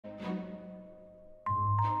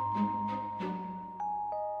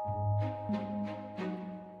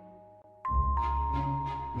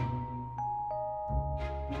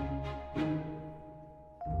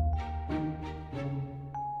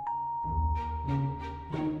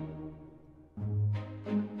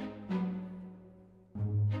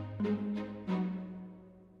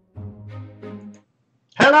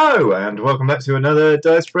Hello and welcome back to another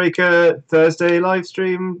Dicebreaker Thursday live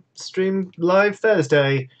stream live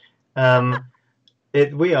Thursday. We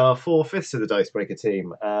are 4/5 of the Dicebreaker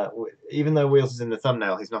team. Even though Wheels is in the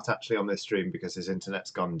thumbnail, he's not actually on this stream because his internet's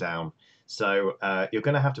gone down. So you're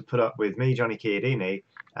going to have to put up with me, Johnny Chiodini,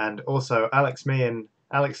 and also Alex Meehan,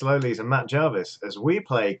 Alex Lowleys, and Matt Jarvis as we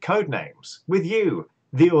play Codenames with you,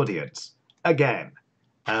 the audience, again.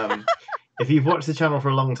 If you've watched the channel for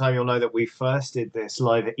a long time, you'll know that we first did this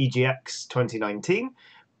live at EGX 2019.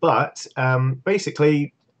 But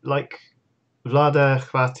basically, like Vlada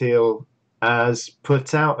Chvatil has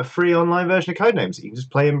put out a free online version of Codenames that you can just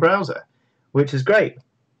play in browser, which is great.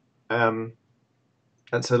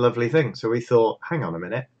 That's a lovely thing. So we thought, hang on a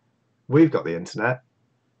minute, we've got the internet.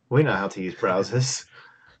 We know how to use browsers.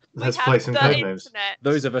 Let's play some Codenames.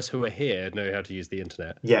 Those of us who are here know how to use the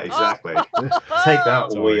internet. Yeah, exactly. Take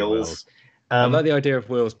that, Wheels. I like the idea of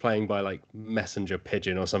Wheels playing by like messenger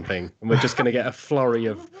pigeon or something, and we're just going to get a flurry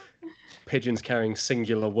of pigeons carrying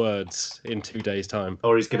singular words in 2 days' time.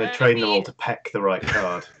 Or he's going to train them all to peck the right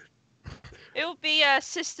card. It'll be a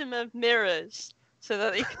system of mirrors so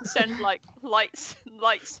that they can send like light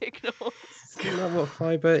signals. Isn't that what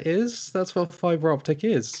fiber is? That's what fiber optic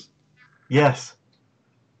is. Yes.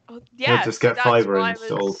 Yeah, we'll just get fiber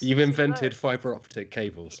installed. You've invented fiber optic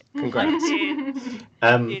cables. Congrats.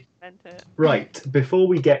 Right, before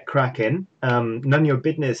we get cracking, None Your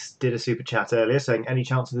Business did a super chat earlier saying, any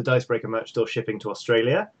chance of the Dicebreaker merch store shipping to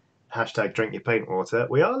Australia? Hashtag drink your paint water.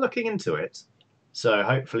 We are looking into it. So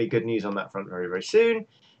hopefully good news on that front very, very soon.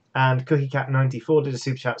 And CookieCat94 did a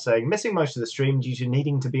super chat saying, missing most of the stream due to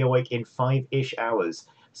needing to be awake in 5-ish hours.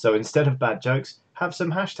 So instead of bad jokes, have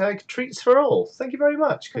some hashtag treats for all. Thank you very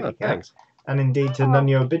much, CookieCat. Thanks. And indeed to None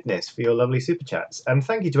Your Business for your lovely super chats. And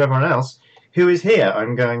thank you to everyone else who is here.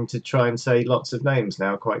 I'm going to try and say lots of names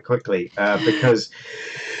now quite quickly because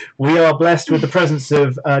we are blessed with the presence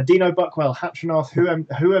of Dino Buckwell, Hatronoth,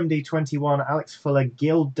 WhoMD21, Alex Fuller,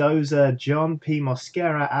 Gil Dozer, John P.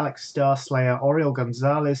 Mosquera, Alex Starslayer, Oriel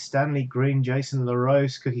Gonzalez, Stanley Green, Jason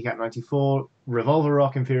LaRose, CookieCat94, Revolver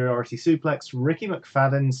Rock, Inferiority Suplex, Ricky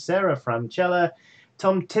McFadden, Sarah Francella,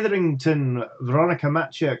 Tom Titherington, Veronica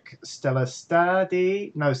Matchuk, Stella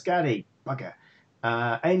Scadi, bugger.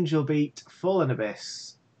 Angel Beat, Fallen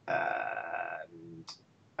Abyss, and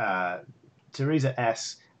Teresa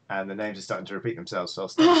S, and the names are starting to repeat themselves, so I'll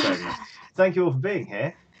start saying them. Thank you all for being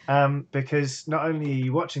here, because not only are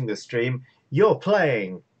you watching the stream, you're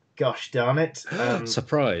playing. Gosh darn it.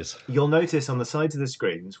 Surprise. You'll notice on the sides of the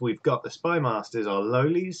screens, we've got the Spy Masters are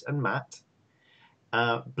Lowleys and Matt.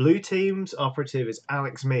 Blue Team's operative is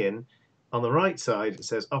Alex Meehan. On the right side, it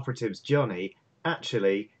says operative's Johnny.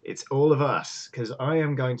 Actually, it's all of us, because I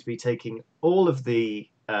am going to be taking all of the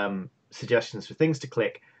suggestions for things to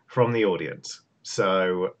click from the audience.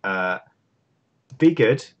 So be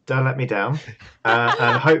good, don't let me down,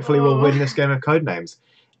 and hopefully we'll win this game of Codenames.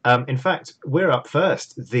 In fact, we're up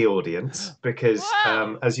first, the audience, because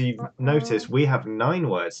as you've noticed, we have 9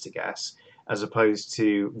 words to guess, as opposed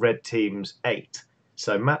to Red Team's 8.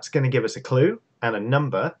 So Matt's going to give us a clue and a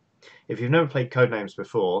number. If you've never played Codenames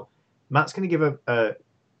before, Matt's going to give a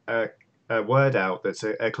word out that's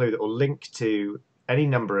a clue that will link to any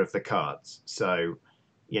number of the cards. So,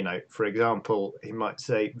 you know, for example, he might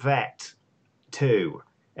say vet 2,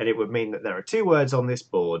 and it would mean that there are 2 words on this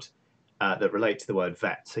board that relate to the word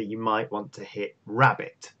vet. So you might want to hit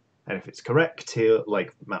rabbit, and if it's correct,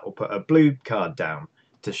 Matt will put a blue card down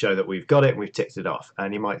to show that we've got it and we've ticked it off.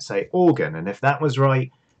 And you might say organ, and if that was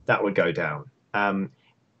right, that would go down.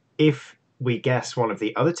 If we guess one of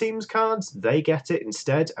the other team's cards, they get it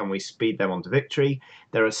instead, and we speed them on to victory.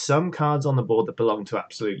 There are some cards on the board that belong to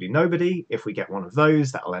absolutely nobody. If we get one of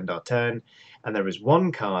those, that'll end our turn. And there is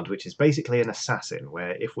one card which is basically an assassin,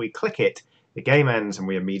 where if we click it, the game ends and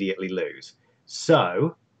we immediately lose.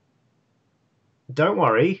 So, don't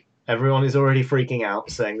worry. Everyone is already freaking out,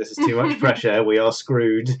 saying this is too much pressure. We are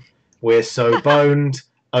screwed. We're so boned.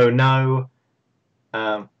 Oh no.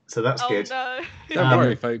 So that's good. No. Don't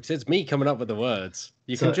worry, folks. It's me coming up with the words.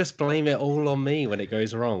 You can just blame it all on me when it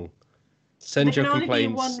goes wrong. Send your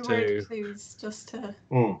complaints to... word clues, just to...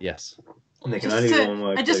 Yes. And they can only be one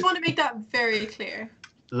word. I just want to make that very clear.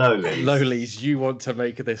 Lowleys. Lowleys, you want to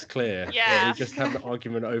make this clear. Yeah. We just have an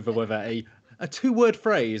argument over whether a 2-word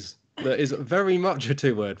phrase that is very much a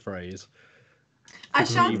 2-word phrase. I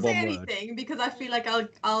shan't say anything because I feel like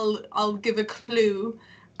I'll give a clue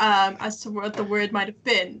as to what the word might have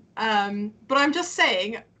been. But I'm just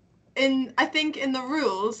saying, I think in the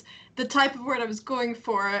rules, the type of word I was going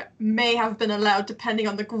for may have been allowed depending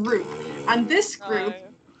on the group. And this group,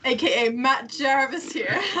 aka Matt Jarvis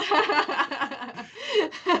here,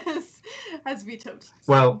 has vetoed.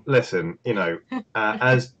 Well, listen,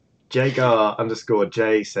 as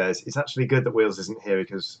Jagar_J says, it's actually good that Wheels isn't here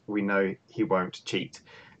because we know he won't cheat.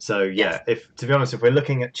 So yeah, Yes. to be honest, if we're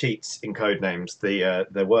looking at cheats in Codenames,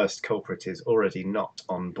 the worst culprit is already not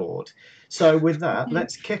on board. So with that,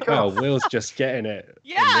 let's kick Wow, off. Will's just getting it.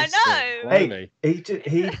 Yeah, in I this bit. know. Blimey.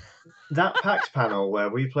 He that PAX panel where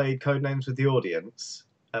we played Codenames with the audience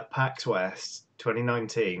at PAX West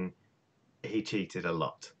 2019, he cheated a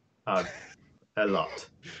lot. A lot.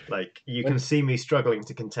 Like, you can see me struggling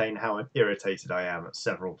to contain how irritated I am at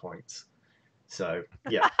several points. So,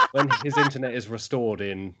 yeah. When his internet is restored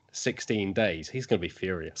in 16 days, he's going to be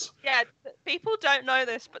furious. Yeah, people don't know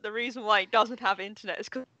this, but the reason why he doesn't have internet is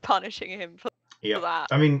because punishing him for that.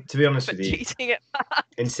 I mean, to be honest For with you, cheating it back.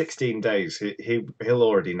 in 16 days, he'll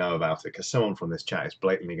already know about it because someone from this chat is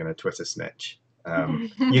blatantly going to Twitter snitch.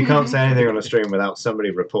 You can't say anything on a stream without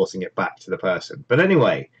somebody reporting it back to the person. But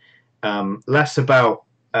anyway, less about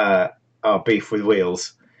our beef with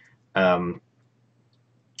Wheels,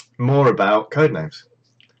 more about Codenames.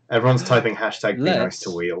 Everyone's typing hashtag be nice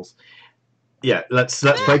to Wheels. Yeah, let's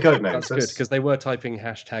play Codenames. That's good because they were typing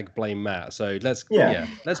hashtag blame Matt. So let's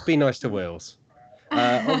be nice to Wheels.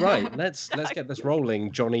 All right, let's get this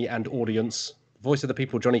rolling, Johnny and audience. Voice of the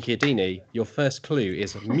people, Johnny Chiodini. Your first clue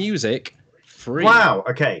is music 3. Wow.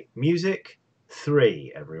 Okay, music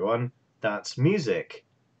 3. Everyone, that's music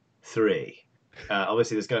 3.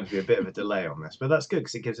 Obviously, there's going to be a bit of a delay on this, but that's good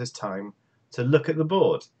because it gives us time to look at the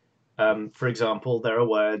board. For example, there are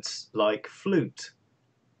words like flute,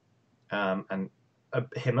 and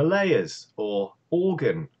Himalayas, or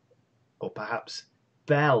organ, or perhaps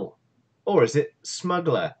bell, or is it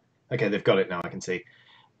smuggler? Okay, they've got it now. I can see.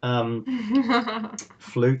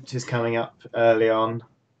 Flute is coming up early on.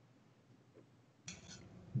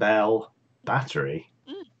 Bell, battery,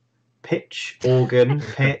 pitch, organ,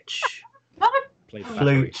 pitch,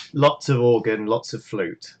 flute, lots of organ, lots of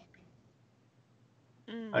flute.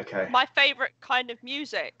 Okay. My favourite kind of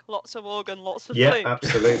music. Lots of organ, lots of Yeah, flute.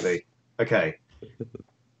 absolutely. Okay.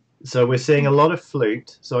 So we're seeing a lot of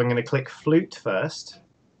flute. So I'm going to click flute first.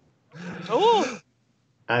 Oh.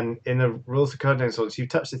 And in the rules of Codenames, once you've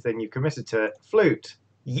touched the thing, you've committed to it. Flute.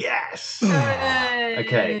 Yes.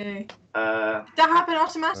 Okay. That happened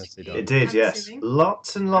automatically. It did, yes. Assuming.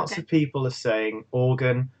 Lots and lots of people are saying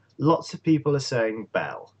organ. Lots of people are saying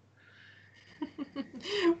bell.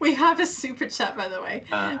 We have a super chat, by the way,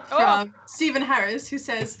 from Stephen Harris, who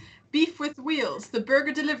says, "Beef with Wheels, the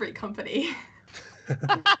burger delivery company."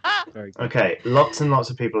 Very good. Okay, lots and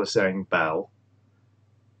lots of people are saying bell.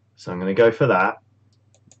 So I'm going to go for that.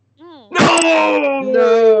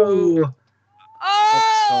 No!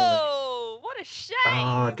 Oh, what a shame.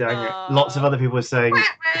 Oh, dang it. Lots of other people are saying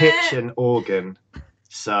pitch and organ.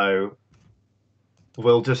 So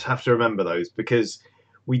we'll just have to remember those because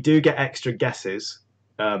we do get extra guesses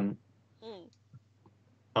on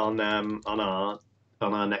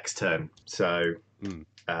our next turn. So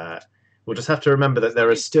we'll just have to remember that there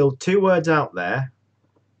are still 2 words out there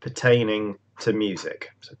pertaining to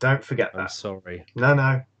music. So don't forget that. I'm sorry.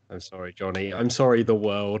 No. I'm sorry, Johnny. I'm sorry, the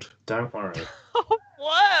world. Don't worry.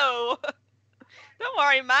 Whoa. Don't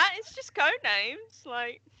worry, Matt. It's just Codenames.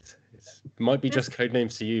 Like, It might be just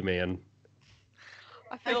Codenames to you, man.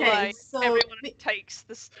 I feel like everyone takes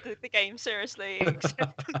the game seriously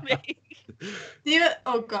except for me.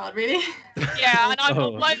 Oh God, really? Yeah, and I'm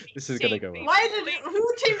not like this is gonna go well.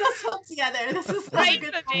 Who teamed us up together? This is not a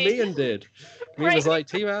good point. Meehan did. Meehan was like,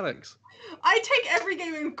 Team Alex. I take every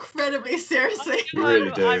game incredibly seriously. You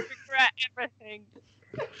really do. I regret everything.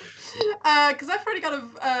 Because I've already got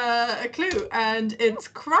a clue, and it's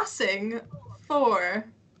crossing 4.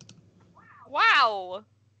 Wow.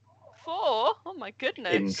 4? Oh my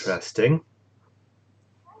goodness. Interesting.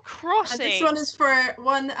 Crossing. And this one is for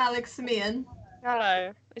one Alex Meehan.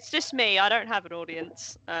 Hello. It's just me. I don't have an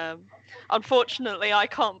audience. Unfortunately, I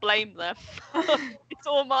can't blame them. It's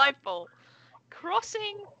all my fault.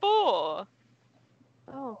 Crossing 4.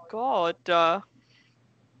 Oh God.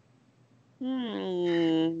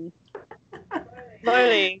 Loli.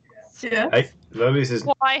 Yeah. Hey, Loli's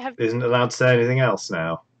isn't allowed to say anything else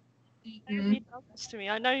now. Nobody does this to me.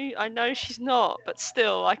 I know she's not, but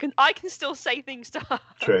still, I can still say things to her.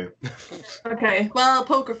 True. Okay. Well,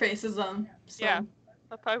 poker face is on. So. Yeah.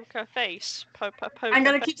 A poker face. Poker I'm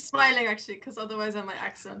gonna face. keep smiling actually, because otherwise I might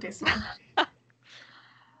accidentally smile.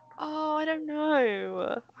 Oh, I don't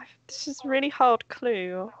know. This is a really hard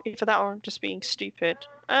clue. Either that or I'm just being stupid.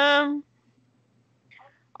 I'm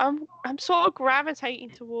sort of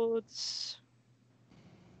gravitating towards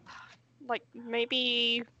like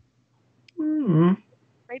maybe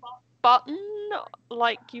button,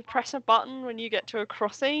 like you press a button when you get to a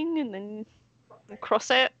crossing and then you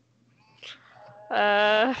cross it.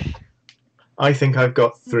 I think I've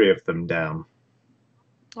got 3 of them down.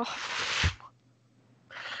 Oh.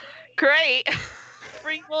 Great.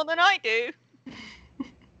 3 more than I do.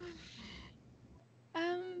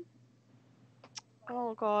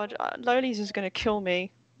 Oh god, Loli's is gonna kill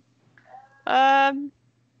me.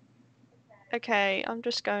 Okay, I'm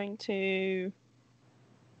just gonna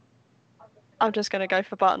go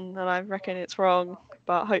for button, and I reckon it's wrong,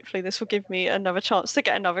 but hopefully this will give me another chance to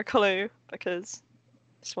get another clue, because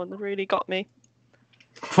this one really got me.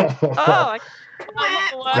 Oh,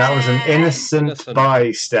 that was an innocent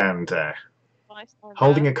bystander.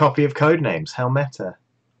 Holding a copy of Codenames. How meta.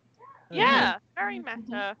 Yeah, very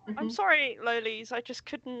meta. I'm sorry, Lolis. I just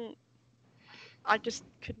couldn't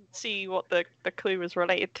see what the clue was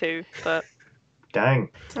related to. But dang,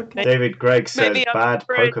 okay. David Gregg says bad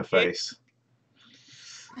poker face.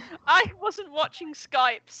 I wasn't watching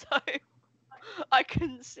Skype, so I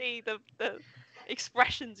couldn't see the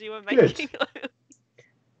expressions you were making.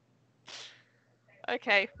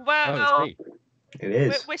 Okay, well, it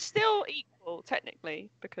is. We're still equal technically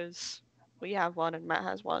because we have 1 and Matt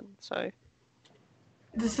has 1. So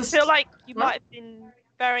I feel like you might have been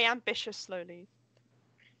very ambitious slowly.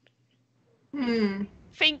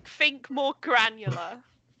 Think more granular.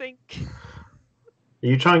 Think. Are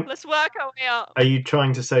you trying? Let's work our way up. Are you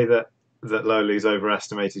trying to say that Loli's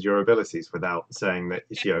overestimated your abilities without saying that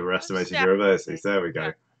she overestimated your abilities? There we go.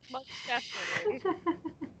 Yeah, most definitely.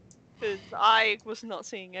 Because I was not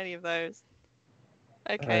seeing any of those.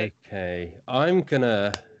 Okay. Okay, I'm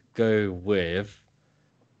gonna go with.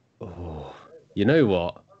 Oh, you know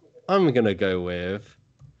what? I'm gonna go with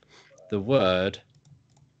the word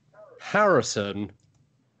Harrison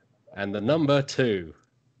and the number 2.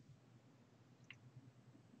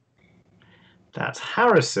 That's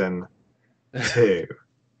Harrison 2.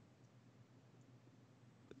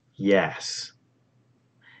 Yes.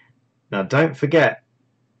 Now don't forget,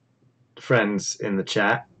 friends in the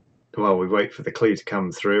chat, while we wait for the clue to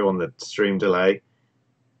come through on the stream delay,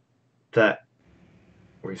 that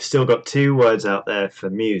we've still got 2 words out there for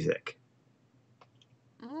music.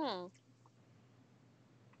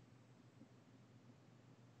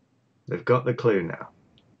 They've got the clue now.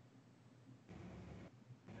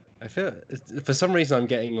 I feel for some reason I'm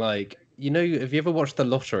getting like, have you ever watched the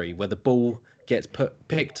lottery where the ball gets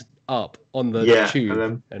picked up on the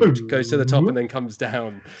tube and goes to the top and then comes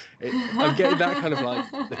down? I'm getting that kind of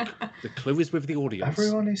like the clue is with the audience.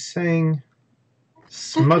 Everyone is saying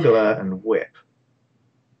smuggler and whip.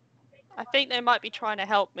 I think they might be trying to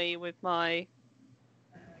help me with my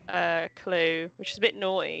clue, which is a bit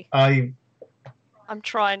naughty. I'm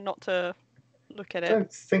trying not to look at it. I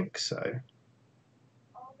don't think so.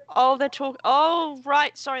 Oh, they're talking. Oh,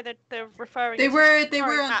 right. Sorry, they're referring. They were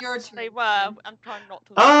on your turn. They were. I'm trying not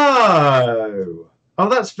to. Oh,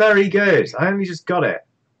 that's very good. I only just got it.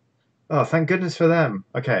 Oh, thank goodness for them.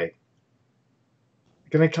 Okay.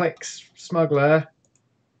 Gonna click smuggler.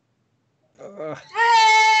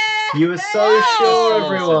 You were so sure,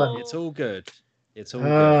 everyone. It's all good. It's all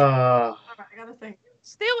good. Alright, I gotta think.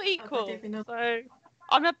 Still equal. So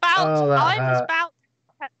I'm about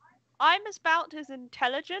as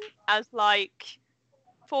intelligent as like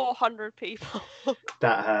 400 people.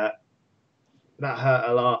 That hurt. That hurt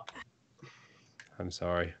a lot. I'm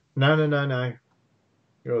sorry. No.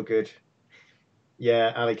 You're all good.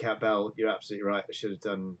 Yeah, Ali Cat Bell, you're absolutely right. I should have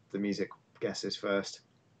done the music guesses first.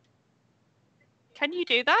 Can you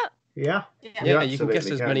do that? Yeah. Yeah, you can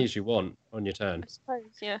guess as many as you want on your turn. I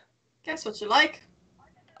suppose, yeah. Guess what you like.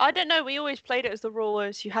 I don't know. We always played it as the rule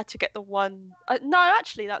was you had to get the one. No,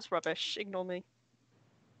 actually, that's rubbish. Ignore me.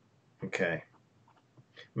 Okay.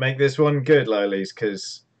 Make this one good, Lolis,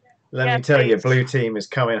 because let me tell you, blue team is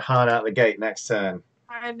coming hard out the gate next turn.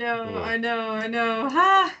 I know.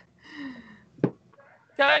 Ha!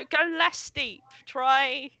 Go less steep.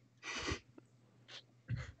 Try.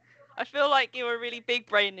 I feel like you were really big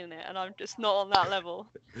brain in it, and I'm just not on that level.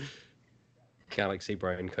 Galaxy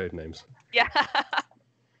brain Codenames. Yeah.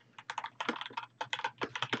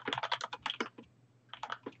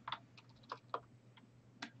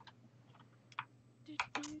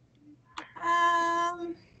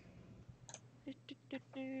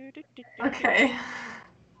 Okay.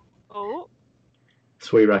 Oh.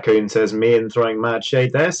 Sweet Raccoon says, me and throwing mad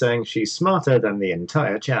shade there, saying she's smarter than the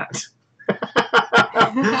entire chat. It's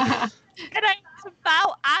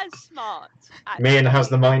about as smart. Actually. Mian has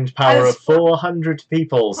the mind power of 400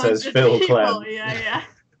 people, says Phil Clem. Yeah.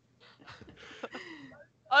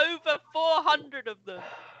 Over 400 of them.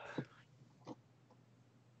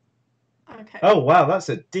 Okay. Oh, wow, that's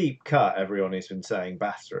a deep cut, everyone who's been saying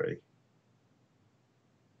battery.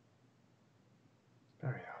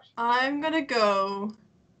 Very hard. I'm gonna go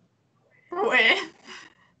with.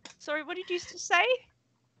 Sorry, what did you say?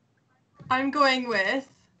 I'm going with.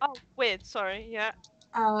 Oh, with. Sorry, yeah.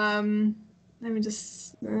 Let me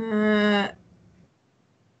just.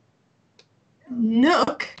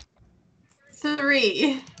 Nook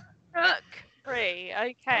 3. Nook 3. Okay.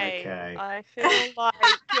 Okay. I feel like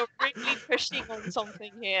you're really pushing on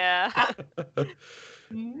something here.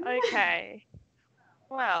 Okay.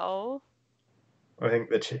 Well, I think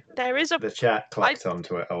there is the chat clicked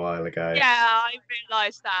onto it a while ago. Yeah, I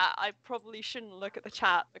realised that. I probably shouldn't look at the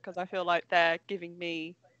chat because I feel like they're giving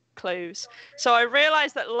me clues. So I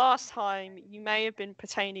realised that last time you may have been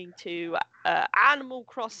pertaining to Animal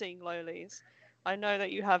Crossing, lolies. I know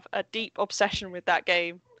that you have a deep obsession with that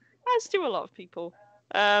game, as do a lot of people.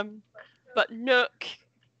 But Nook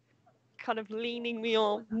kind of leaning me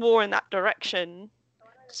more in that direction.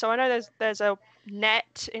 So I know there's a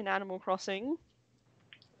net in Animal Crossing.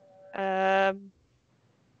 It's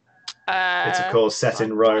of course set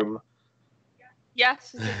in Rome.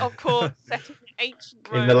 Yes, of course, set in ancient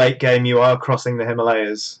Rome. In the late game, you are crossing the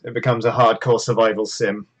Himalayas. It becomes a hardcore survival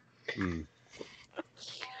sim.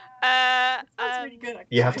 That's really good,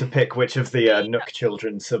 actually. You have to pick which of the Nook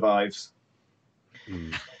children survives.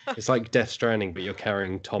 It's like Death Stranding, but you're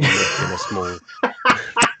carrying Tom Nook in a small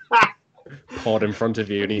pod in front of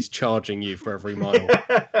you, and he's charging you for every mile.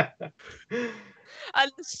 And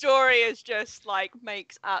the story is just like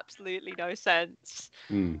makes absolutely no sense,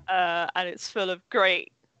 and it's full of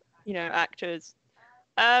great, actors.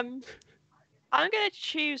 I'm gonna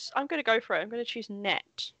go for it. I'm gonna choose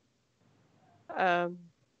Net, because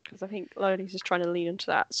I think Loni's is trying to lean into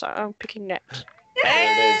that, so I'm picking Net.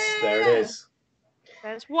 There it is.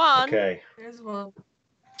 There's one. Okay. There's one.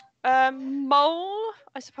 Mole,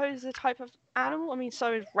 I suppose, is a type of animal. I mean,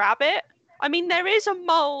 so is rabbit. I mean, there is a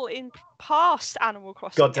mole in past Animal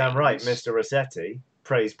Crossing Goddamn games. right, Mr. Rossetti.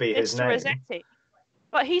 Praise be his name. Mr. Rossetti.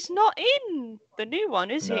 But he's not in the new one,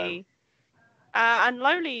 is he? And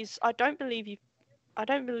Loli's, I don't believe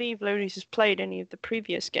Loli's has played any of the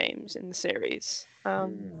previous games in the series.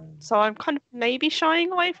 So I'm kind of maybe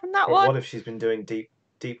shying away from that one. What if she's been doing deep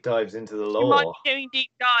dives into the lore? She might be doing deep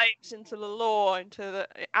dives into the lore, into the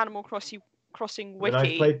Animal Crossing wiki.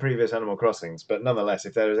 I've played previous Animal Crossings, but nonetheless,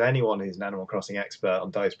 if there is anyone who's an Animal Crossing expert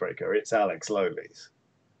on Dicebreaker, it's Alex Lowleys.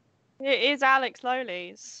 It is Alex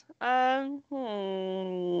Lowleys.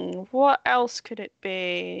 What else could it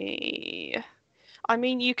be? I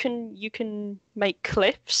mean, you can make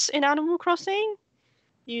cliffs in Animal Crossing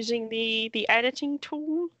using the editing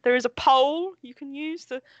tool. There is a pole you can use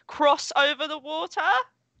to cross over the water.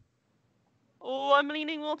 Oh, I'm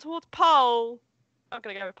leaning more towards pole. I'm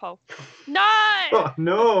gonna go with pole. No! Oh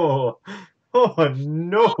no! Oh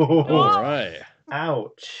no! All right.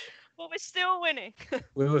 Ouch. But we're still winning.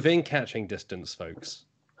 We're within catching distance, folks.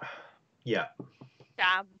 Yeah.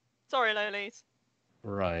 Damn. Sorry, Lolies.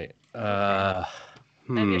 Right.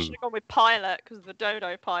 Maybe I should have gone with pilot because of the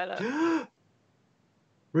dodo pilot.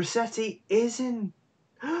 Rossetti is in.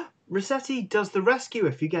 Rossetti does the rescue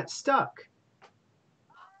if you get stuck.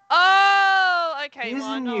 Oh, okay. He is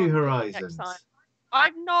well, in I know New I'll do it Horizons. next time.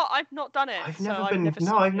 I've not done it. I've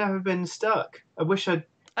I've never been stuck. I wish I'd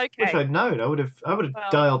Okay. known. I would have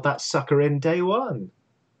dialed that sucker in day one.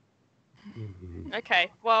 Okay.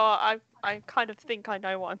 Well, I kind of think I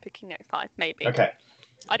know what I'm picking next time. Maybe. Okay.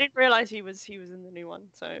 I didn't realize he was in the new one.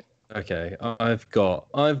 So. Okay, I've got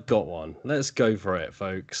one. Let's go for it,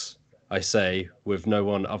 folks. I say, with no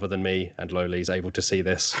one other than me and Loli's able to see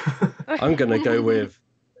this, I'm gonna go with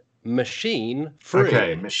Machine 3.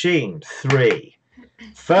 Okay, Machine 3.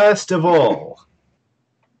 First of all,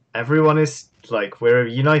 everyone is like, we're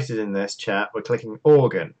united in this chat. We're clicking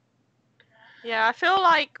organ. Yeah, I feel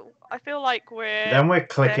like we're. Then we're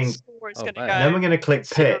clicking. Then we're going to click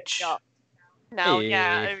pitch. No,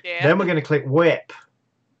 yeah, oh dear. Then we're going to click whip.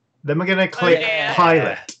 Then we're going to click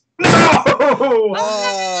pilot. No!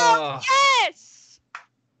 Oh, yes!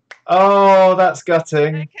 Oh, that's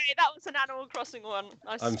gutting. Okay, that was an Animal Crossing one.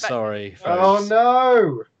 I'm sorry, folks. Oh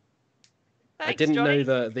no! I didn't know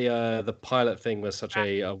that the pilot thing was such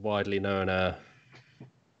a widely known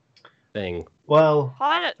thing. Well,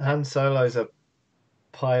 pilot. Han Solo's a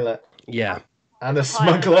pilot. Yeah. And a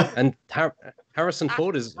smuggler. And Harrison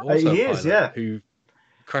Ford is also a pilot who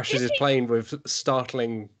crashes his plane with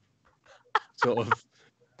startling sort of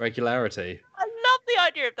regularity. I love the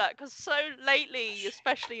idea of that because so lately,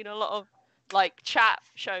 especially in a lot of like chat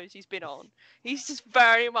shows he's been on. He's just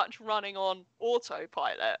very much running on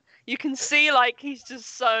autopilot. You can see like he's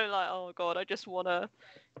just so like, oh god, I just want to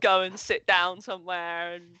go and sit down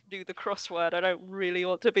somewhere and do the crossword. I don't really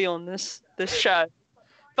want to be on this show.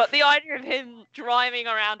 But the idea of him driving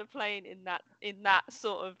around a plane in that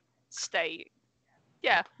sort of state,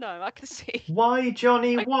 yeah, no, I can see. Why,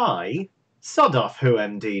 Johnny? Why? Sod off, who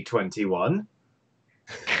MD21.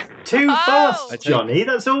 Too fast, Johnny.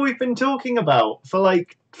 That's all we've been talking about for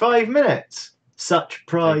like 5 minutes. Such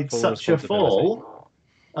pride, such a fall.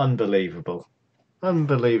 Unbelievable.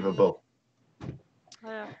 Unbelievable.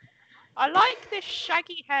 Yeah. I like this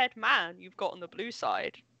shaggy-haired man you've got on the blue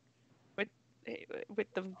side, with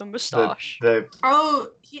the moustache. Oh,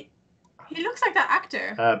 he looks like that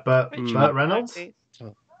actor. Burt Reynolds?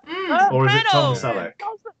 Or is it Tom Selleck?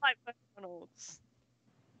 Does look like Burt Reynolds.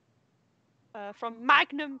 From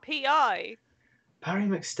Magnum PI. Barry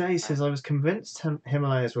McStay says, I was convinced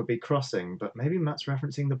Himalayas would be crossing, but maybe Matt's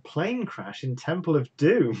referencing the plane crash in Temple of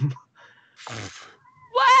Doom.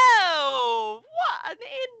 Whoa! What an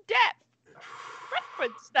in-depth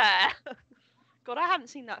reference there. God, I haven't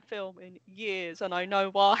seen that film in years, and I know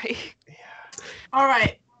why. Yeah. All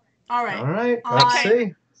right. Let's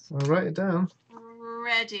see. I'll write it down.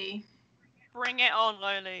 Ready. Bring it on,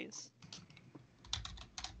 lolies.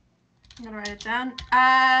 I'm gonna write it down.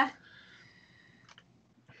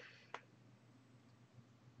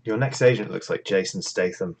 Your next agent looks like Jason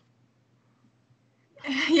Statham.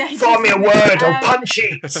 Yeah. Throw me a word, I'll punch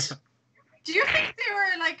it! Do you think they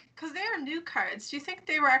were like, because they are new cards, do you think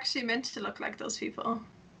they were actually meant to look like those people?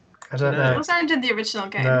 I don't know. Those aren't in the original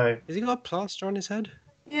game. No. Has he got a plaster on his head?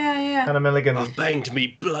 Yeah. Hannah Milligan. I've banged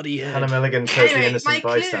me bloody head. Hannah Milligan says the innocent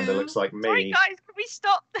bystander looks like me. Sorry guys, can we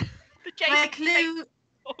stop the Jason? My clue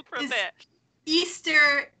for a bit.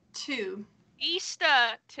 Easter 2. Easter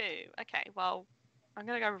 2. Okay, well, I'm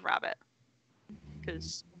gonna go with rabbit,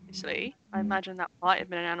 because obviously I imagine that might have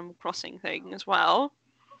been an Animal Crossing thing as well.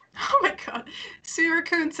 Oh my god. Sue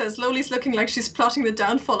Raccoon says Loli's looking like she's plotting the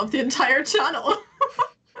downfall of the entire channel.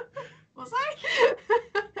 Was I?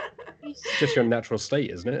 It's just your natural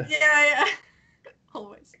state, isn't it? Yeah.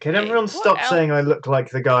 Always. Can everyone stop saying I look like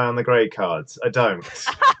the guy on the grey cards? I don't.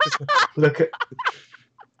 Look at...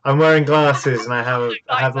 I'm wearing glasses and I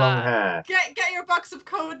have long hair. Get your box of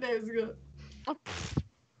Codenames.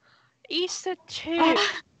 Easter 2.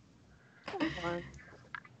 Come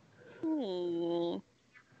on.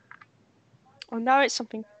 I know it's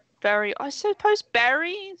something very... I suppose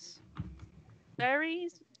berries?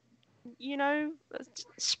 Berries? You know,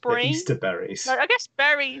 spring? The Easter berries. No, I guess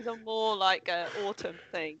berries are more like an autumn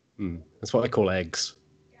thing. That's what I call eggs.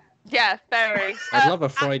 Yeah, berries. I'd love a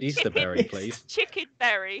fried Easter berry, please. Chicken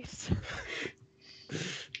berries.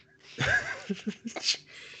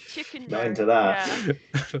 Chicken Not berries. into that.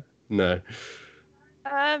 Yeah. No.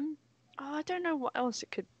 I don't know what else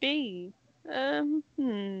it could be.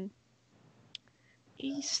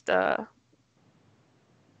 Easter.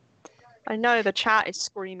 I know the chat is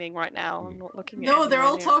screaming right now. I'm not looking at it. No, they're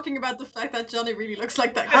all talking about the fact that Johnny really looks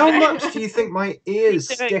like that guy. How much do you think my ears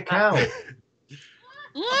stick out?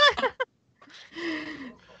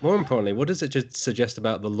 More importantly, what does it just suggest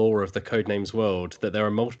about the lore of the Codenames world that there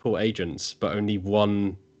are multiple agents but only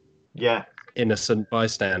one innocent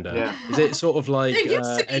bystander? Yeah. Is it sort of like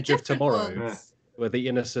Edge of Tomorrow, where the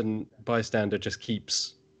innocent bystander just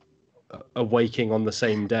keeps awaking on the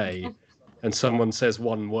same day and someone says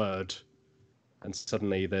one word and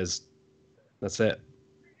suddenly that's it?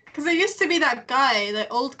 Because there used to be that guy, the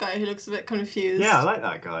old guy who looks a bit confused. Yeah, I like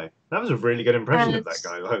that guy. That was a really good impression of that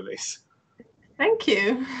guy, Lolies. Thank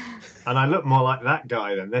you. And I look more like that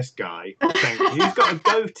guy than this guy. Thank you. He's got a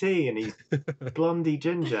goatee and he's blondie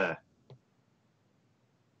ginger.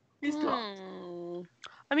 He's blonde.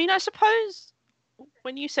 I mean, I suppose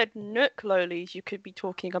when you said Nook Lolies, you could be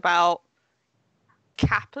talking about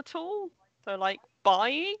capital. So like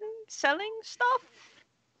buying, selling stuff.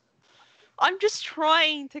 I'm just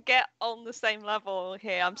trying to get on the same level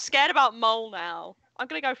here. I'm scared about mole now. I'm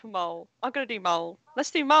going to go for mole. I'm going to do mole. Let's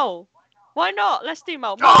do mole. Why not? Let's do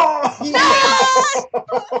mole. Oh! Yes!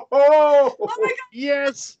 Oh my god.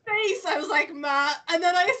 Yes! Face. I was like, Matt. And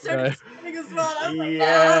then I started screaming as well. I was like,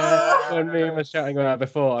 Yeah. no. When me and was shouting about that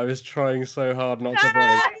before, I was trying so hard not to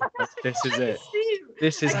vote. This is it.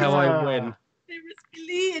 This is how I win. There was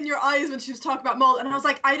glee in your eyes when she was talking about mole, and I was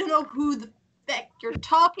like, I don't know who the heck you're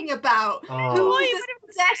talking about. Oh. Who is this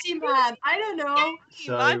possession man? I don't know.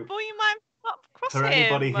 So, I thought you might cross for him.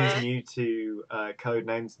 anybody who's new to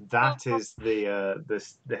Codenames, that is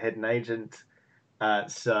the hidden agent.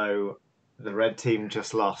 So the red team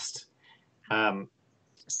just lost.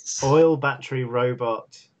 oil, battery,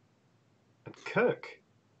 robot, and cook.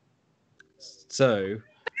 So,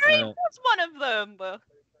 Harry was one of them.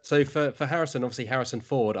 so for Harrison, obviously Harrison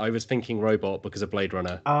Ford, I was thinking robot because of Blade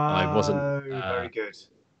Runner. I wasn't. Very good.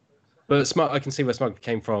 But Smug, I can see where Smug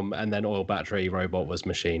came from, and then oil, battery, robot was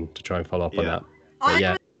machine to try and follow up on that. But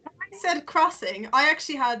yeah. I said crossing. I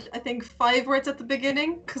actually had, I think, 5 words at the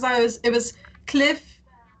beginning because it was cliff,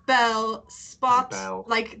 bell, spot,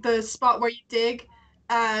 like the spot where you dig,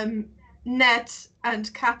 net,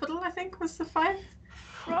 and capital. I think was the 5.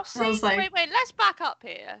 Crossing. I was like, wait. Let's back up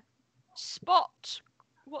here. Spot.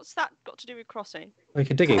 What's that got to do with crossing? Like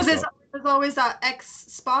a digging spot. There's always that X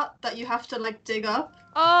spot that you have to like dig up.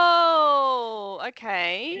 Oh,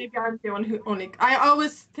 okay. Maybe I'm the one who only. I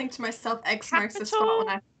always think to myself, X marks the spot when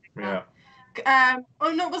I. Yeah.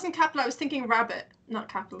 Oh no, it wasn't capital. I was thinking rabbit, not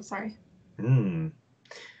capital. Sorry. Mm.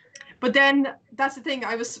 But then that's the thing.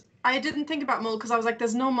 I didn't think about mole because I was like,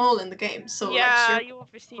 there's no mole in the game. So yeah, you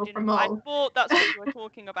obviously didn't. I thought that's what you were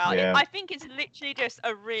talking about. Yeah. I think it's literally just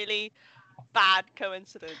a really bad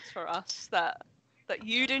coincidence for us that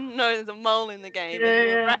you didn't know there's a mole in the game, and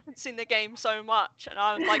you were referencing the game so much, and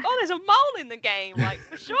I was like, oh, there's a mole in the game, like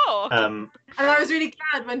for sure. And I was really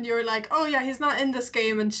glad when you were like, oh yeah, he's not in this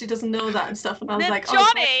game, and she doesn't know that and stuff, and I was like,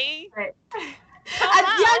 Johnny. Oh, and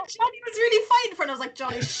yeah, Johnny was really fighting for it. And I was like,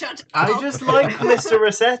 Johnny, shut up. I just like Mr.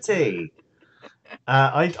 Rossetti.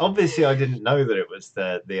 I didn't know that it was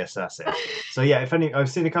the assassin. So yeah, I've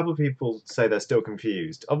seen a couple of people say they're still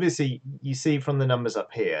confused. Obviously, you see from the numbers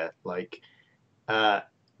up here, like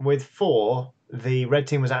with 4, the red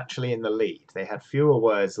team was actually in the lead. They had fewer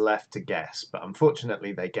words left to guess, but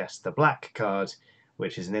unfortunately, they guessed the black card,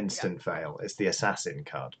 which is an instant fail. It's the assassin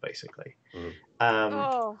card, basically.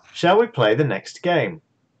 Shall we play the next game?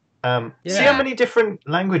 See how many different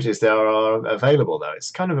languages there are available, though.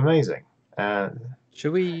 It's kind of amazing.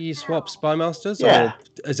 Should we swap Spy Masters? Yeah. Or,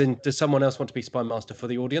 as in, does someone else want to be Spy Master for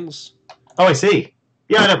the audience? Oh, I see.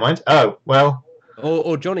 Yeah, I don't mind. Oh, well.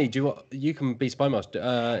 Or Johnny, you can be Spy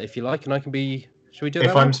Master if you like, and I can be... Should we do that?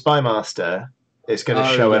 If I'm Spy Master, it's going to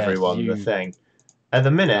show everyone the thing. At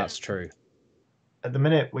the minute... That's true. At the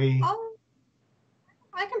minute, we...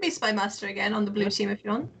 I can be Spy Master again on the blue team if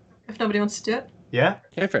you want. If nobody wants to do it. Yeah?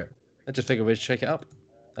 Go for it. I just figured we'd shake it up.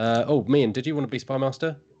 Mian, did you want to be Spy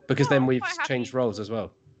Master? Because then we've changed roles as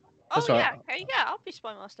well. That's right. Okay, yeah, I'll be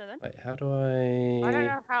Spy Master then. Wait, how do I... I don't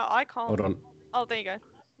know how, I can't... Hold on. Oh, there you go.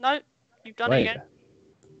 No, you've done it again.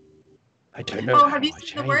 I don't know. Oh, have you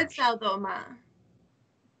seen the words now though, Matt?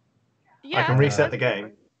 Yeah. I can reset the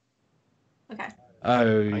game. Okay.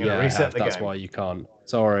 Oh, yeah, that's why you can't.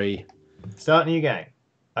 Sorry. Start a new game.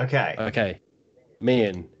 Okay. Okay.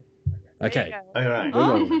 Mian. Okay. All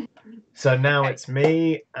right. So now it's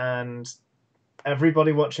me and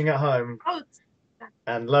everybody watching at home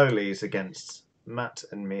and Lolies against Matt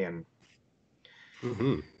and Mian.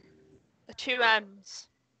 Mm-hmm. The 2 M's.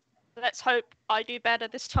 Let's hope I do better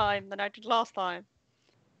this time than I did last time.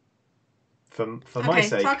 For my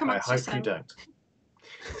sake, I hope you don't.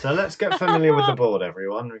 So let's get familiar with the board,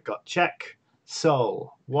 everyone. We've got check,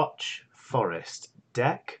 soul, watch, forest,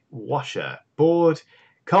 deck, washer, board,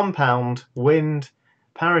 compound, wind,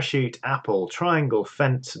 parachute, apple, triangle,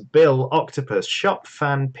 fence, bill, octopus, shop,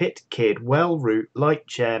 fan, pit, kid, well, root, light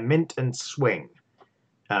chair, mint, and swing.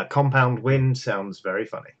 Compound, wind sounds very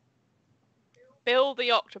funny. Bill the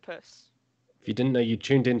octopus. If you didn't know you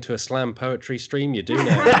tuned into a slam poetry stream, you do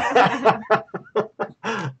now.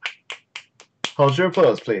 Hold your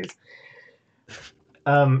applause, please.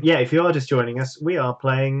 If you are just joining us, we are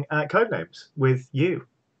playing Codenames with you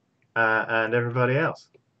and everybody else.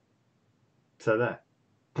 So there.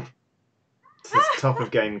 This is top of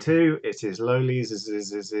game 2. It is Loli's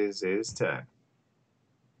turn.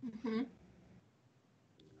 Mm-hmm.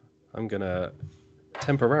 I'm going to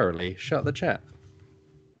temporarily shut the chat.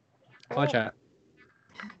 Bye, chat.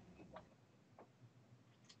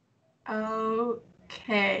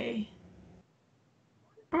 Okay.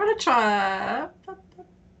 I'm going to try...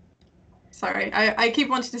 Sorry, I keep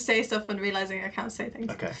wanting to say stuff and realizing I can't say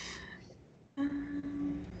things. Okay.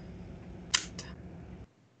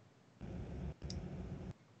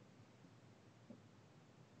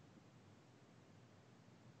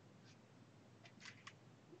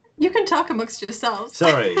 You can talk amongst yourselves.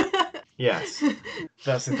 Sorry. Yes.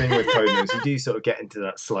 That's the thing with Codenames. You do sort of get into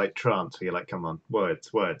that slight trance where you're like, come on,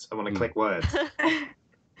 words. I want to click words.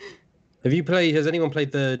 Has anyone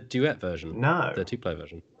played the duet version? No. The 2-player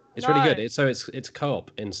version? It's really good. It's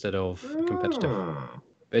co-op instead of competitive.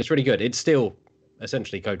 But it's really good. It's still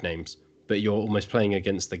essentially Codenames, but you're almost playing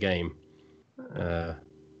against the game.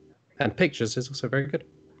 And pictures is also very good.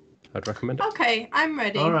 I'd recommend it. Okay, I'm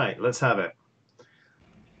ready. All right, let's have it.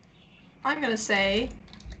 I'm going to say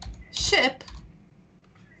ship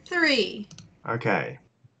 3. Okay.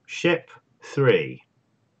 Ship 3.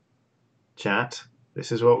 Chat,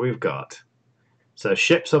 this is what we've got. So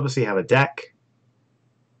ships obviously have a deck.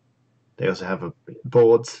 They also have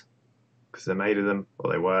boards, because they're made of them,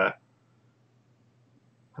 or they were.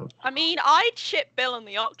 I mean, I'd ship Bill and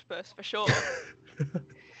the Octopus for sure.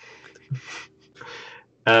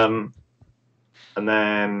 And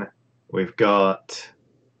then we've got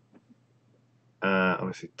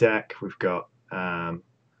obviously deck. We've got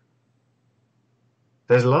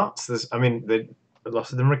there's lots.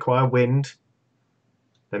 Lots of them require wind.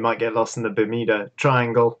 They might get lost in the Bermuda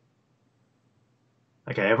Triangle.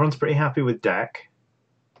 Okay, everyone's pretty happy with deck.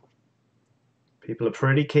 People are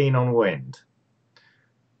pretty keen on wind.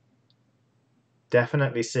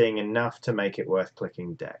 Definitely seeing enough to make it worth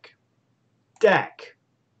clicking deck. Deck!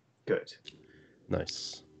 Good.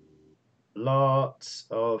 Nice. Lots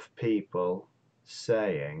of people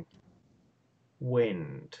saying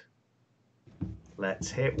wind. Let's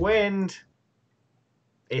hit wind.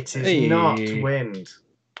 It is not wind.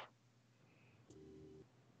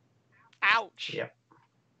 Ouch. Yep.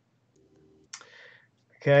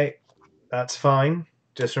 Okay, that's fine.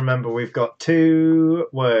 Just remember we've got 2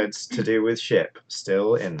 words to do with ship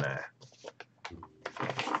still in there.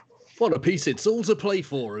 What a piece it's all to play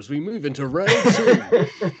for as we move into round 2.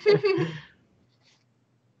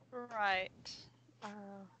 Right.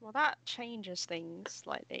 Well, that changes things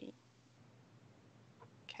slightly.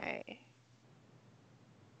 Okay.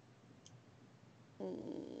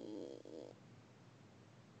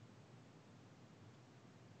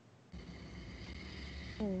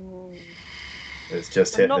 It's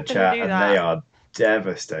just hit the chat and they are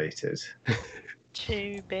devastated.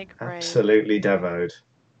 Too big brain. Absolutely devoed.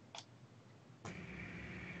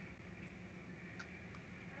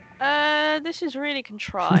 This is really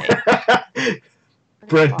contrived.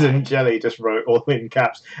 Brendan Jelly just wrote all in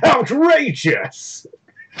caps. Outrageous!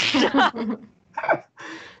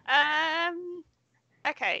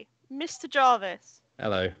 Okay, Mr. Jarvis.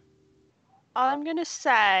 Hello. I'm gonna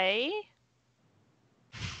say.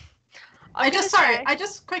 I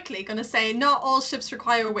just quickly gonna say not all ships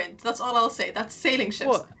require wind. That's all I'll say. That's sailing ships.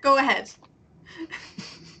 What? Go ahead.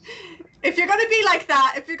 If you're gonna be like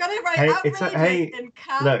that, if you're gonna write outrageous in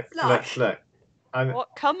caps look. What?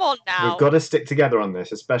 Come on now. We've got to stick together on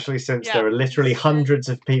this, especially since there are literally hundreds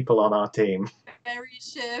of people on our team. Ferry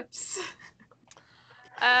ships.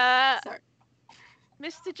 Sorry.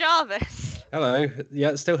 Mr. Jarvis. Hello.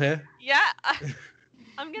 Yeah, still here. Yeah.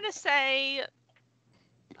 I'm gonna say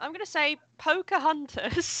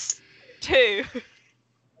Pocahontas 2.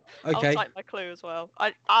 Okay. I'll type my clue as well.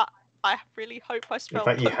 I really hope I spelled.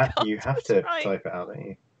 In fact, you have to right. type it out, don't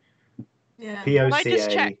you? Yeah. P-O-C-A. I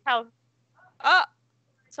just check how.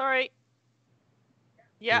 Sorry.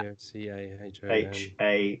 Yeah.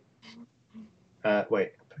 P-O-C-A-H-O-N.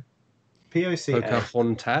 Wait. P-O-C-A.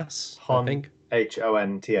 Pocahontas, I think.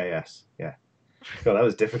 H-O-N-T-A-S. Yeah. God, that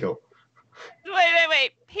was difficult.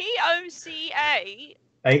 Wait. P-O-C-A.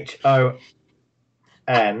 H-O-N-T-A-S.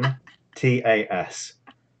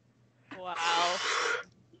 Wow.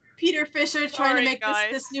 Peter Fisher trying to make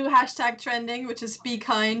this new hashtag trending, which is be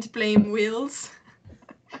kind, blame wheels.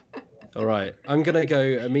 All right. I'm going to go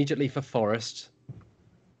immediately for forest.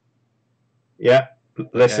 Yeah.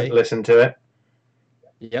 Listen to it.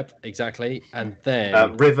 Yep, exactly. And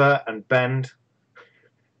then... river and bend.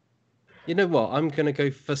 You know what? I'm going to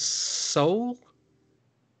go for soul.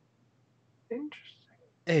 Interesting.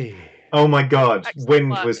 Hey. Oh my God. Excellent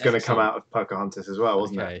Wind work. was going to come out of Pocahontas as well,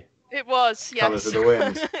 wasn't it? It was, yes. Colours of the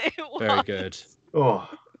Wind. It was. Very good. Oh.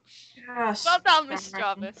 Gosh. Well done, Mr.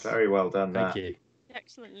 Jarvis. Very well done, Thank you.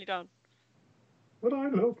 Excellently done. What I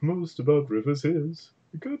love most about rivers is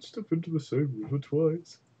you can't step into the same river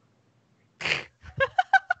twice.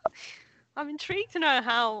 I'm intrigued to know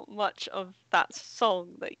how much of that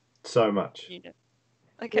song that So much. you know.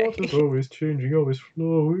 Okay. Water's always changing, always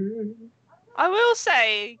flowing. I will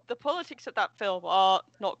say the politics of that film are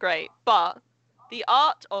not great, but the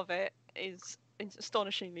art of it is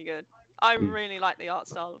astonishingly good. I really like the art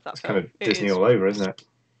style of that film. It's kind of Disney all over, isn't it?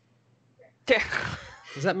 Yeah.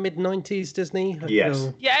 Is that mid-90s Disney? Yes.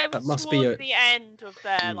 Yeah, it That was must be towards the end of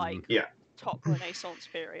their Yeah. top Renaissance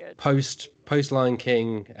period. Post Lion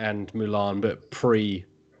King and Mulan, but pre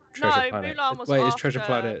Treasure Planet. Mulan was Wait, after, is Treasure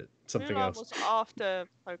Planet something Mulan else? was after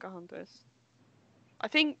Pocahontas. I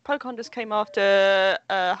think Pocahontas came after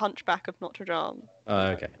Hunchback of Notre Dame.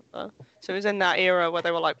 Okay. So it was in that era where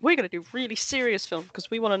they were like, we're going to do really serious film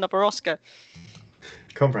because we want another Oscar.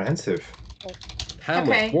 Comprehensive.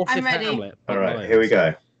 Hamlet. Okay, What I'm if ready. Hamlet? All right, here we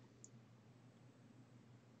go.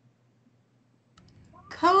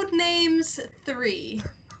 Codenames 3.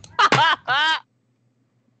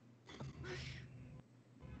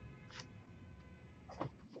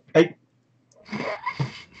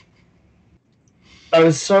 I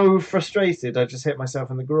was so frustrated. I just hit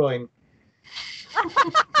myself in the groin.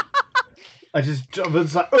 I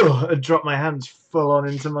was like, oh, and dropped my hands full on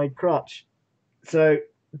into my crotch. So,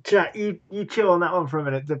 Jack, you chill on that one for a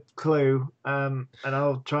minute. The clue, and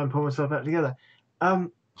I'll try and pull myself back together.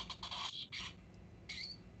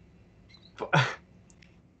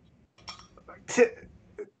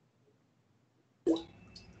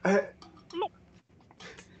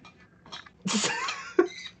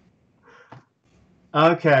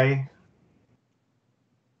 Okay.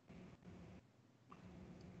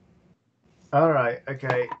 All right.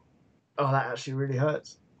 Okay. Oh, that actually really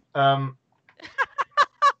hurts. Oh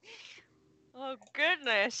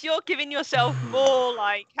goodness, you're giving yourself more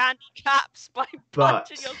like handicaps by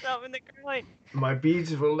punching yourself in the groin. My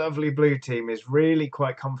beautiful, lovely blue team is really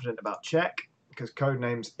quite confident about check because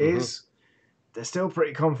Codenames is. They're still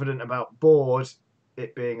pretty confident about board,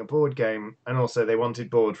 it being a board game, and also they wanted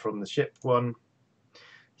board from the ship one,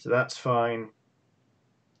 so that's fine.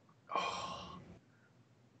 Oh.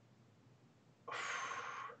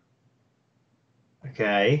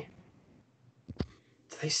 Okay.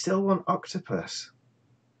 Do they still want octopus?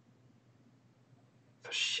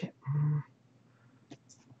 For shit.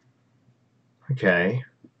 Okay.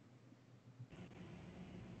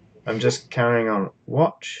 I'm just carrying on.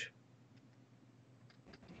 Watch.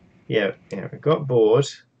 Yeah, we've got board.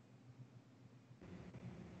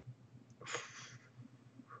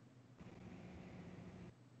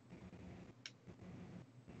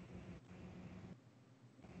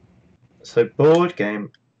 So board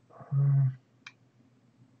game.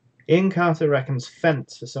 Ian Carter reckons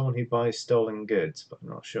fence for someone who buys stolen goods, but I'm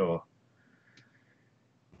not sure.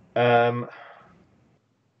 Everyone's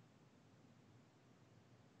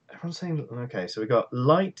saying okay. So we got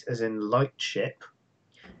light as in light ship.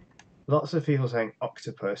 Lots of people saying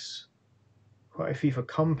octopus. Quite a few for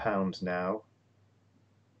compound now.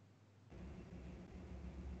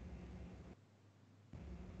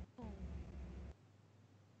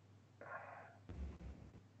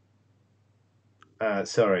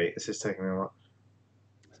 Sorry, this is taking me a while.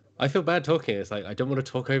 I feel bad talking. It's like I don't want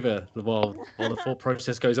to talk over while the thought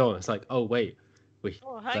process goes on. It's like, oh wait,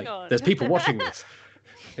 hang on. there's people watching this.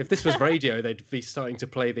 If this was radio, they'd be starting to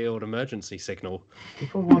play the old emergency signal.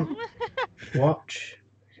 People want watch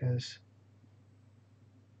because.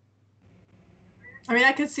 I mean,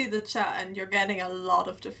 I can see the chat, and you're getting a lot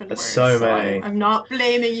of different words. So many. I'm not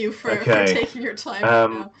blaming you for taking your time right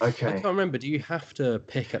now. Okay. I can't remember. Do you have to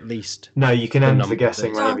pick at least? No, you can end the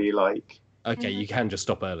guessing whenever you like. Okay, you can just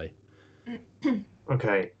stop early.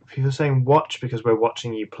 Okay, people are saying watch because we're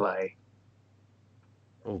watching you play.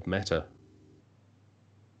 Oh, meta.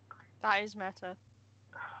 That is meta.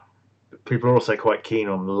 People are also quite keen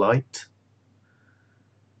on light.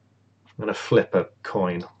 I'm going to flip a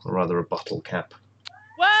coin, or rather a bottle cap.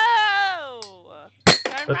 Whoa!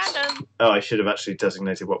 Random. Oh, I should have actually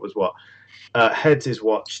designated what was what. Heads is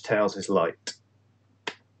watch, tails is light.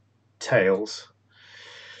 Tails.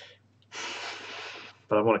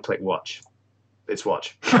 But I want to click watch. It's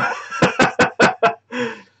watch.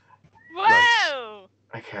 Whoa!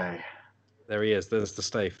 Okay. There he is. There's the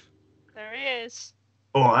Stafe. There he is.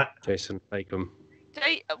 All right. Jason Bakem.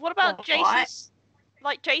 What about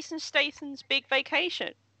Jason Statham's Big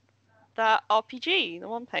Vacation? That RPG, the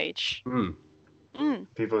one page.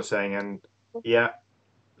 People are saying and yeah.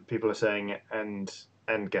 People are saying and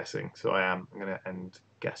guessing. So I'm going to end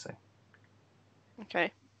guessing.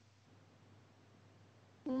 Okay.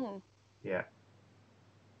 Yeah.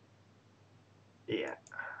 Yeah.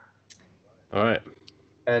 All right.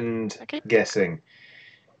 And guessing.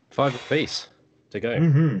 5 apiece to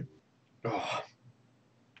go. Oh.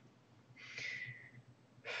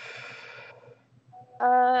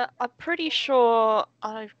 I'm pretty sure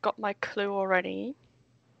I've got my clue already.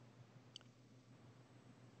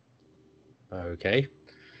 Okay.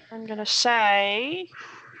 I'm gonna say.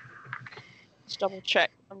 Let's double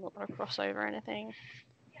check. I'm not gonna cross over anything.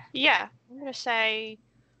 Yeah, I'm gonna say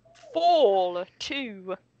Fall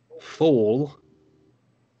 2. Fall?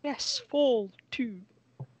 Yes, Fall 2.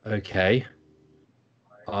 Okay.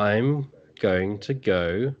 I'm going to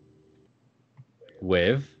go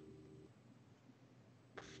with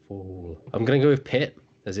Fall. I'm going to go with Pit,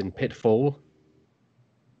 as in Pitfall.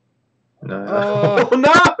 No. Oh,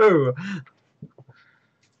 no!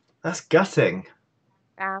 That's gutting.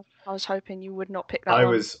 I was hoping you would not pick that I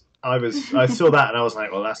one. was I saw that and I was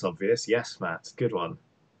like, well, that's obvious. Yes, Matt, good one.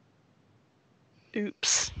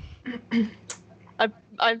 Oops.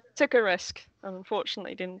 I took a risk and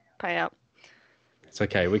unfortunately didn't pay out. It's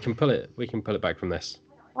okay. We can pull it. We can pull it back from this.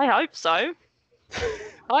 I hope so.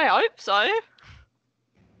 I hope so.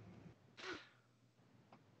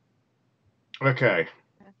 Okay.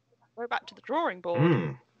 Go back to the drawing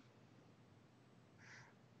board.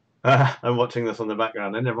 I'm watching this on the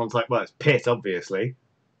background, and everyone's like, "Well, it's Pitt, obviously."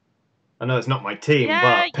 I know it's not my team,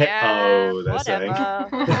 Yeah, but Pitt. yeah, Oh, they're saying.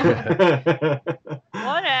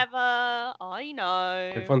 Whatever. I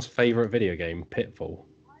know. Everyone's favourite video game, Pitfall.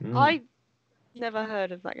 I never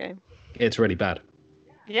heard of that game. It's really bad.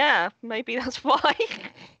 Yeah, maybe that's why. I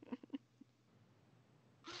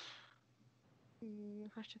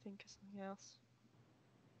have to think of something else.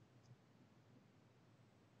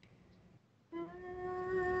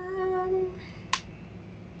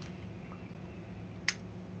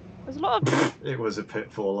 There's a lot of. It was a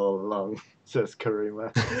pitfall all along, says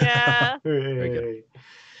Karima. Yeah. Very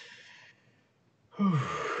good.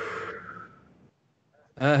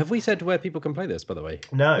 Have we said where people can play this, by the way?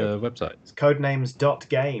 No. The website. It's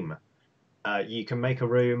codenames.game. You can make a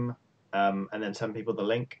room and then send people the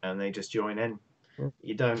link and they just join in.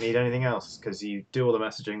 You don't need anything else because you do all the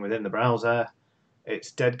messaging within the browser.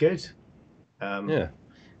 It's dead good. Yeah.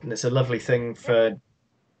 And it's a lovely thing for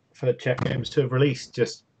Czech games to have released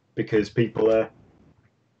just because people are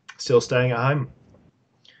still staying at home.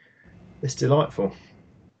 It's delightful.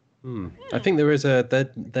 I think there is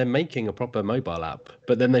they're making a proper mobile app,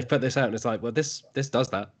 but then they put this out and it's like, well, this does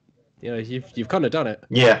that. You know, you've kind of done it.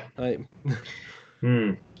 Yeah. Like...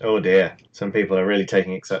 Oh dear. Some people are really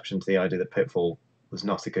taking exception to the idea that Pitfall was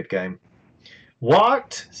not a good game.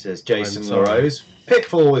 What? Says Jason LaRose.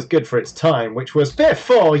 Pitfall was good for its time, which was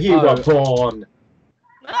before you were born.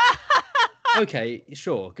 Okay,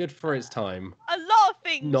 sure. Good for its time. A lot of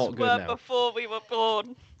things Not good were now. before we were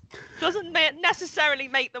born. Doesn't necessarily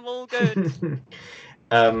make them all good.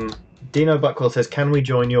 Dino Buckwell says, can we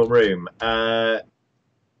join your room?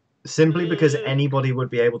 Simply because anybody would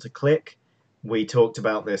be able to click. We talked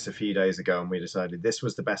about this a few days ago and we decided this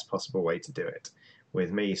was the best possible way to do it.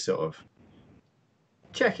 With me sort of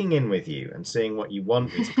checking in with you and seeing what you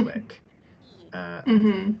want me to click.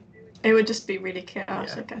 It would just be really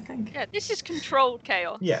chaotic, I think. Yeah, this is controlled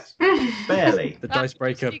chaos. Yes, barely. The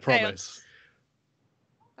Dicebreaker promise.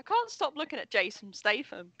 I can't stop looking at Jason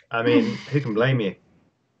Statham. I mean, who can blame you?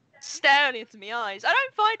 Staring into my eyes. I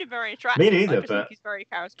don't find him very attractive. Me neither, I just but think he's very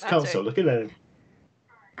charismatic. Can't stop looking at him.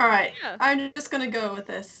 Alright, Yeah. I'm just gonna go with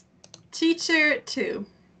this. Teacher 2.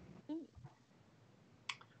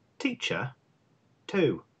 Teacher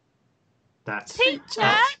 2. That's Teacher!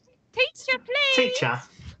 ouch. Teacher, please! Teacher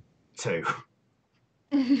 2.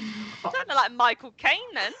 Sounded like Michael Caine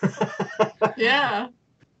then. Yeah.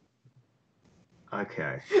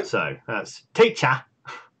 Okay, so that's Teacher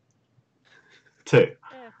 2.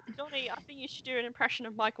 Yeah. Johnny, I think you should do an impression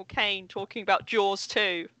of Michael Caine talking about Jaws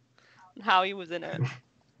 2 and how he was in it.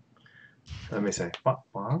 Let me see.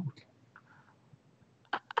 Wow.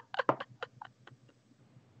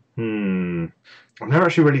 I've never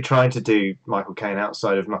actually really tried to do Michael Caine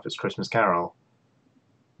outside of Muppets Christmas Carol,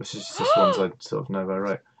 which is just ones I sort of know by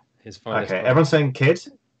rote. His finest role. Everyone's saying kid.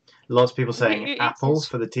 Lots of people saying It apple is-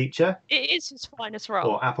 for the teacher It is his finest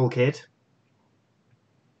role. or apple kid.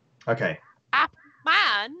 Okay. Apple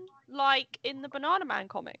Man, like in the Banana Man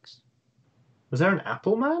comics. Was there an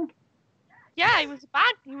apple man? Yeah, he was a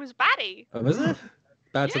baddie. Oh, was it?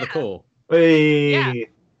 Bad to the Yeah. core. Whee! Yeah.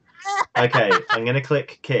 Okay, I'm going to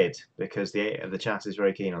click kid because the chat is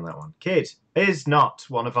very keen on that one. Kid is not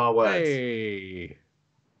one of our words. Hey.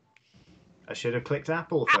 I should have clicked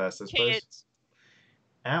apple first, I suppose. Kids.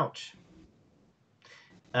 Ouch.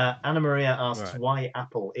 Anna Maria asks, Right. why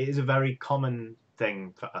apple? It is a very common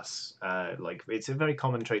thing for us. It's a very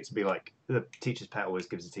common trait to be like, the teacher's pet always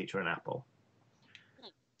gives the teacher an apple.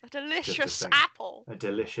 A delicious thing. apple. A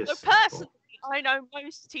delicious So apple. personally, I know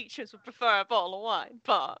most teachers would prefer a bottle of wine,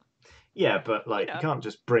 but Yeah, but like You you know. can't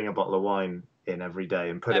just bring a bottle of wine in every day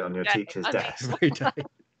and put it on your Every day. teacher's I mean- desk. Every day.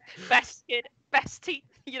 best kid,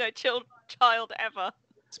 child ever.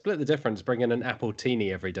 Split the difference. Bring in an apple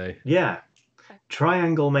teeny every day. Yeah.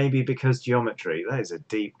 Triangle maybe because geometry. That is a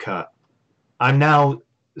deep cut. I'm now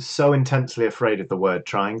so intensely afraid of the word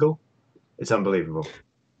triangle. It's unbelievable.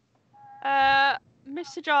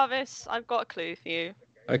 Mr. Jarvis, I've got a clue for you.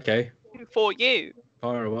 Okay. For you.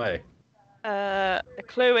 Fire away. The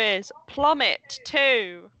clue is plummet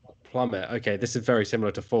 2. Plummet. Okay, this is very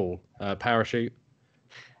similar to fall. Parachute.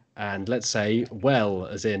 And let's say well,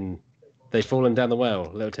 as in they've fallen down the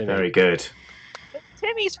well. Little Timmy. Very good.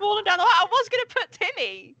 Timmy's fallen down the hole. I was going to put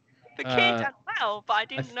Timmy for kid and well, but I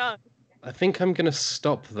didn't know. I think I'm going to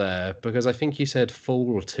stop there because I think you said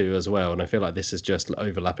fall to as well, and I feel like this is just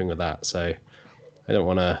overlapping with that, so I don't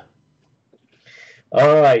want to...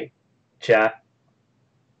 All right, chat.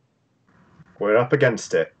 We're up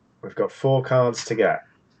against it. We've got 4 cards to get.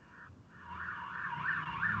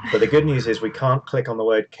 But the good news is we can't click on the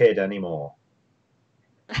word kid anymore.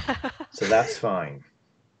 So that's fine.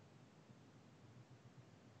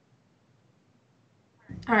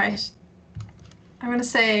 All right. I'm going to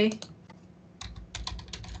say...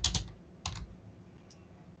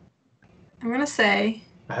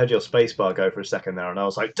 I heard your spacebar go for a second there, and I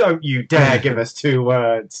was like, don't you dare give us 2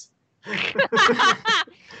 words.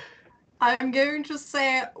 I'm going to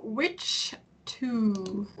say which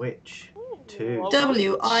two. Which 2?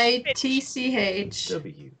 W-I-T-C-H.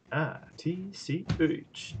 W-I-T-C-H.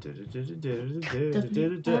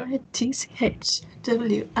 W-I-T-C-H.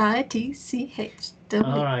 W-I-T-C-H.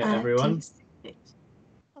 All right, everyone. Sounds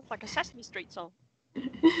like a Sesame Street song.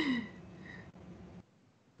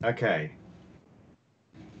 Okay.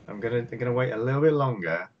 I'm gonna wait a little bit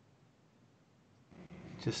longer,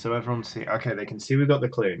 just so everyone see. Okay, they can see we've got the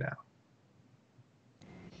clue now.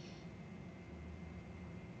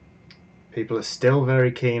 People are still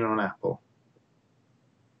very keen on Apple.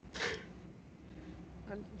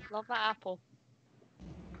 I love that apple.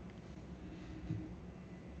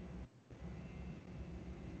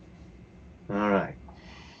 All right,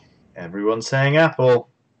 everyone's saying Apple.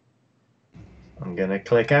 I'm gonna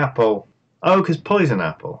click Apple. Oh, because poison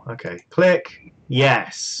apple. Okay, click.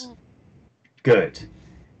 Yes. Good.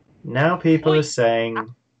 Now people are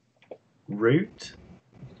saying root.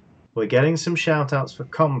 We're getting some shout-outs for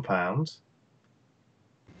compound.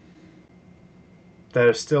 There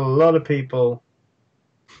are still a lot of people.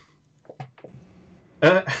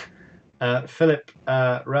 Philip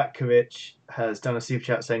Ratkovich has done a super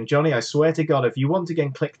chat saying, Johnny, I swear to God, if you once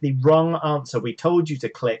again click the wrong answer we told you to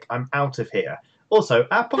click, I'm out of here. Also,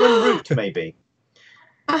 apple and root, maybe.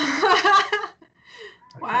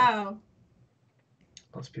 Wow.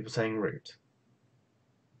 Lots of people saying root.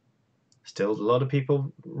 Still a lot of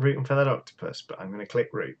people rooting for that octopus, but I'm going to click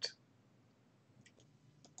root.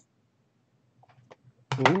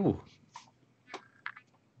 Ooh.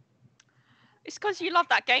 It's because you love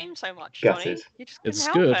that game so much, Johnny. Gutted. You just couldn't It's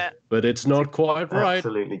help good, it. but it's not quite right.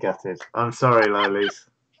 Absolutely gutted. I'm sorry, Lolies.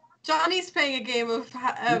 Johnny's playing a game of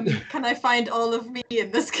can I find all of me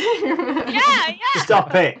in this game? Yeah.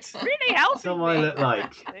 Stop it. Really helping That's not what I me. look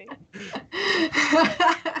like.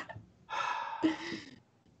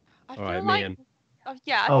 I All right, feel like, Mian.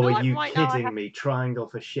 yeah. I Oh, feel are like you right now I kidding have... me? Triangle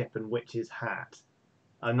for ship and witch's hat.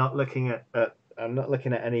 I'm not looking at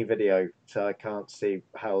any video, so I can't see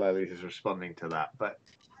how Lolies is responding to that. But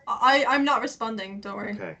I'm not responding. Don't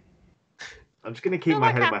worry. okay, I'm just gonna keep feel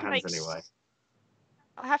my like head I in my have to hands make anyway.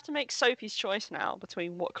 I have to make Sophie's choice now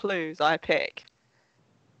between what clues I pick.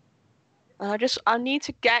 And I need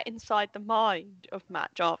to get inside the mind of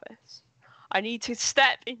Matt Jarvis. I need to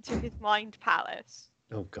step into his mind palace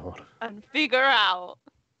Oh, God. and figure out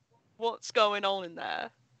what's going on in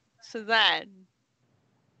there. So then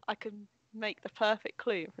I can make the perfect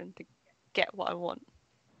clue for him to get what I want.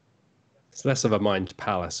 It's less of a mind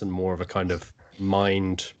palace and more of a kind of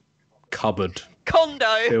mind cupboard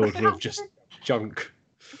Condo! filled with just junk.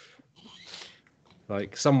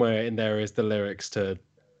 Like, somewhere in there is the lyrics to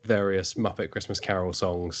various Muppet Christmas Carol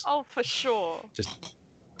songs. Oh, for sure. Just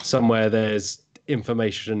somewhere there's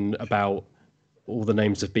information about all the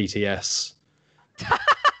names of BTS.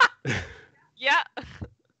 Yeah.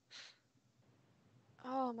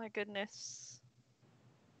 Oh my goodness.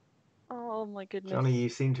 Oh my goodness. Johnny, you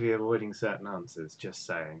seem to be avoiding certain answers. Just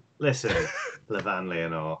saying. Listen, Levan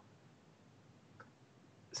Leonor.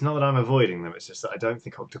 It's not that I'm avoiding them. It's just that I don't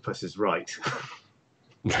think octopus is right.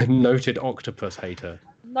 Noted octopus hater.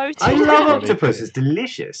 Noted. I love octopus. It's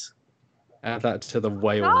delicious. Add that to the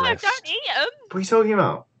whale No, list. don't eat them. What are you talking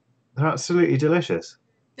about? They're absolutely delicious.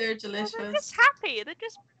 They're delicious. They're just happy. They're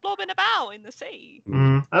just bobbing about in the sea.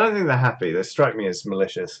 I don't think they're happy. They strike me as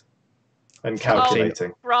malicious and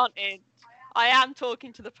calculating. Oh, granted, I am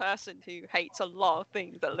talking to the person who hates a lot of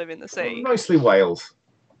things that live in the sea. Mostly whales.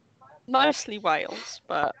 Mostly whales,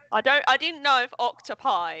 but I didn't know if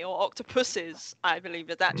octopi or octopuses, I believe,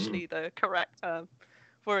 is actually the correct term,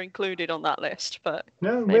 were included on that list. But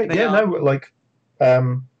No, maybe they are. no, like,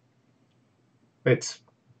 it's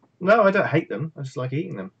no, I don't hate them. I just like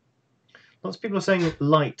eating them. Lots of people are saying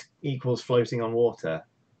light equals floating on water,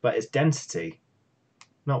 but it's density,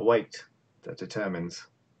 not weight, that determines.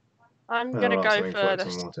 I'm whether gonna or not go something for floats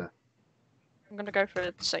this. on water. I'm going to go for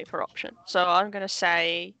the safer option. So I'm going to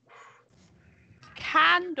say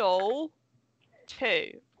candle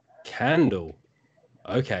 2. Candle.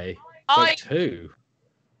 Okay. I- But 2.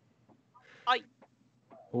 I-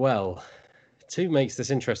 Well, 2 makes this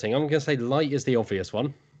interesting. I'm going to say light is the obvious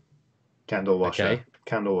one. Candle washer. Okay.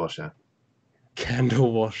 Candle washer.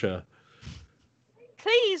 Candle washer.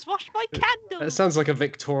 Please wash my candle. That sounds like a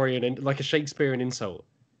Victorian, like a Shakespearean insult.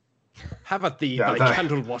 Have at thee Yeah, thy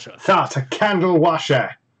candle washer. That a candle washer.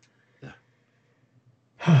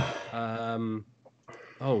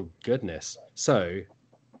 Oh goodness. So,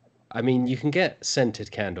 I mean, you can get scented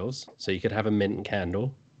candles. So you could have a mint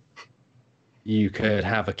candle. You could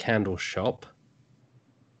have a candle shop.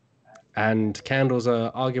 And candles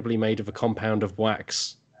are arguably made of a compound of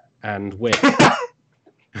wax and wick.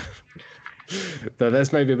 Though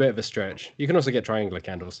that's maybe a bit of a stretch. You can also get triangular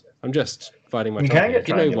candles. I'm just fighting my You time can here. get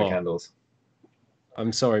You know triangular what? candles.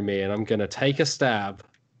 I'm sorry, me, and I'm going to take a stab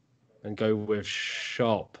and go with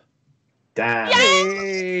shop. Damn.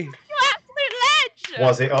 Yay! You absolute legend.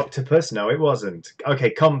 Was it octopus? No, it wasn't. Okay,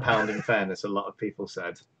 compound, in fairness, a lot of people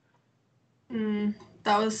said.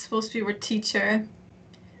 That was supposed to be with teacher.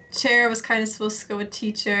 Chair was kind of supposed to go with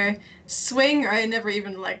teacher. Swing, I never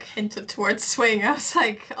even like hinted towards swing. I was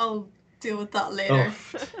like, I'll deal with that later.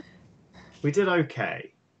 Oh. We did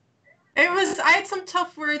okay. I had some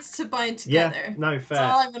tough words to bind together. Yeah, no, fair.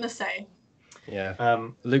 That's all I'm gonna say. Yeah.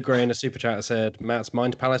 Luke Gray in a super chat said, Matt's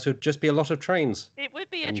mind palace would just be a lot of trains. It would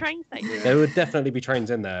be a train station. There would definitely be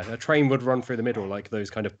trains in there. A train would run through the middle, like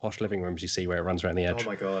those kind of posh living rooms you see where it runs around the edge. Oh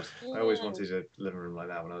my god. I always wanted a living room like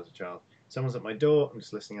that when I was a child. Someone's at my door. I'm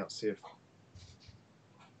just listening out to see if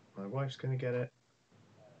my wife's going to get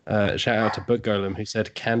it. Shout out to Book Golem who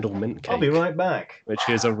said candle mint cake. I'll be right back. Which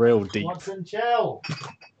is a real deep Watson Gel.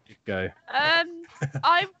 go.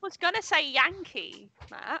 I was gonna say Yankee,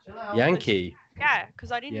 Matt. Yankee. Yeah,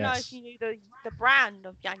 because I didn't know if you knew the brand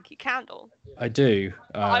of Yankee candle. I do.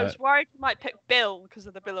 I was worried you might pick Bill because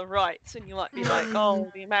of the Bill of Rights, and you might be like, "Oh,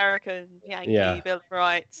 the American Yankee Bill of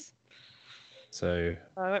Rights." So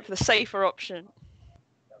I went for the safer option.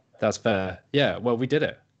 That's fair. Yeah. Well, we did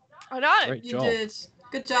it. I know. Great You job. did.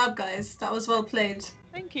 Good job, guys. That was well played.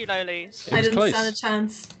 Thank you, Lolis. I didn't close. stand a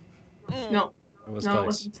chance. No. It was No,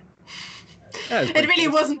 close. it wasn't. Yeah, It really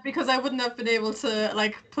wasn't, because I wouldn't have been able to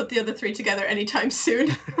like put the other 3 together anytime soon.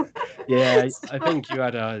 Yeah, I think you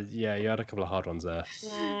had a couple of hard ones there.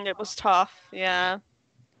 It was tough, yeah.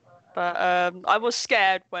 But I was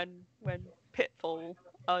scared when Pitfall.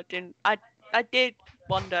 I did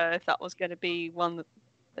wonder if that was going to be one that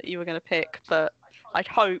you were going to pick, but I'd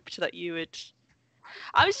hoped that you would.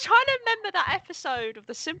 I was trying to remember that episode of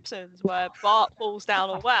The Simpsons where Bart falls down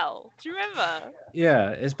a well. Do you remember?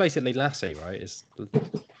 Yeah, it's basically Lassie, right? Isn't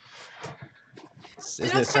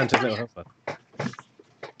it Santa's little helper?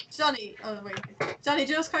 Johnny, do you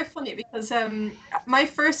know what's quite funny? Because my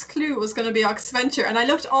first clue was going to be Oxventure, and I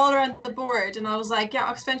looked all around the board, and I was like,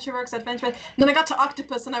 yeah, Oxventure works, Adventure. And then I got to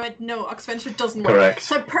Octopus, and I went, no, Oxventure doesn't work. Correct.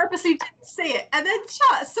 So I purposely didn't say it, and then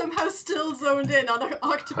chat somehow still zoned in on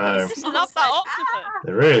Octopus. I love that octopus.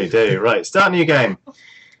 They really do. Right, start a new game.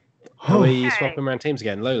 Are we swapping around teams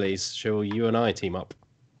again? Lolies, shall you and I team up?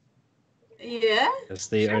 Yeah. That's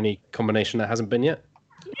the only combination that hasn't been yet.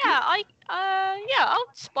 Yeah, I'll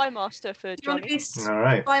spy master for Do you want to Johnny. be All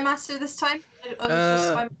right. Spy Master this time?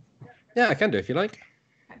 Yeah, I can do if you like.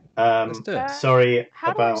 Let's do it. Sorry How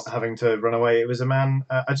do about I- having to run away. It was a man.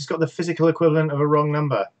 I just got the physical equivalent of a wrong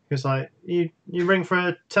number. He was like, "You ring for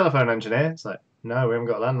a telephone engineer?" It's like, "No, we haven't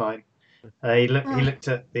got a landline." He looked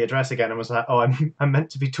at the address again and was like, "Oh, I'm meant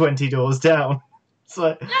to be 20 doors down." It's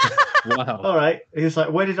like, Wow. all right. He was like,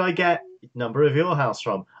 "Where did I get number of your house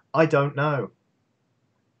from?" I don't know.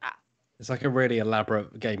 It's like a really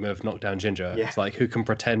elaborate game of knockdown ginger. Yeah. It's like who can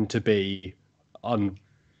pretend to be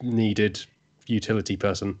unneeded utility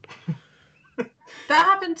person. That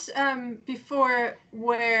happened before,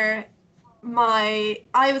 where I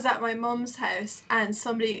was at my mum's house and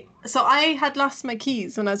so I had lost my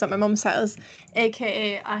keys when I was at my mum's house,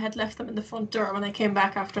 aka I had left them in the front door when I came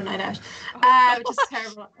back after a night out, which is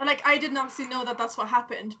terrible. And like, I didn't obviously know that that's what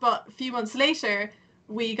happened, but a few months later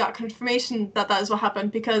we got confirmation that is what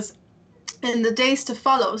happened, because in the days to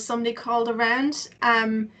follow somebody called around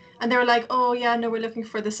and they were like, oh yeah, no, we're looking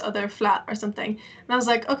for this other flat or something, and I was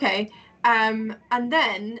like, okay. And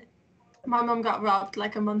then my mum got robbed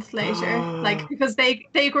like a month later, like because they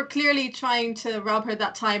were clearly trying to rob her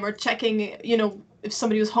that time, or checking, if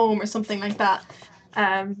somebody was home or something like that.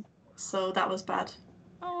 So that was bad.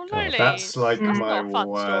 Oh, God, Lily. That's like That's my not a fun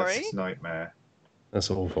worst story. nightmare. That's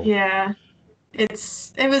awful. Yeah.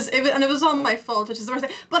 it was all my fault, which is the worst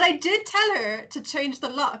thing. But I did tell her to change the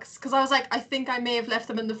locks because I was like, I think I may have left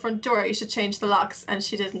them in the front door. You should change the locks, and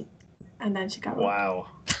she didn't. And then she got wow.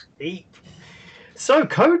 Eep. So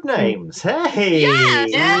Codenames, hey, Yes!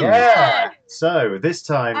 yeah. So this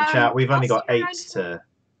time, chat, we've only got 8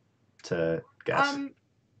 to guess.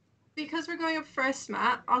 Because we're going up first,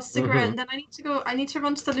 Matt, I'll stick around. Then I need to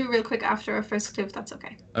run to the loo real quick after our first clue, if that's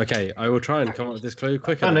okay. Okay, I will try and come up with this clue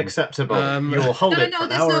quicker. Unacceptable. You'll hold it for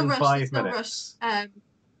an hour and 5 minutes. No rush.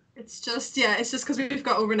 It's just because we've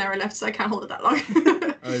got over an hour left, so I can't hold it that long.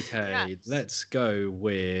 Okay, Yes. let's go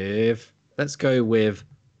with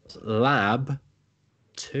Lab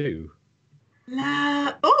 2.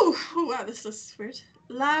 Oh wow, this is weird.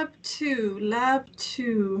 Lab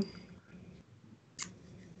 2.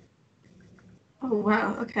 Oh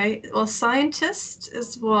wow, okay. Well, scientist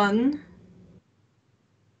is one.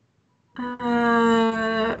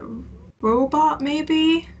 Robot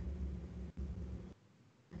maybe?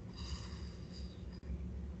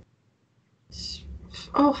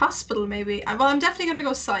 Oh, hospital maybe. Well, I'm definitely going to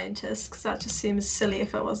go scientist because that just seems silly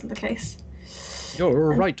if it wasn't the case.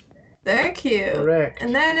 You're right. Thank you. Correct.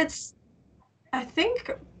 And then it's, I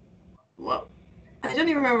think, well, I don't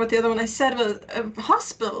even remember what the other one I said was a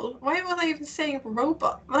hospital. Why was I even saying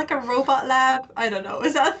robot? Like a robot lab? I don't know.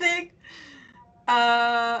 Is that a thing?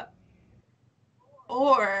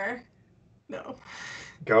 Or no.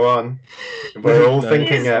 Go on. We're all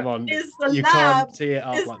thinking it. Is the You lab, can't tee it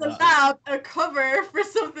up is like the that. lab a cover for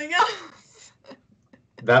something else?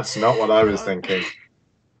 That's not what I was thinking.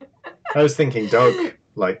 I was thinking dog,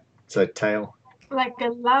 like so tail. Like a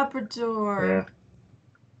Labrador. Yeah.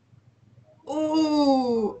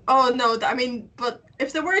 Oh no! I mean, but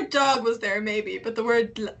if the word dog was there, maybe. But the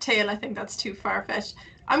word tail, I think that's too far fetched.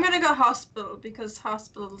 I'm gonna go hospital because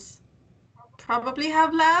hospitals probably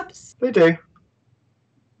have labs. They do.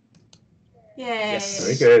 Yay! Yes.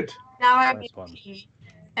 Very good. Now I'm Nice one.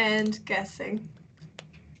 and guessing.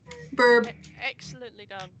 Burb. Excellently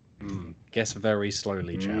done. Guess very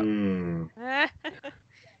slowly, chat.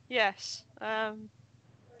 Yes.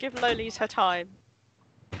 Give Lolies her time.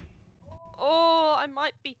 Oh, I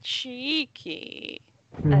might be cheeky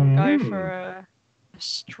and go for a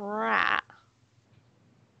strat.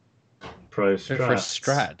 Pro For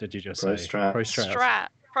strat. did you just Pro say? strat. Pro strat. Strat.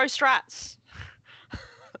 Pro strats.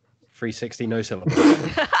 360 no syllables.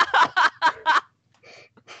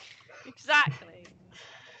 Exactly.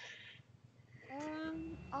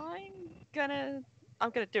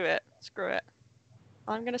 I'm gonna do it. Screw it.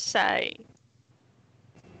 I'm gonna say.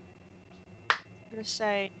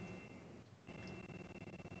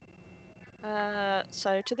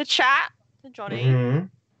 So to the chat, to Johnny, I'm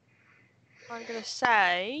gonna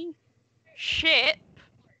say ship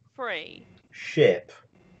 3. Ship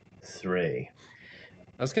 3.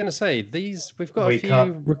 I was going to say, we've got a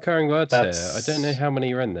few recurring words here. I don't know how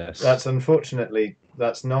many are in this. That's unfortunately,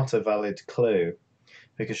 that's not a valid clue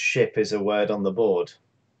because ship is a word on the board.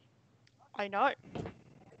 I know. Can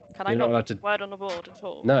You're I not allowed not to... word on the board at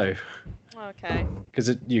all? No. Okay.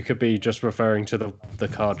 Because you could be just referring to the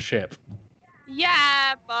card ship.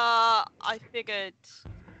 Yeah, but I figured.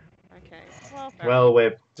 Okay. Well,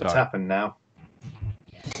 it's happened now.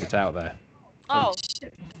 It's out there. Oh.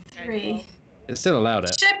 Ship 3. It still allowed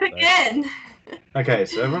it. Ship again. Okay,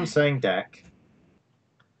 so everyone's saying deck.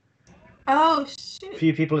 Oh shoot. A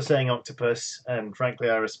few people are saying octopus, and frankly,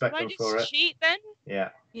 I respect them for it. Cheat then? Yeah.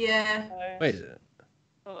 Yeah. Wait.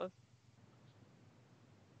 Sort of.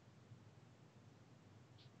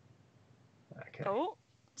 Okay. Cool.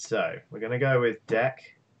 So we're gonna go with deck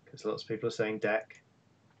because lots of people are saying deck.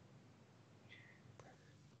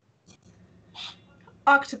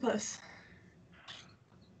 Octopus.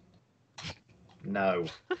 No.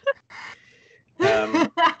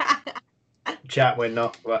 Chat, we're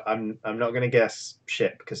not. Well, I'm not going to guess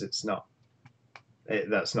ship because it's not.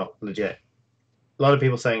 That's not legit. A lot of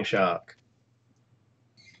people saying shark.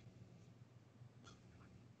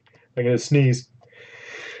 I'm going to sneeze.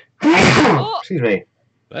 Excuse me.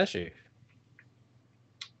 Bless you.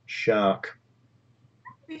 Shark.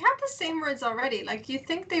 We had the same words already. Like, you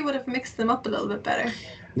think they would have mixed them up a little bit better?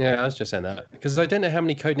 Yeah, I was just saying that because I don't know how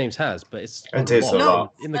many Codenames has, but it's a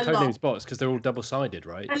lot in the Codenames box because they're all double-sided,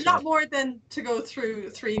 right? A lot more than to go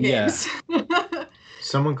through 3 games. Yeah.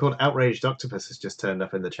 Someone called Outraged Octopus has just turned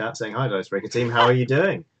up in the chat saying, "Hi, Dicebreaker team. How are you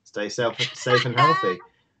doing? Stay safe and healthy."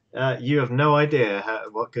 You have no idea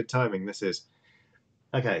what good timing this is.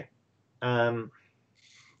 Okay.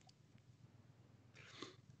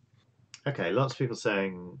 Okay, lots of people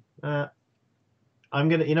saying. I'm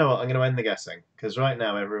gonna. You know what? I'm gonna end the guessing because right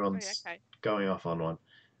now everyone's going off on one.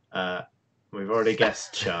 We've already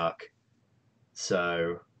guessed shark.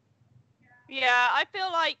 So. Yeah, I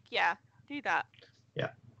feel like do that. Yeah.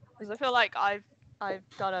 Because I feel like I've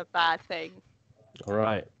done a bad thing. All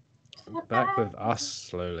right. Back with us,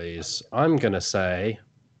 Lowlies. I'm going to say...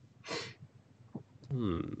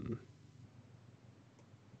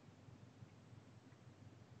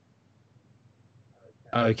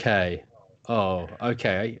 Okay. Oh,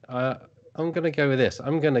 okay. I'm going to go with this.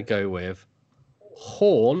 I'm going to go with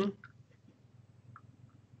horn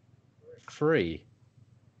free.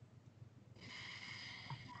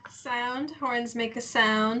 Sound. Horns make a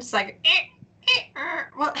sound. It's like...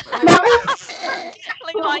 What?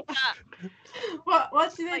 Exactly like that.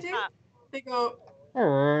 What do they Like do? that. They go...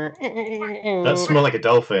 That's more like a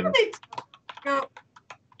dolphin. Go...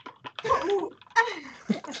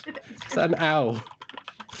 It's an owl.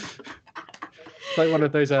 It's like one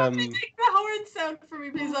of those Make the horn sound for me,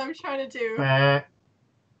 please. I'm trying to do.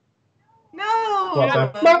 No.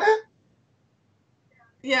 What the?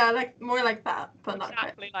 Yeah, like more like that, but not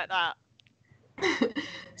Exactly like that. quite.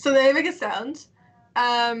 So they make a sound.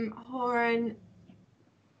 Horn.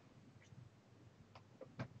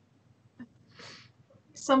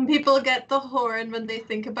 Some people get the horn when they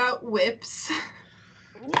think about whips.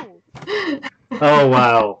 Ooh. Oh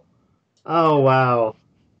wow. Oh wow.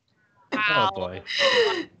 Oh boy.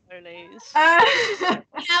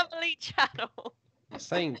 Family channel.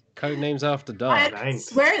 Saying Codenames after dark. I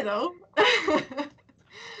swear though.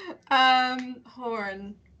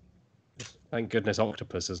 Horn. Thank goodness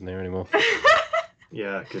Octopus isn't here anymore.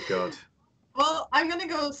 Yeah, good God. Well, I'm gonna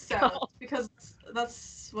go sound because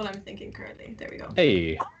that's what I'm thinking currently. There we go.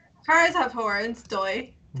 Hey. Cars have horns.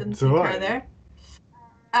 Doi. Didn't see Doi. car there.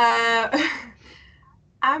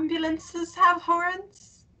 Ambulances have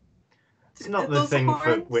horns. It's not the thing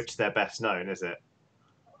for which they're best known, is it?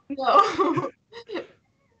 No.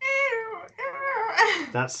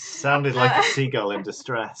 That sounded like a seagull in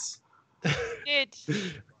distress. Did.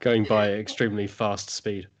 Going by extremely fast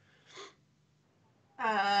speed.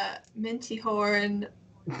 Minty horn.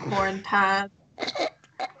 Horn pad.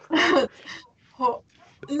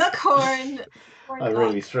 Look horn. I'm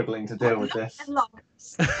really struggling to deal with this.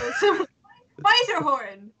 Fighter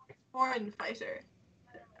horn. Horn fighter.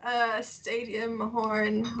 Stadium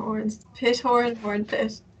horn. Horns. Pit horn. Horn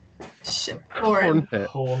pit. Ship horn. Horn pit.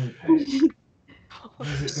 Horn pit.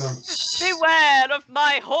 Where's it gone? Beware of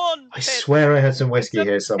my horn pit. I swear I had some whiskey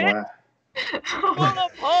here somewhere. Full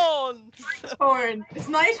of horns. Horn. Is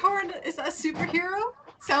Nighthorn, is that a superhero?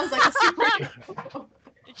 Sounds like a superhero.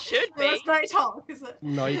 It should No, be. it's Nighthawk, is it?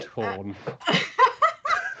 Nighthorn.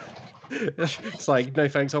 It's like, no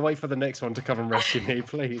thanks, I'll wait for the next one to come and rescue me,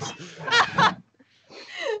 please.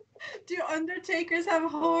 Do Undertakers have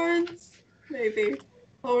horns? Maybe.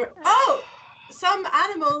 Or oh! Some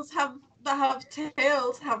animals that have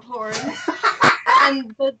tails have horns.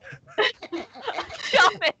 And the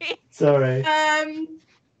Yummy. Sorry.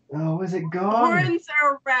 Oh, where's it gone? horns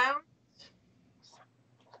are round.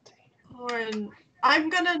 Horn. I'm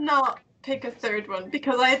gonna not pick a third one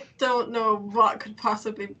because I don't know what could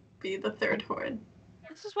possibly be the third horn.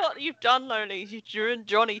 This is what you've done, Loli. You drew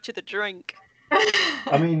Johnny to the drink.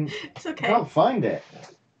 I mean, It's I okay. can't find it.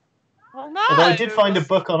 Oh no. Although I did find a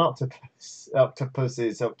book on octopuses,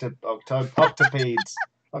 octopodes,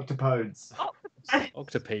 octopodes.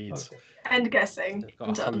 Octopedes. And guessing. They've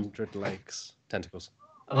got 100 legs. Tentacles.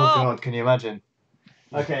 Oh God, can you imagine?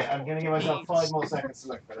 Okay, I'm going to give myself 5 more seconds to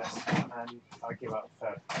look for this, and then I'll give up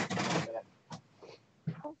the third.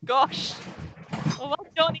 Oh gosh. Oh, well,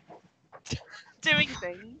 Johnny doing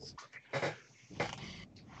things.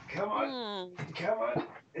 Come on, Hmm. come on.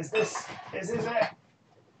 Is this it?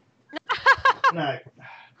 No.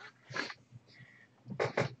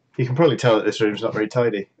 You can probably tell that this room's not very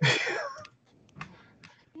tidy.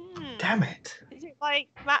 Hmm. Damn it. Is it like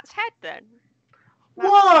Matt's head then?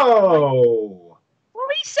 Whoa! Well,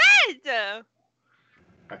 he said!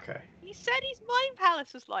 Okay, He said his mind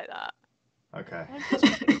palace was like that. okay. I'm just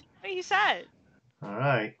repeating what he said.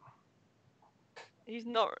 Alright. He's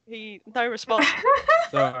no response.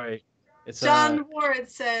 Sorry. It's John Ward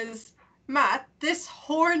says, Matt, this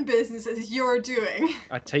horn business is your doing.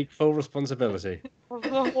 I take full responsibility.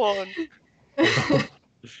 Horn.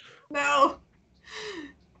 No.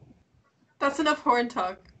 That's enough horn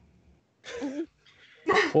talk.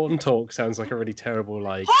 Horn Talk sounds like a really terrible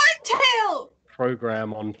like Horntail!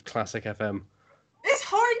 program on Classic FM. Is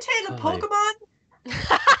Horntail a Hi. Pokemon?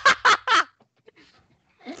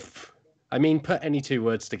 I mean, put any 2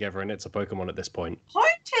 words together and it's a Pokemon at this point.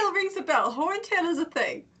 Horntail rings a bell. Horntail is a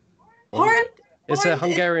thing. Well, Horn. It's a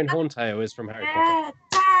Horn- Hungarian Horntail is from Harry Potter. Yeah,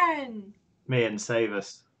 darn. Me and save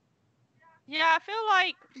us. Yeah, I feel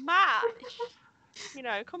like Matt. You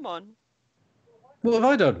know, come on. What have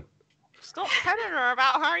I done? Stop telling her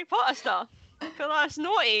about Harry Potter stuff. I feel like it's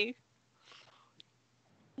naughty.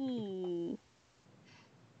 Can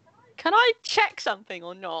I check something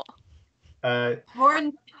or not?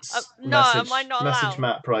 Horn. No, am I not message allowed?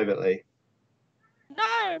 Matt privately.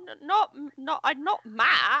 No, I'm not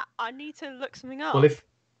Matt. I need to look something up. Well, if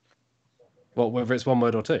Whether it's one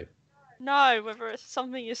word or two? No, whether it's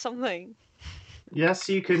something is something. yes,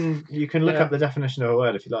 you can look up the definition of a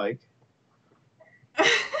word if you like.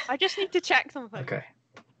 I just need to check something. Okay.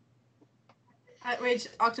 Outraged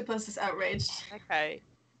octopus is outraged. Okay.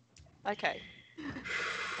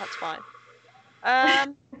 That's fine.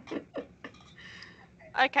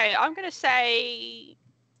 Okay, I'm gonna say.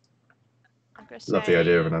 Love the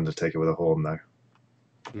idea of an undertaker with a horn, though.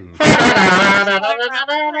 Bring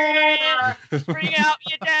out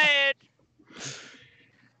your dead.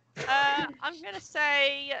 I'm gonna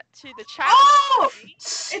say to the chat. Oh!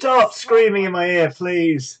 Stop screaming in my ear,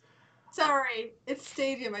 please. Sorry, it's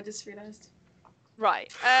Stadium. I just realised.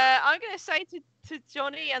 Right. I'm gonna say to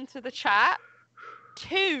Johnny and to the chat.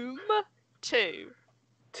 Tomb 2.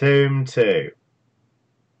 Tomb 2.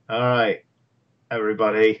 All right,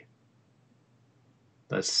 everybody.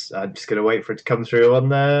 I'm just gonna wait for it to come through on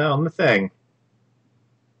the thing.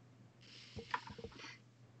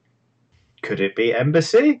 Could it be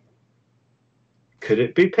Embassy? Could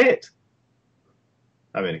it be Pit?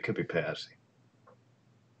 I mean, it could be Pit, actually.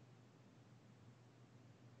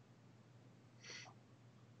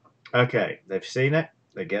 Okay, they've seen it.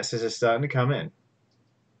 The guesses are starting to come in.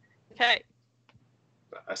 Okay.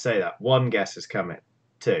 I say that. 1 guess has come in.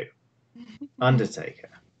 2. Undertaker.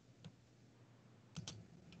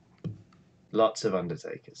 Lots of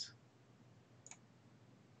Undertakers.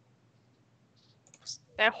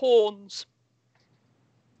 They're horns.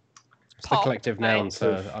 It's the collective noun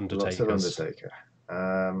for Lots Undertakers. of Undertaker.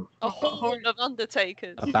 A horn of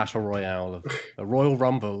Undertakers. A battle royale, a Royal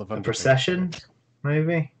Rumble of Undertakers. A procession,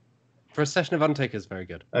 maybe? Procession of Undertakers, very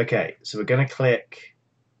good. Okay, so we're going to click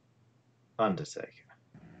Undertaker.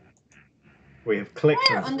 We have clicked.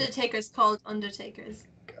 Why are Undertakers called Undertakers?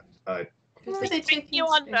 They take you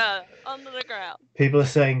under the ground. People are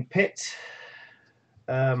saying Pit.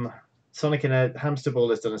 Sonic in a hamster ball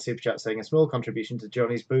has done a super chat saying a small contribution to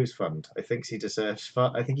Johnny's booze fund. I think he deserves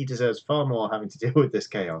far more having to deal with this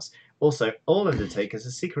chaos. Also, all Undertakers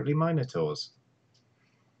are secretly Minotaurs.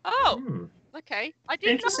 Oh, okay. I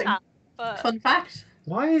didn't know that. But... Fun fact.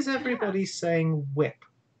 Why is everybody saying whip?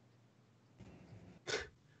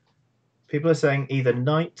 People are saying either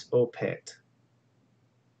Knight or Pit.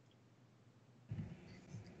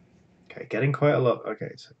 Okay, getting quite a lot.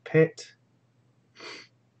 Okay, so Pit.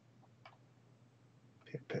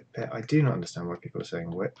 Pit. I do not understand why people are saying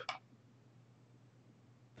whip.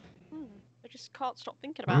 I just can't stop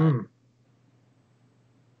thinking about it.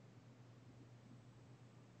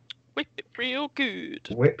 Whip it real good.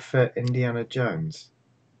 Whip for Indiana Jones.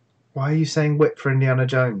 Why are you saying whip for Indiana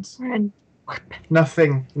Jones?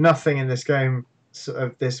 Nothing in this game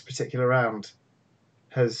of this particular round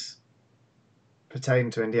has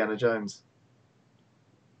pertained to Indiana Jones.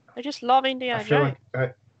 I just love Indiana Jones.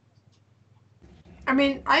 I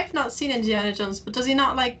mean, I've not seen Indiana Jones, but does he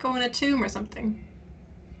not like go in a tomb or something?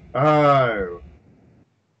 Oh,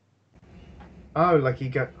 like he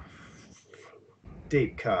got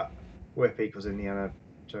deep cut. Whip equals Indiana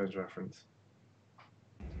Jones reference.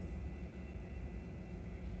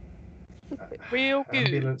 Real good.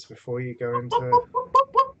 Ambulance before you go into.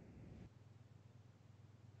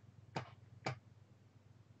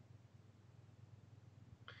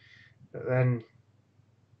 But then.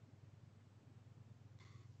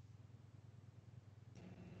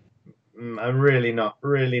 I'm really not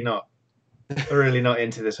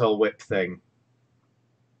into this whole whip thing.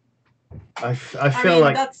 I feel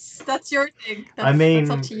like that's your thing. That's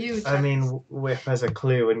up to you. I mean, whip has a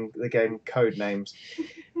clue in the game Codenames.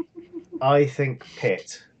 I think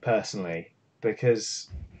Pit personally,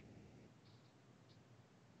 because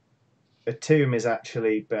a tomb is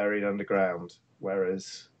actually buried underground,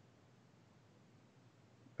 whereas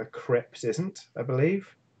a crypt isn't, I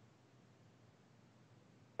believe.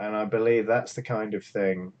 And I believe that's the kind of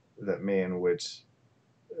thing that Mian would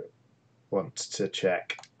want to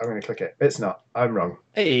check. I'm going to click it. It's not. I'm wrong.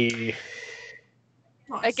 Hey.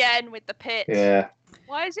 Again with the Pit. Yeah.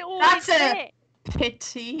 Why is it always Pit?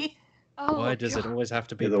 Pity. Oh, why does it always have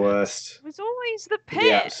to be the worst? It was always the Pit.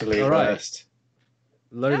 The absolute worst.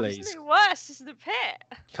 Lowlies. The absolute worst is the Pit.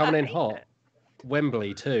 Coming in hot.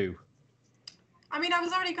 Wembley too. I mean, I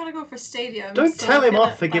was already going to go for Stadium. Don't tell him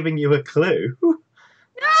off for giving you a clue.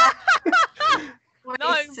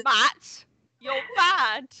 No, Matt, you're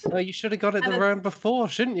bad. Oh, you should have got it the And round before,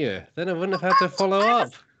 shouldn't you? Then I wouldn't have had to follow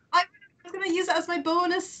up. I was going to use it as my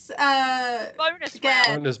bonus. Bonus guess.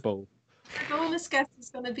 round. Bonus ball. My bonus guess is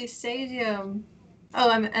going to be stadium. Oh,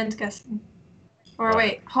 I'm end guessing. Or Right.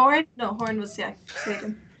 wait, horn? No, horn was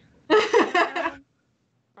stadium.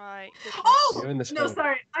 Right. Oh You're in the no, squad.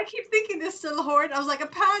 sorry. I keep thinking there's still a horn. I was like a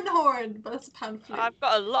pan horn, but it's a pan flute. I've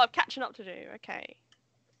got a lot of catching up to do. Okay.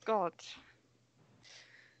 God.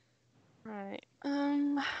 Right.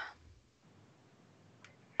 I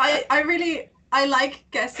like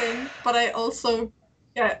guessing, but I also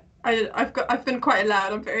I've been quite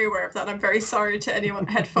loud. I'm very aware of that. I'm very sorry to anyone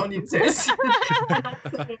headphone users.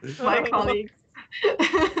 My colleagues.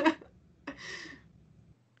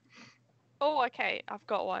 Oh, okay. I've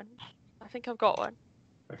got one. I think I've got one.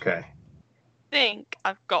 Okay.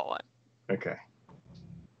 Okay.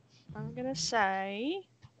 I'm gonna say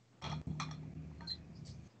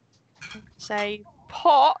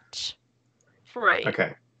pot 3.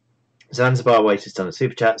 Okay. Zanzibar Waiter's done a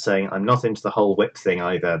super chat saying, "I'm not into the whole whip thing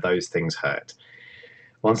either. Those things hurt."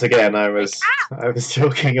 Once again, I was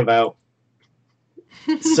talking about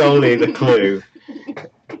solely the clue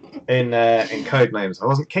in Codenames. I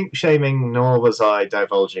wasn't kink shaming, nor was I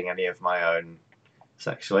divulging any of my own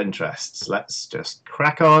sexual interests. Let's just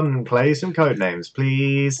crack on and play some Codenames,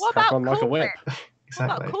 please. What Crack about on like a Cool whip. Whip?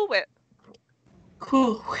 Exactly. What about Cool Whip?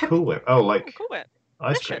 Cool Whip. Oh, like Cool Whip.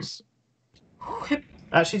 ice cream. Delicious.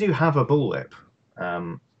 I actually do have a bullwhip,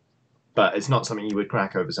 but it's not something you would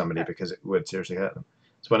crack over somebody because it would seriously hurt them.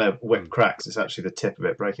 So when a whip cracks, it's actually the tip of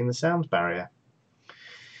it breaking the sound barrier.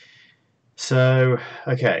 So,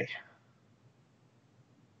 okay.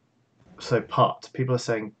 So pot. People are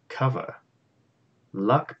saying cover.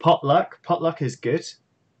 Luck. Potluck. Potluck is good.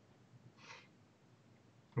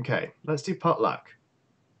 Okay, let's do potluck.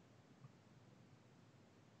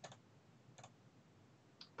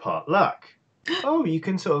 Potluck. Oh, you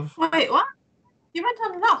can sort of... Wait, what? You went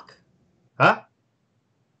on luck. Huh?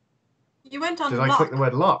 You went on Did luck. I click the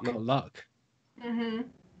word lock? Not luck. Mm-hmm.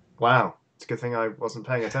 Wow. It's a good thing I wasn't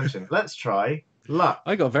paying attention. Let's try luck.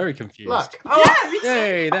 I got very confused. Luck. Yeah, me too.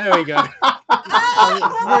 Yay, there we go. I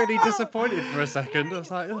was really disappointed for a second. I was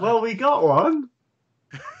like, "Ugh." Well, we got one.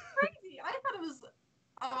 Crazy. I thought it was.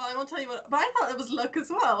 Oh, well, I won't tell you what. But I thought it was luck as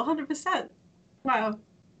well. 100%. Wow.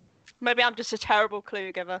 Maybe I'm just a terrible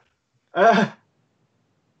clue giver. Uh,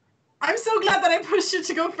 I'm so glad that I pushed you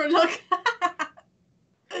to go for luck.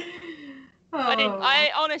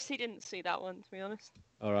 I honestly didn't see that one, to be honest.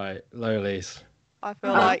 All right, lowlies. I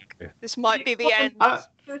feel like this might be the end. I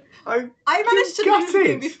managed to got lose the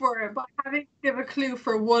game it. before, but having to give a clue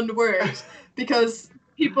for one word because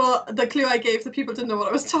the clue I gave, the people didn't know what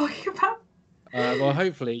I was talking about. Well,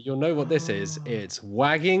 hopefully you'll know what this is. It's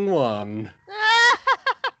wagging one.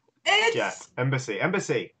 It's Jack. Embassy.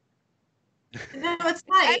 no, it's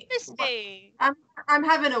night. Embassy. I'm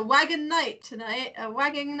having a wagon night tonight. A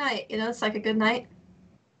wagging night. You know, it's like a good night.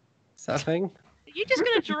 Is that a thing? Are you just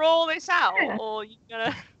gonna draw this out, Yeah. or are you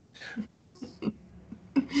gonna?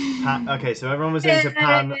 Okay, so everyone was into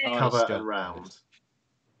pan, Yeah. cover, Oh, and round.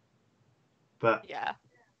 But Yeah.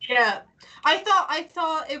 Yeah, I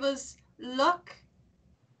thought it was luck,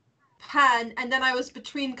 pan, and then I was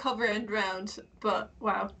between cover and round. But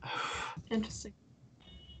wow, interesting.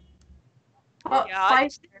 Oh, Yeah,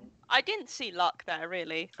 I didn't see luck there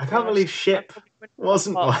really. I can't believe ship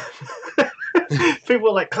wasn't one. People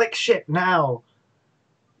were like, click ship now.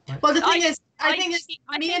 well, the thing is, I think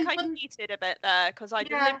I cheated a bit there because I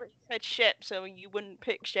deliberately said ship so you wouldn't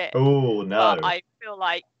pick ship. Oh no. But I feel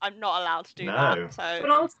like I'm not allowed to do No. that. So. But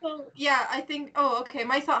also, yeah, I think. Oh, okay.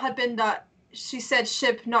 My thought had been that she said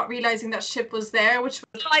ship, not realizing that ship was there, which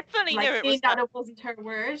was I fully knew it was that there. it wasn't her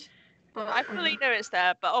word. But I fully knew it's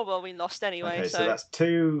there, but oh well, we lost anyway. Okay, so that's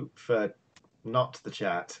 2 for not the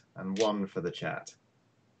chat and 1 for the chat.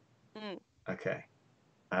 Mm. Okay.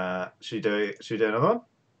 Should we do another one?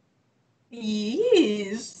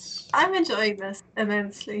 Yes, I'm enjoying this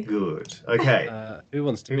immensely. Good. Okay. Who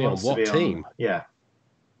wants to Who be wants on to what be team? Yeah.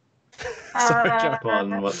 Sorry, Jack.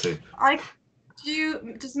 On what team?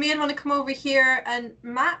 Does Mian want to come over here and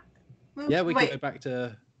Matt? Yeah, we can go back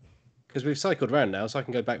to because we've cycled round now, so I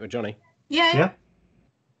can go back with Johnny. Yeah.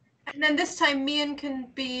 And then this time Mian can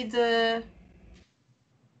be the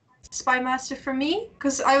spy master for me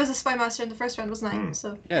because I was a spy master in the first round, wasn't I?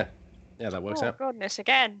 So yeah, that works out. Goodness,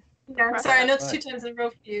 again. Yeah, sorry, I know it's Right. 2 times in a row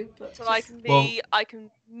for you, but So I can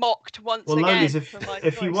mocked once again. Ladies, for my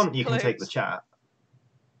if you choice want, of you can take the clues. chat,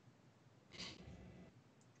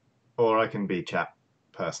 or I can be chat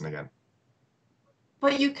person again.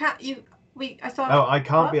 But you can't. I thought. Oh, I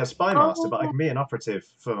can't be a what? spy master, but I can be an operative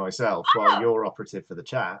for myself while you're operative for the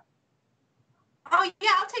chat. Oh yeah,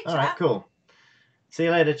 I'll take All chat. right, cool. See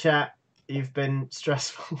you later, chat. You've been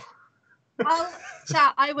stressful.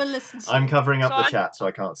 Chat. I will listen to I'm you. covering up the chat, so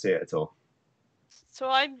I can't see it at all. So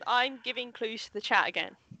I'm giving clues to the chat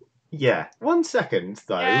again. Yeah. 1 second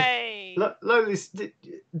though. Yay! Lolis,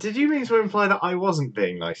 did you mean to imply that I wasn't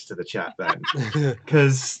being nice to the chat then?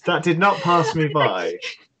 Because that did not pass me by.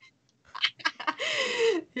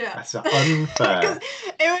 Yeah. That's unfair.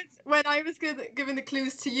 It was when I was giving the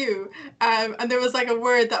clues to you, and there was like a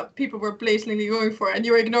word that people were blatantly going for, and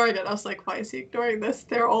you were ignoring it. I was like, why is he ignoring this?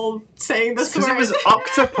 They're all saying this word. Because it was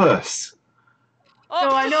octopus. No,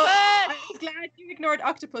 I know. I was glad you ignored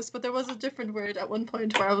octopus, but there was a different word at one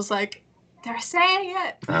point where I was like, they're saying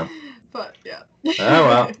it. Oh. But yeah. Oh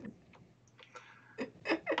well.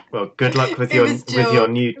 Well, good luck with your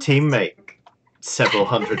new teammate. Several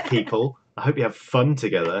hundred people. I hope you have fun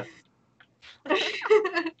together.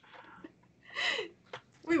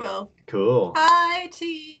 We will. Cool. Hi,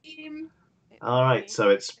 team. All right, so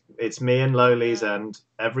it's me and Lolies and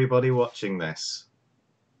everybody watching this.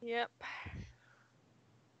 Yep.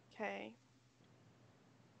 Okay.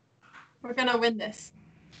 We're gonna win this.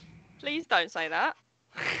 Please don't say that.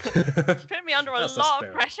 Put me under a lot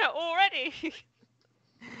of pressure already.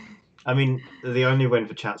 I mean, the only win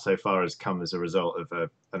for chat so far has come as a result of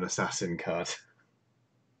an assassin card.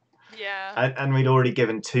 Yeah. And we'd already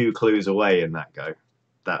given 2 clues away in that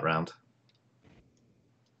round.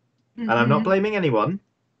 And I'm not blaming anyone.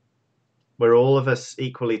 We're all of us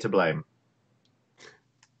equally to blame.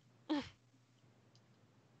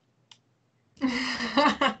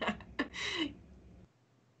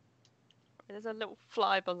 There's a little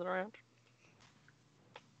fly buzzing around.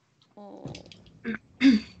 Oh.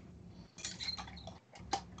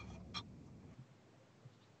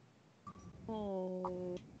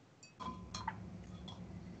 Oh.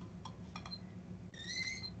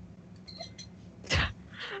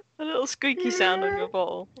 A little squeaky sound on your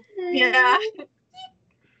bottle. Yeah.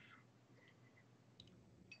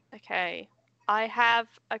 Okay. I have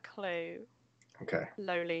a clue. Okay.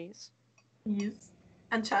 Lolies. Yes.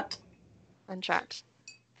 And chat. And chat.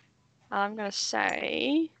 I'm gonna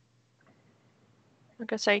say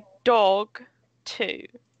dog 2.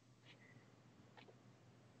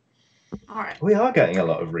 Alright. We are getting a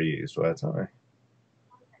lot of reused words, aren't we?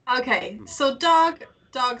 Okay, so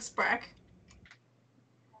dog's Breck.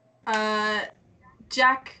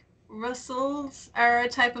 Jack Russell's are a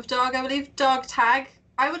type of dog, I believe. Dog tag.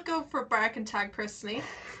 I would go for bark and tag personally.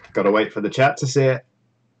 Gotta wait for the chat to see it.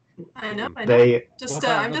 I know. What about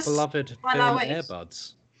I'm the just beloved while film I wait.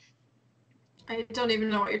 Airbuds? I don't even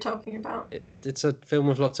know what you're talking about. It's a film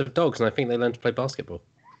with lots of dogs, and I think they learned to play basketball.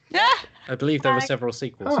 Yeah. I believe there were several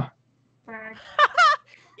sequels. Oh. Bark.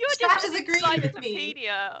 You're Chat just is agreeing with me.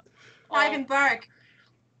 Wikipedia. Tag and bark.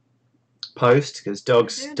 Post, because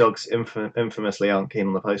dogs infamously aren't keen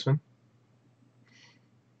on the postman.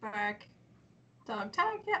 Bark. Dog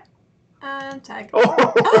tag, yeah. And tag.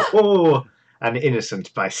 Oh, an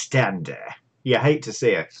innocent bystander. You hate to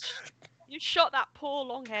see it. You shot that poor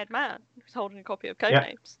long-haired man who's holding a copy of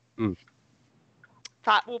Codenames. Yeah. Mm.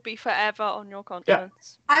 That will be forever on your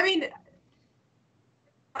conscience. Yeah.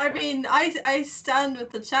 I stand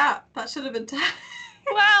with the chat. That should have been tagged.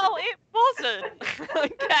 Well, it wasn't.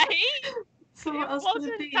 Okay. So what else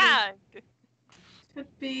wasn't could it be? tagged.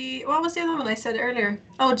 Could be. What was the other one I said earlier?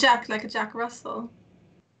 Oh, Jack, like a Jack Russell.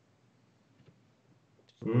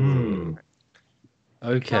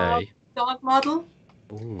 Okay. Dog model.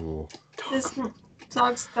 Ooh. There's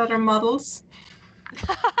dogs that are models.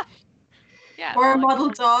 Yeah. Or a model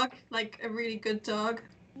dog, like a really good dog.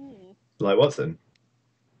 Like Watson?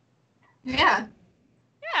 Yeah.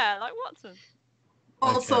 Yeah, like Watson.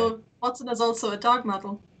 Also, Watson is also a dog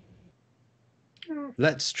model.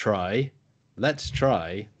 Let's try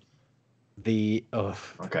the... Oh,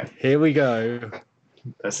 okay. Here we go.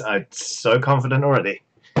 I'm so confident already.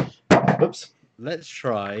 Oops. Let's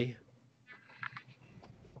try...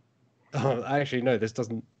 Oh, actually, no, this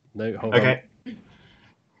doesn't... No, hold on.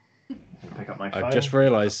 Pick up my phone. I've just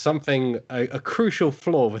realised something, a crucial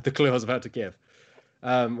flaw with the clue I was about to give,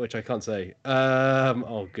 which I can't say.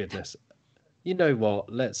 Oh, goodness. You know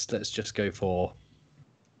what? Let's just go for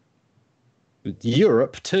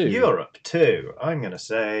Europe 2. Europe 2. I'm going to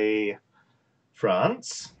say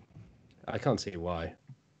France. I can't see why.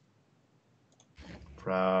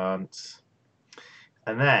 France.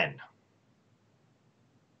 And then.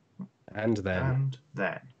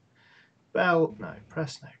 Bell, no.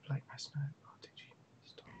 Press no. Play press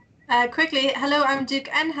no. Quickly, hello, I'm Duke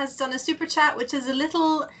N has done a super chat, which is a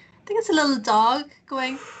little think it's a little dog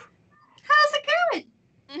going, how's it going?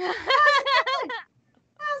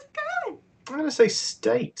 How's it going? I'm going to say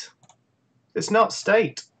state. It's not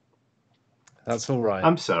state. That's all right.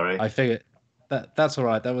 I'm sorry. I figured that's all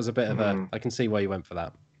right. That was a bit of a. I can see why you went for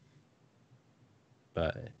that.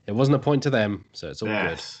 But it wasn't a point to them, so it's all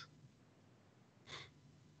yes. good.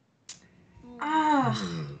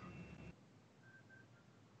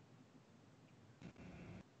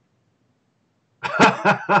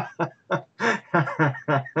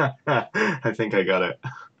 I think I got it.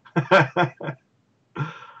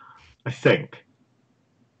 I think.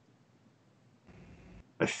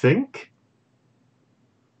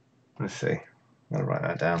 Let's see. I'll write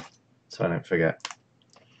that down so I don't forget.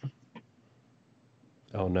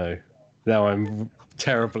 Oh no! Now I'm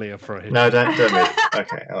terribly afraid. No, don't be.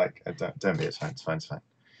 Okay, don't be. It's fine.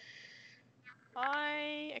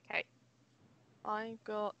 Okay. I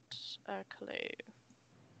got a clue.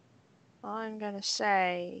 I'm gonna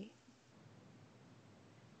say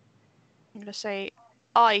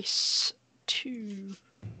ice 2.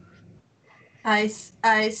 Ice,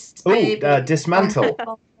 baby.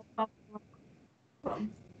 Dismantle.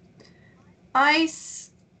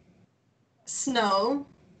 Ice, snow.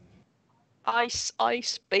 Ice,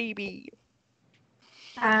 baby.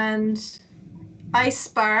 And ice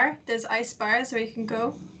bar. There's ice bars where you can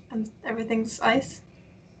go and everything's ice.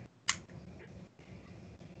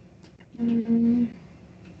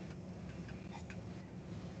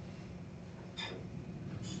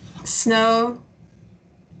 Snow.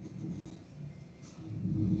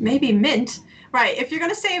 Maybe mint. Right, if you're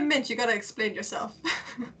going to say mint, you got to explain yourself.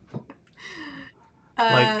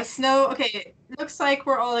 Snow. Okay, looks like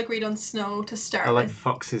we're all agreed on snow to start I like with.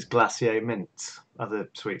 Fox's Glacier Mints. Other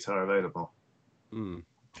sweets are available.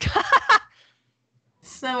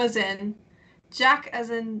 Snow is in. Jack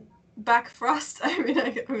as in back frost. I mean,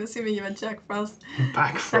 I'm assuming you meant Jack Frost.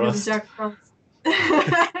 Back Frost. Jack Frost.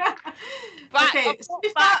 Okay, so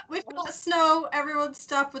we've got snow. Everyone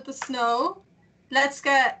stop with the snow. Let's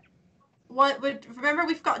get one. Remember,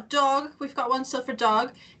 we've got dog. We've got one still for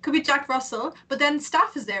dog. Could be Jack Russell, but then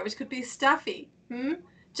Staff is there, which could be Staffy.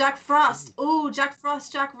 Jack Frost. Oh, Jack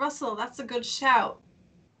Frost, Jack Russell. That's a good shout.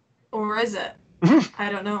 Or is it? I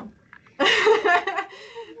don't know.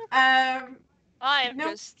 I am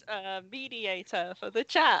just a mediator for the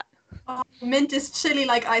chat. Oh, mint is chilly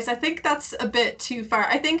like ice. I think that's a bit too far.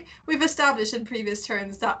 I think we've established in previous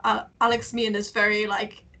turns that Alex Meehan is very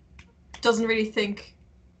doesn't really think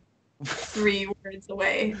 3 words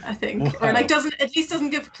away. I think, or doesn't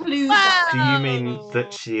give clues. Wow. Do you mean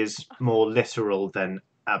that she is more literal than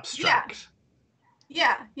abstract?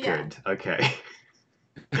 Yeah. Good. Okay.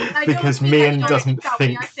 Because Meehan doesn't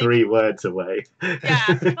think 3 words away. Yeah,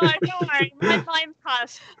 no, don't worry. My mind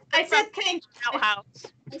passed. I said think. Outhouse.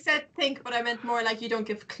 I said think, but I meant more like you don't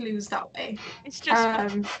give clues that way. It's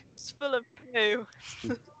just it's full of poo.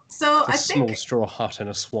 So I think small straw hut in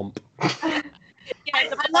a swamp.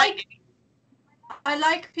 Yeah, I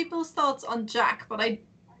like people's thoughts on Jack, but I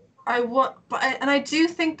do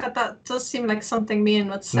think that does seem like something Meehan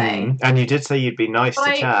would say. And you did say you'd be nice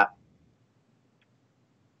to chat.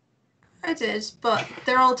 I did, but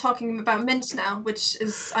they're all talking about mint now, which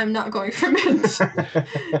is I'm not going for mint.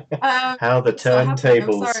 How the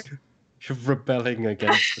turntables. You're rebelling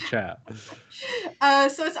against the chat.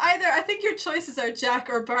 So it's either, I think your choices are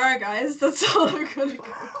Jack or Bar, guys. That's all I'm gonna go.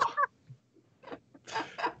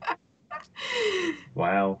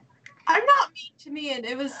 Wow. I'm not mean to Meehan.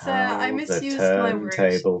 It was I misused my words.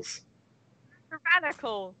 Turntables.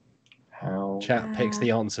 Radical. How? Chat picks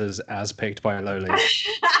the answers as picked by Loli.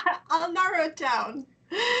 I'll narrow it down.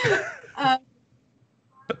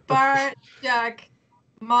 Bar, Jack,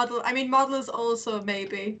 model. I mean, model is also a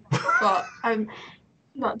maybe, but I'm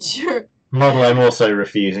not sure. Model, I'm also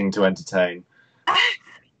refusing to entertain.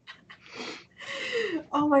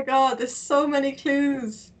 Oh my god, there's so many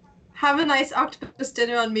clues. Have a nice octopus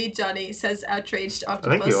dinner on me, Johnny, says outraged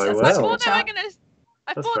octopus. I think you are well.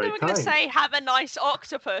 I thought they were going to say, have a nice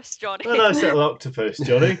octopus, Johnny. A nice little octopus,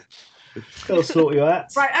 Johnny. Gotta sort your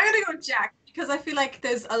hats. Right, I'm going to go Jack, because I feel like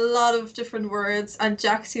there's a lot of different words, and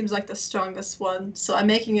Jack seems like the strongest one, so I'm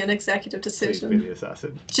making an executive decision. Please be the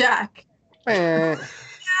assassin. Jack. Yeah!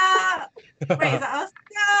 Wait, is that us?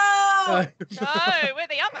 No! No, we're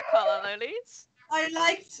the other colour, Lolies. I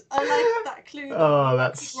liked that clue. Oh,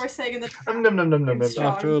 that's... We're saying in the chat.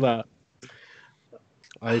 After all that.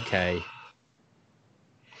 Okay.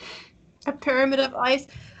 A pyramid of ice.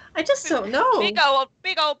 I just don't know. Big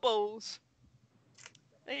old balls.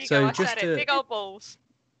 There you go. I said it. Big old balls.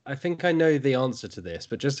 I think I know the answer to this,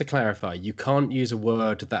 but just to clarify, you can't use a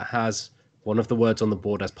word that has one of the words on the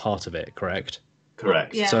board as part of it, correct?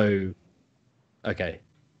 Correct. Yeah. So, okay.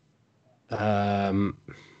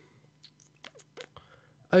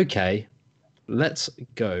 Okay, let's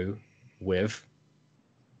go with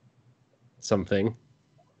something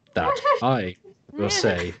that I will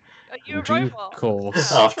say You're in a due robot.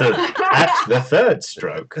 course. After at the third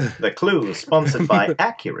stroke, the clue sponsored by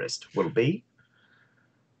Accurist will be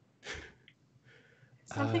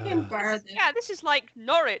Something embarrassing. Yeah, this is like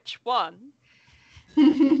Norwich 1,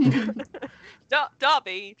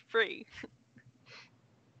 Derby 3.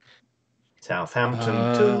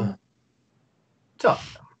 Southampton 2,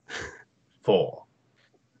 Tottenham 4.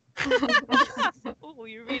 Oh,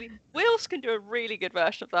 you really... Wills can do a really good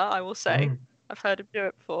version of that, I will say. I've heard him do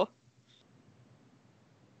it before.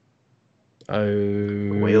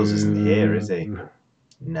 Wales isn't here, is he?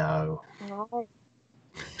 No. Oh.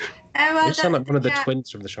 You sound like one of the twins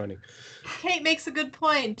from The Shining. Kate makes a good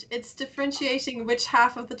point. It's differentiating which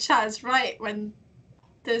half of the chat is right when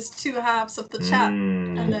there's two halves of the chat.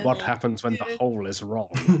 And then, what happens when the whole is wrong?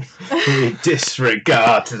 We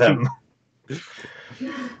disregard them.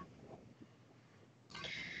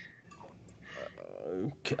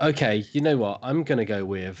 Okay, you know what? I'm going to go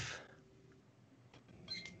with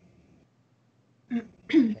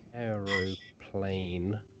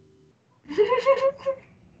aeroplane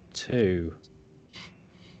 2.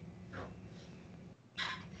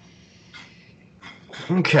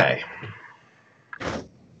 Okay.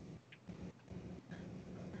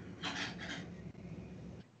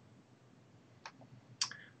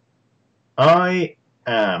 I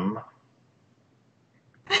am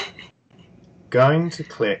going to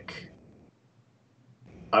click...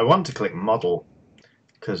 I want to click model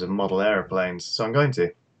because of model aeroplanes, so I'm going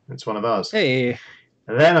to. It's one of ours. Hey.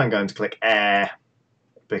 And then I'm going to click air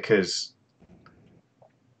because...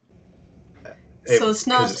 so it's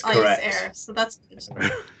not it's ice correct. air, so that's good.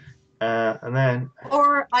 And then...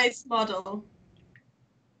 Or ice model.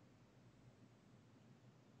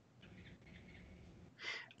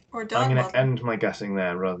 Or dog I'm going model. to end my guessing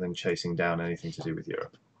there rather than chasing down anything to do with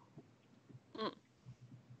Europe.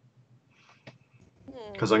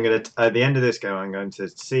 Because I'm going to, at the end of this game, I'm going to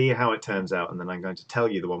see how it turns out, and then I'm going to tell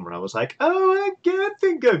you the one where I was like, oh, I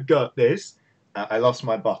think I've got this. I lost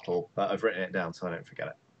my bottle, but I've written it down so I don't forget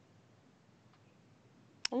it.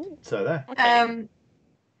 Ooh. So there. Okay.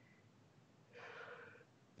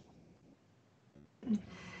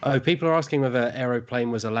 Oh, people are asking whether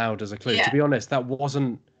aeroplane was allowed as a clue. Yeah. To be honest, that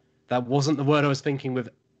wasn't the word I was thinking with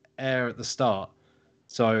air at the start.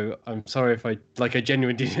 So I'm sorry if I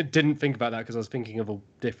genuinely didn't think about that because I was thinking of a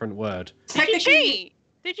different word. Did you cheat?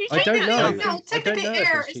 Did you cheat? I don't know. No, technically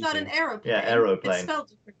air is not an aeroplane. Yeah, aeroplane. It's spelled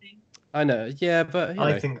differently. I know, yeah, but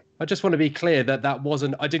I just want to be clear that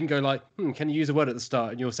wasn't. I didn't go like, can you use a word at the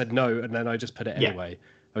start? And you all said no, and then I just put it anyway.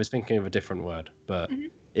 I was thinking of a different word, but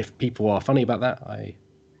if people are funny about that, I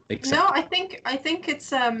accept. No, I think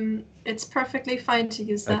it's perfectly fine to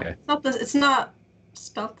use that. Okay. It's not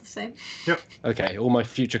spelled the same. Yep. Okay, all my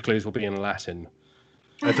future clues will be in Latin.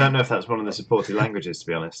 I don't know if that's one of the supported languages, to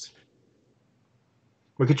be honest.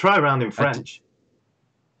 We could try around in French.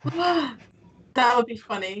 That would be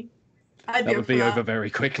funny. That would be over very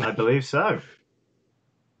quickly. I believe so.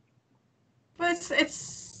 But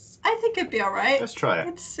it's. I think it'd be all right. Let's try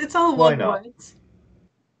it. It's all Why one not? words.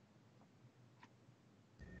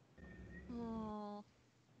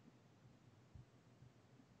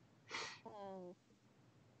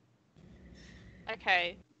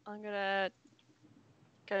 Okay, I'm gonna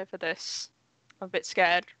go for this. I'm a bit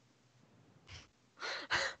scared.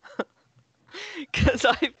 Because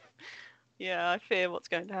I fear what's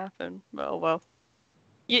going to happen. Oh well.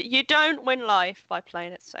 You don't win life by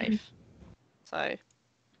playing it safe. So.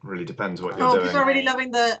 Really depends what you're doing. People are really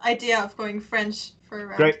loving the idea of going French for a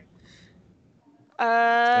round. Great.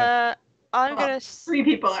 I'm gonna. 3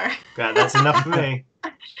 people are. Yeah, that's enough for me.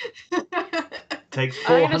 Takes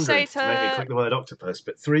 400 to make me click the word octopus,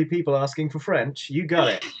 but 3 people asking for French. You got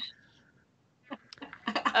it.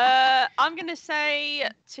 I'm gonna say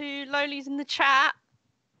to Lolies in the chat.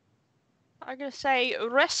 I'm gonna say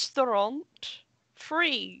restaurant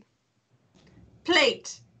free.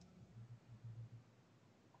 Plate.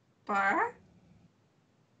 Bar.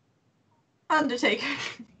 Undertaker.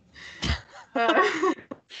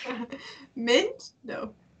 Mint?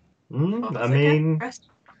 No. I mean,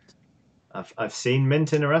 I've seen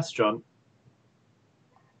mint in a restaurant.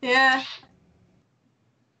 Yeah.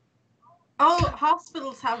 Oh,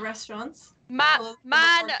 hospitals have restaurants.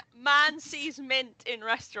 Man sees mint in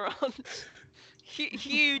restaurant.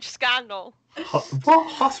 Huge scandal. What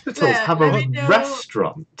hospitals have a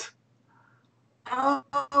restaurant?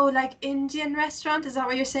 Oh, like Indian restaurant? Is that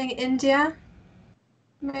what you're saying? India?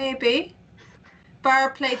 Maybe.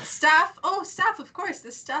 Bar, plate, staff. Oh, staff, of course.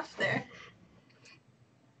 There's staff there.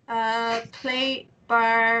 Plate,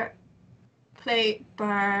 bar,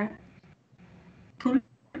 poop.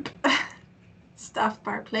 Staff,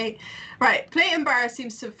 bar, plate. Right, plate and bar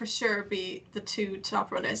seems to for sure be the two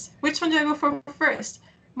top runners. Which one do I go for first?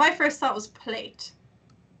 My first thought was plate.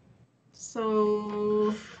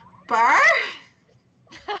 So, bar?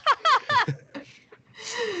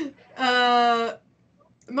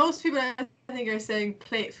 Most people I think are saying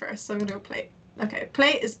plate first, so I'm gonna go plate. Okay,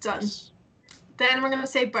 plate is done. Then we're gonna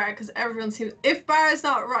say bar because everyone seems. If bar is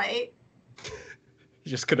not right,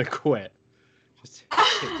 you're just gonna quit. Just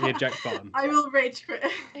hit the eject button. I will rage quit.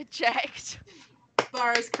 Eject.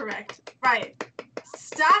 Bar is correct. Right.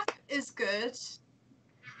 Staff is good.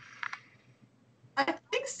 I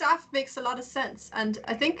think staff makes a lot of sense, and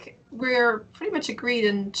I think we're pretty much agreed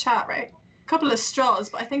in chat, right? A couple of straws,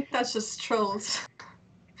 but I think that's just trolls.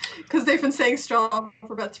 Because they've been saying straw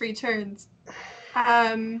for about 3 turns.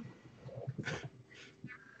 Oh,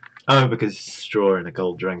 because straw in a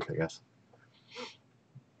cold drink, I guess.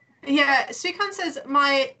 Yeah, Srikan says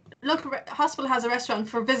my local hospital has a restaurant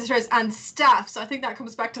for visitors and staff, so I think that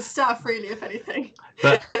comes back to staff, really, if anything.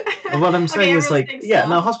 But what I'm saying is, like, yeah, staff.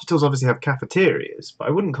 now hospitals obviously have cafeterias, but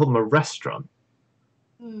I wouldn't call them a restaurant.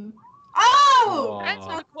 Mm. Oh! Depends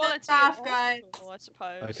on the quality staff, of guys. hospital, I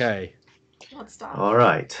suppose. Okay. Not staff. All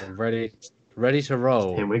right. I'm ready to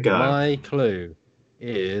roll. Here we go. My clue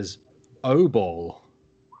is O-ball.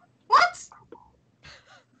 What?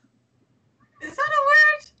 Is that a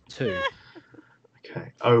word? 2.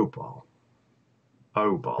 Okay. O-ball.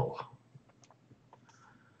 O-ball.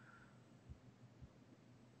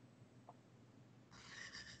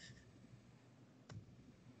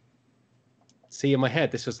 See, in my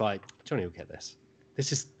head, this was like, Johnny will get this.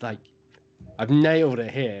 This is like, I've nailed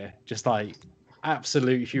it here. Just like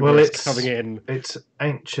absolute hubris coming in. It's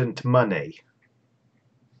ancient money.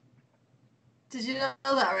 Did you know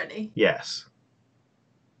that already? Yes.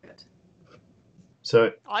 Good.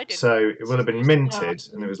 So I didn't. So it would have been minted,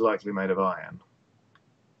 and it was likely made of iron.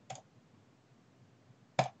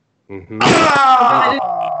 Mm-hmm.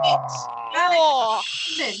 Oh!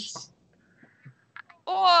 Mint.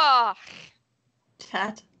 Oh!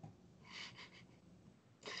 Chat.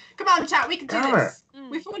 Come on, chat. We can do Damn this.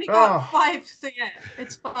 We've only got 5 to get.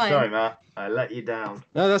 It's fine. Sorry, Matt. I let you down.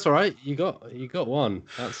 No, that's all right. You got one.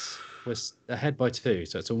 We're ahead by 2,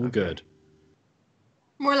 so it's all good.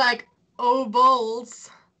 More like balls.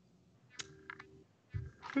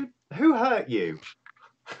 Who hurt you?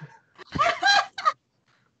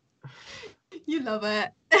 You love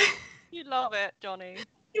it. You love it, Johnny.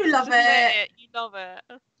 You love Just admit it. You love it.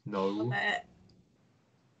 No. Love it.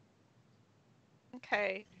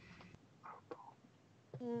 Okay.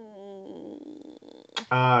 Oh.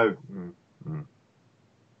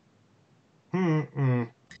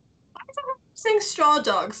 Saying straw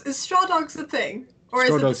dogs. Is straw dogs a thing? Or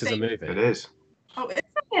Straw is it Dogs the is a same? movie. It is. Oh, is it?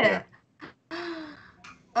 Yeah.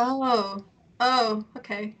 Oh,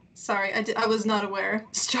 okay. Sorry, I was not aware.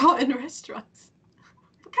 Straw in restaurants.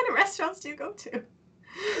 What kind of restaurants do you go to?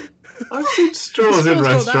 I've seen straws in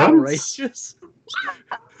restaurants. Outrageous.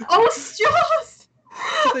 Oh, straws!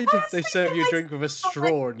 They serve you a drink with a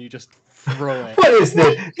straw and you just throw it. What is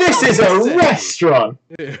this? This is a restaurant.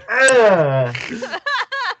 Yeah.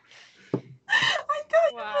 I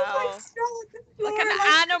thought Wow. it was like straw. Like an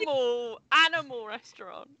animal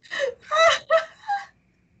restaurant.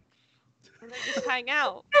 Where they just hang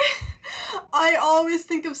out. I always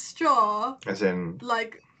think of straw As in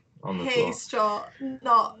like on the hay floor. straw,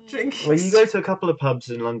 not drinking. Well, you go to a couple of pubs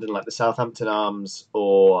in London, like the Southampton Arms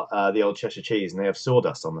or the Old Cheshire Cheese, and they have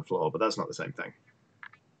sawdust on the floor, but that's not the same thing.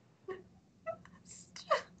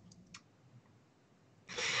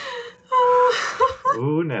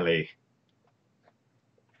 Ooh, Nelly.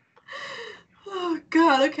 Oh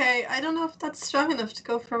God. Okay, I don't know if that's strong enough to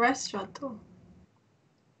go for a restaurant though.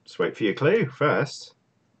 Just wait for your clue first.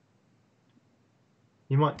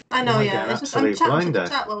 You might. I know, you might yeah. get an It's just I'm absolute chatting to blinder. the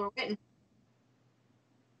chat while we're waiting.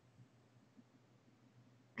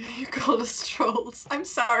 You call us trolls. I'm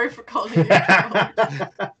sorry for calling you trolls.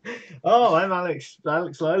 Oh, I'm Alex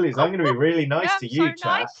Lowleys. I'm going to be really nice to you, so chat.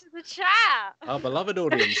 nice to the chat. Our beloved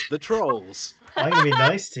audience, the trolls. I'm going to be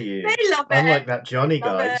nice to you. They love it. Unlike that Johnny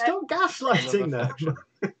Love guy. it. Stop gaslighting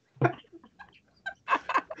them.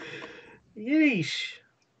 Yeesh.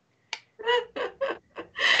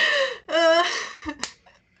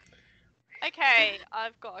 Okay,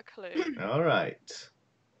 I've got a clue. All right.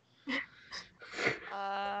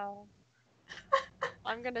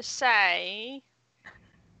 I'm gonna say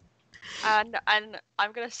And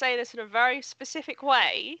I'm going to say this in a very specific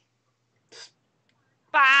way.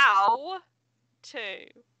 Bow to.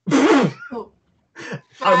 Oh.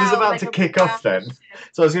 I was Wow, about like to a kick off then. battleship.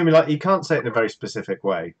 So I was going to be like, you can't say it in a very specific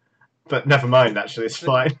way. But never mind, actually, it's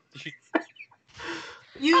fine.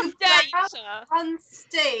 You How dare you, bow sir? on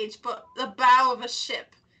stage, but the bow of a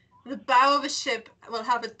ship. The bow of a ship will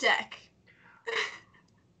have a deck.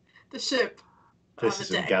 The ship will This have a is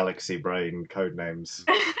some deck. galaxy brain codenames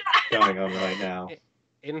going on right now.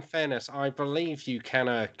 In fairness, I believe you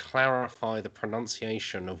can clarify the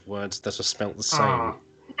pronunciation of words that are spelt the same.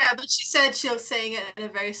 Yeah, but she said she'll say it in a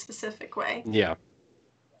very specific way. Yeah.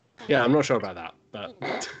 Yeah, I'm not sure about that,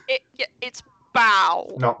 but It's bow.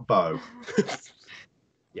 Not bow.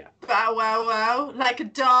 yeah. Bow wow wow, like a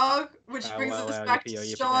dog, which Bow, brings wow, us wow, back yippee, to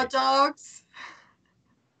yippee, straw yippee. dogs.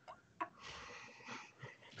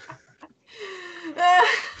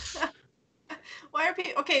 Why are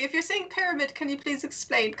people... Okay, if you're saying pyramid, can you please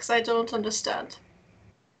explain? Because I don't understand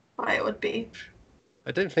why it would be.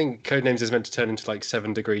 I don't think Codenames is meant to turn into like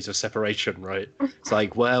 7 degrees of separation, right? It's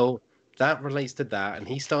like, well, that relates to that, and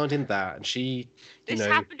he starred in that, and she, This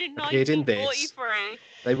happened in appeared in this. 1943.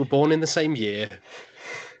 They were born in the same year.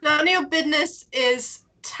 None of your business is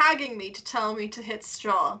tagging me to tell me to hit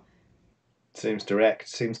straw. Seems direct,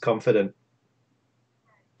 seems confident.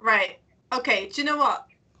 Right. Okay, do you know what?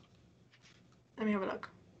 Let me have a look.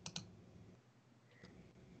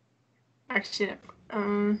 Actually,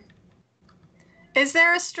 is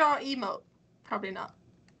there a straw emote? Probably not.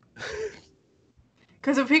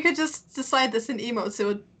 Because if we could just decide this in emotes, it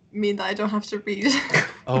would mean that I don't have to read.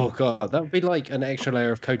 Oh god, that would be like an extra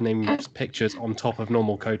layer of Codenames pictures on top of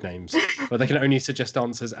normal Codenames, where they can only suggest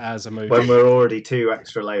answers as emojis. When we're already 2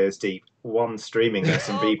 extra layers deep, 1 streaming this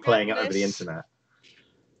and Oh, B playing it over the goodness. internet.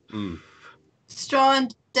 Mm. Straw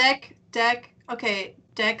and deck. Okay,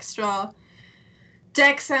 deck, straw.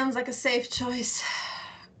 Deck sounds like a safe choice.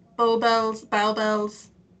 Bow bells.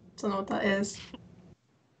 Don't know what that is.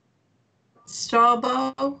 Straw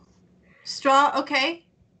bow. Straw, okay.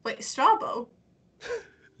 Wait, straw bow?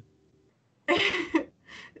 Oh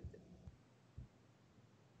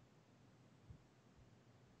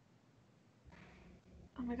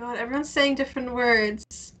my god, everyone's saying different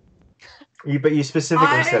words. But you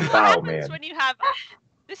specifically said What bow, happens man. when you have...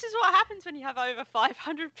 This is what happens when you have over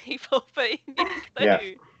 500 people putting in clue. Yeah.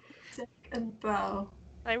 Deck and bow.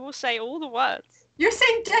 They will say all the words. You're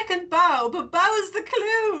saying deck and bow, but bow is the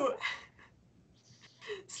clue!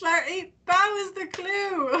 Slarty, bow is the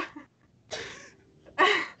clue!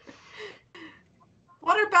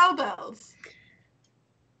 What are bow bells?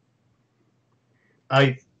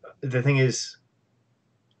 The thing is,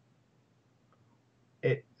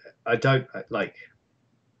 I don't like.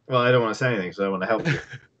 Well, I don't want to say anything because I want to help you.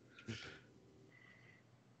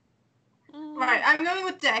 Right, I'm going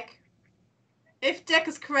with deck. If deck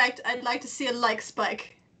is correct, I'd like to see a like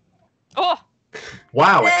spike. Oh!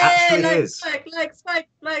 Wow, it Yay, actually like is.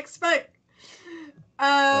 Like spike.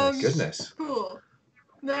 Oh, goodness. Cool.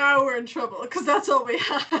 Now we're in trouble because that's all we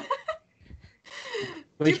have.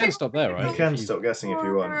 We can stop there, right? You can stop guessing if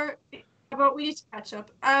you want. But we need to catch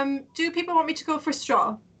up. Do people want me to go for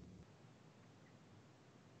straw?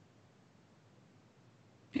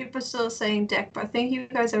 People are still saying deck, but I think you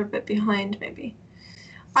guys are a bit behind, maybe.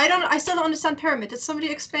 I still don't understand pyramid. Did somebody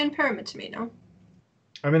explain pyramid to me, no?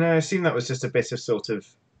 I mean, I assume that was just a bit of sort of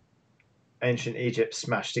ancient Egypt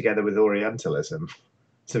smashed together with Orientalism.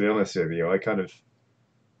 To be honest with you, I kind of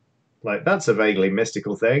like that's a vaguely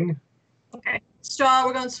mystical thing. Okay. Straw,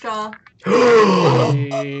 we're going straw.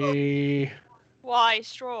 Why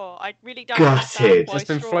straw? I really don't Gutted. understand why It's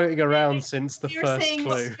been straw. floating around since the They were first saying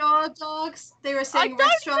clue. straw dogs. They were I saying don't even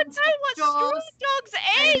restaurants know what have straw straws. dogs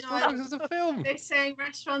I is! know. This is a film. They're saying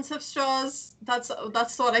restaurants have straws. That's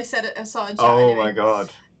what I said. I saw in chat. Oh anyway. my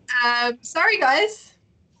god. Sorry guys.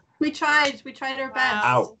 We tried our best.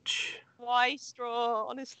 Wow. Ouch. Why straw?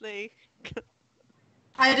 Honestly.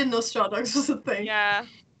 I didn't know straw dogs was a thing. Yeah.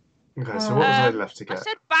 Okay, so what was I left to I get?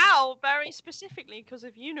 said bow very specifically because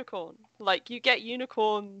of unicorn. Like, you get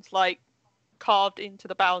unicorns, like, carved into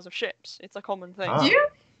the bows of ships. It's a common thing. Ah, Do you?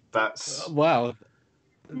 That's Wow.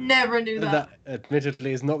 Never knew that. That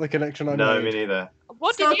admittedly is not the connection I no, made. me neither.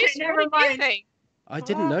 What So, did you okay, say? never What did you mind. think? I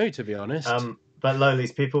didn't know, to be honest. But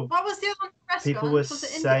Lowlies, people What was the other one? Restaurant? people were Was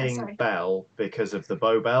it India? saying Sorry. bell because of the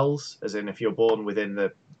bow bells, as in if you're born within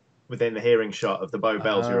the hearing shot of the bow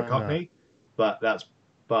bells, you're a cockney. But that's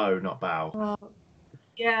bow, not bow. Oh,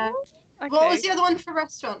 yeah. Okay. What was the other one for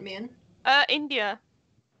restaurant, Mian? India.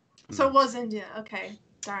 So it was India. Okay.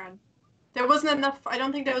 Darn. There wasn't enough. I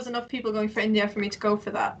don't think there was enough people going for India for me to go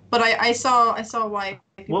for that. But I saw why.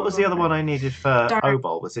 What was the other one I needed for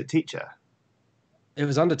Obol? Was it teacher? It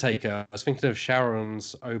was Undertaker. I was thinking of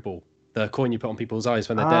Sharon's Obol, the coin you put on people's eyes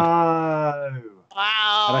when they're dead. Oh.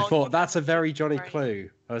 Wow. And I thought that's a very Johnny clue.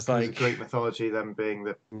 I was like, Greek mythology, them being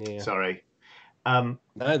the. Yeah. Sorry. No,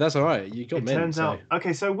 that's all right. You got It mint. turns out.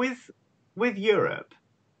 Okay, so with Europe,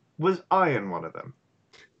 was iron one of them?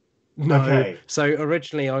 No. Okay. So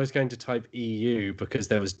originally I was going to type EU because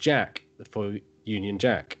there was Jack for Union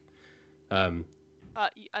Jack. I don't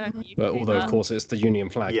think you But can do although that. of course it's the Union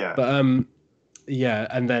flag. Yeah. But yeah,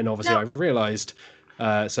 and then obviously I realised.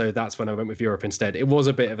 So that's when I went with Europe instead. It was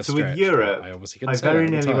a bit of a stretch. With Europe, I obviously couldn't I say that very at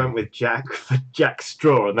the nearly time. went with Jack for Jack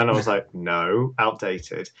Straw, and then I was like, no,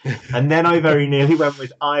 outdated. And then I very nearly went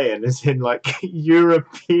with iron, as in like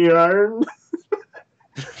European.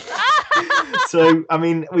 So I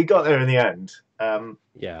mean, we got there in the end.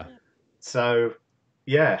 Yeah. So,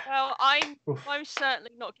 yeah. Well, I'm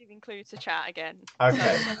certainly not giving clue to chat again.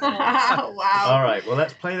 Okay. Wow. All right. Well,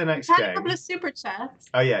 let's play the next We've had game. a couple of super chats.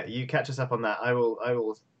 Oh yeah, you catch us up on that. I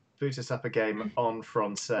will boot us up a game on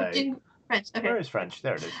Francais. In French. Okay. Where is French?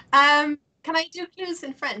 There it is. Can I do clues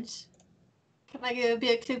in French? Can I be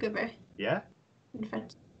a clue giver Yeah. in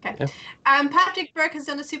French? Okay. Yeah. Patrick Burke has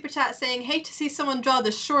done a super chat saying, "Hate to see someone draw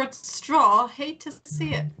the short straw. Hate to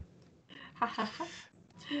see it." Ha ha ha.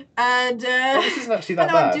 And This isn't actually that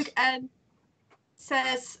Hello, bad. Duke N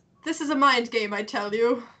says, "This is a mind game, I tell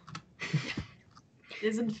you." It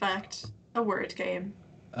is in fact a word game.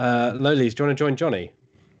 Lolies, do you want to join Johnny?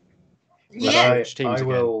 Yeah.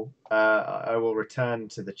 I will return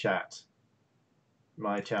to the chat.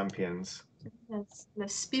 My champions. Yes, le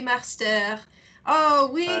Spimaster.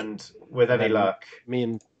 Oh, And with any luck, Me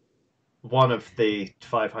and one of the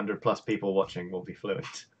 500 plus people watching will be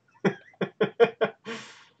fluent.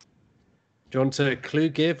 Do you want to clue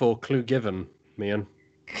give or clue given, Mian?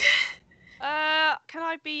 Can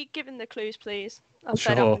I be given the clues, please? I'm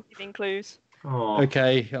fed Sure. up with giving clues. Oh.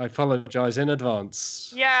 Okay, I apologise in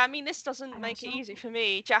advance. Yeah, I mean, this doesn't make it easy for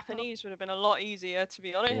me. Japanese would have been a lot easier, to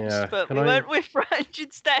be honest, Yeah, but can we I- went with French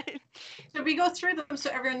instead. Should we go through them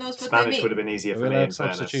so everyone knows what Spanish they mean? would have been easier Are for we me, allowed in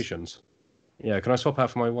fairness. substitutions? Yeah, can I swap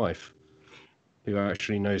out for my wife? Who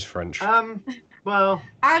actually knows French. Well,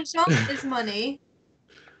 Argent is money.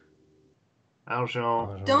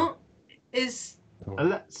 argent. Don't is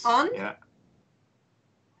Let's. on. Yeah.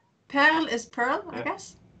 Perle is pearl, I Yeah.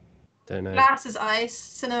 guess. Don't know. Glass is ice.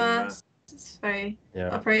 Cinema is very Yeah.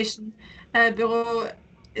 operation. Bureau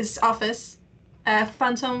is office.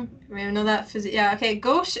 Phantom, we know that. Yeah, okay.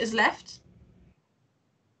 Gauche is left.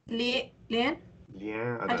 Lien?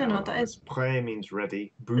 Yeah, I don't know what that is. Pré means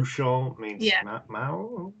ready. Bouchon means Yeah.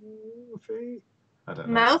 mouthy. I don't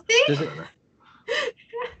know. Mouthy? I don't know.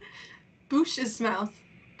 Bouche is mouth.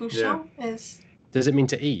 Bouchon is. Does it mean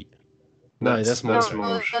to eat? No, that's That's more.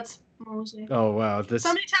 more. That's manger. Oh wow, this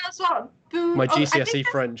Somebody tell us what. my I think GCSE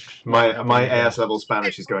French. My AS level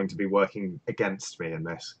Spanish is going to be working against me in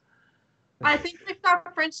this. I think we've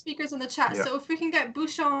got French speakers in the chat, Yeah. so if we can get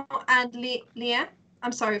Bouchon and Lien,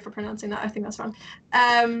 I'm sorry for pronouncing that. I think that's wrong.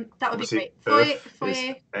 That would Obviously, be great. earth Foyer,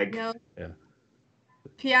 is egg. no. Yeah.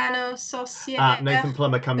 Piano, saucier. Nathan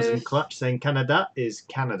Plummer comes in earth. clutch saying Canada is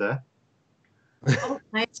Canada. Oh,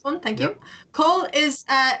 nice one, thank Yep. you. Col is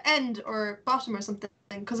end or bottom or something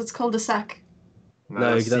because it's cul-de-sac.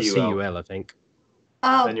 No, that's CUL, I think.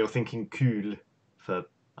 Oh, Then you're thinking cool for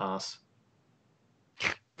arse.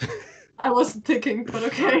 I wasn't thinking, but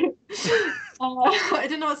okay. I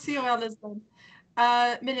didn't know what COL is then.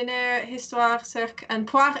 Millionaire, histoire, cirque, and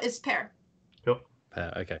poire is pear.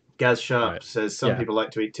 Okay. Gaz Sharp Right. says some Yeah. people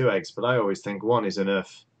like to eat 2 eggs, but I always think one is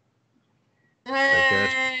enough.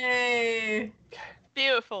 Hey!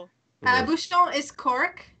 Beautiful. Bouchon is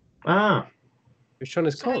cork. Ah, Which one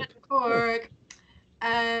is called? Cork.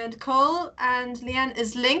 And Cole and Leanne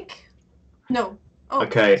is link. No. Oh,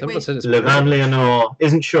 okay. Someone wait. said it's Levan Leonor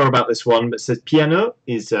isn't sure about this one, but says piano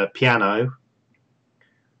is piano.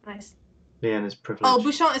 Nice. Leanne is privileged. Oh,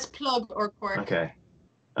 Bouchon is plug or cork. Okay.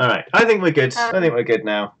 All right. I think we're good. I think we're good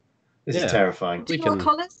now. This Yeah. is terrifying. Do you We know what can-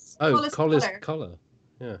 colour is? Oh, Colour is collar's colour. collar.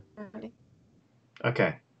 Yeah.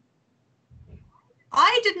 Okay.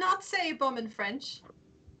 I did not say bum in French.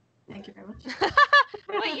 Thank you very much.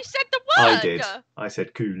 Wait, you said the word. I did. I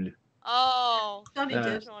said cool. Oh. Johnny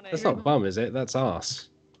did. That's not bum, is it? That's arse.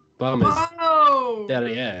 Bum is Whoa!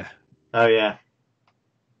 derrière. Oh yeah.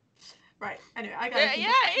 Right. Anyway, I got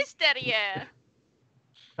Yeah, it's derrière.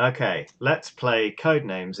 Okay. Let's play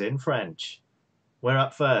Codenames in French. We're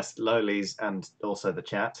up first, Lolies, and also the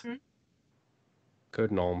chat.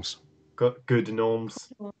 Good norms. Got good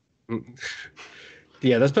norms.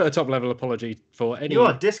 Yeah, let's put a top-level apology for any You are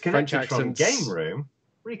French disconnected from accents. game room.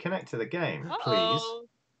 Reconnect to the game, please. Uh-oh.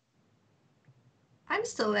 I'm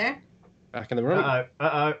still there. Back in the room.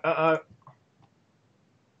 Uh-oh.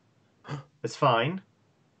 It's fine.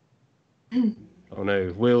 Oh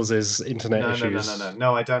no, Will's internet issues.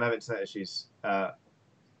 No, I don't have internet issues. I'm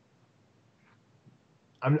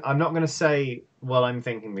not going to say what I'm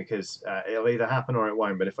thinking because it'll either happen or it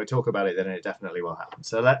won't, but if I talk about it, then it definitely will happen.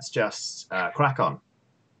 So let's just crack on.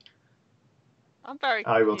 I'm very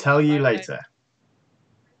I will confused, tell you by the way. later.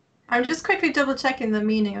 I'm just quickly double checking the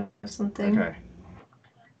meaning of something. Okay.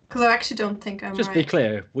 Because I actually don't think I'm Just right. be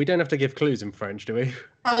clear, we don't have to give clues in French, do we?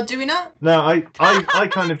 Oh, do we not? No, I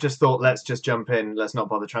kind of just thought let's just jump in. Let's not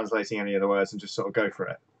bother translating any of the words and just sort of go for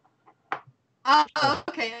it. Oh,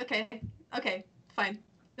 okay. Fine.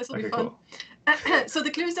 This will be Okay, fun. So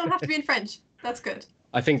the clues don't have to be in French. That's good.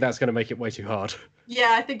 I think that's going to make it way too hard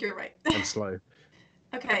Yeah, I think you're right. and slow.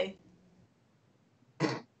 Okay.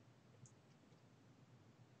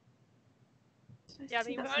 Yeah, I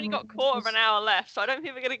mean, we've only got a quarter of an hour left, so I don't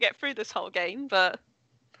think we're going to get through this whole game, but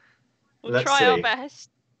we'll Let's try our see. best.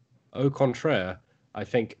 Au contraire, I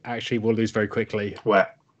think actually we'll lose very quickly.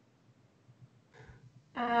 Where?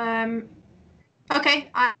 Okay,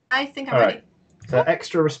 I think I'm All ready. right. So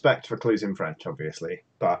extra respect for clues in French, obviously,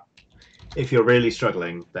 but if you're really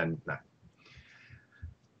struggling, then no.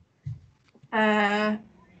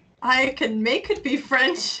 I can make it be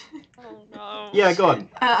French. Oh no. Yeah, go on.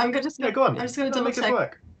 I'm just gonna, Go on. I'm just gonna That'll double make us check.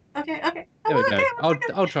 work. Okay. There we go. Okay,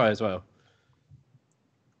 I'll try as well.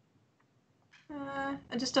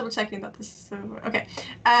 I'm just double checking that this is okay.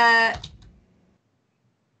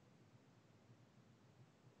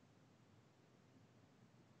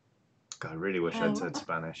 God, I really wish I'd said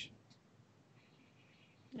Spanish.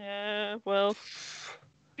 Yeah, well, to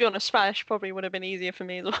be honest, Spanish probably would have been easier for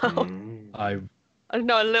me as well. I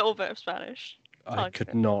know a little bit of Spanish. I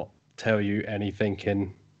could not tell you anything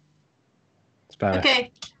in Spanish.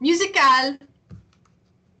 Okay, musical.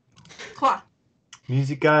 Toi.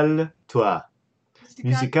 Musical toi.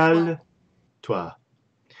 Musical toi.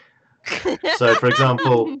 So, for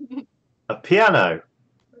example, a piano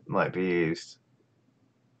might be used.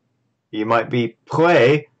 You might be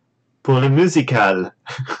prêt pour le musical.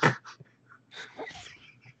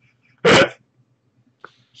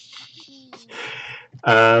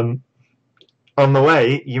 On the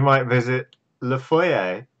way, you might visit Le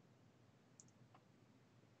Foyer.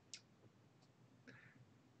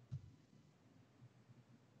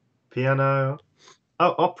 Piano.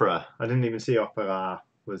 Oh, opera. I didn't even see opera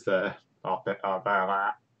was there.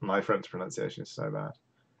 Opera. My French pronunciation is so bad.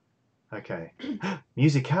 Okay.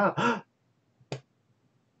 Musical.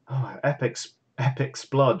 Oh, epic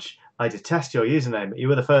splodge. I detest your username. You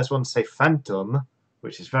were the first one to say phantom,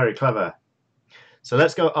 which is very clever. So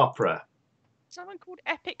let's go opera. Someone called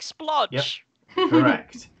Epic Splodge. Yep,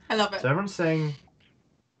 correct. I love it. So everyone's saying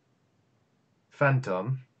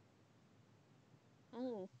phantom.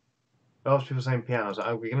 Lots of people saying piano. So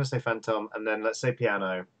we're going to say phantom, and then let's say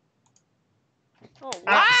piano. Oh,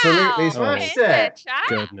 wow. Absolutely smashed it.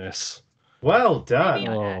 Goodness. Well done.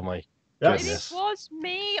 Oh my Maybe goodness. it was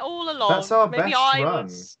me all along. That's our Maybe best run.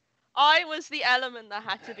 I was the element that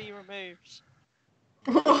had to be removed.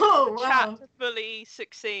 Oh, The chat wow. to fully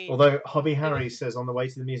succeed. Although Hobby Harry says on the way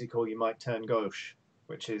to the music hall you might turn gauche,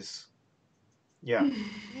 which is, yeah.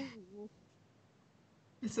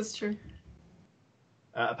 This is true.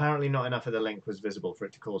 Apparently not enough of the link was visible for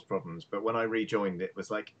it to cause problems, but when I rejoined it was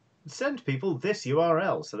like, send people this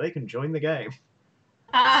URL so they can join the game. So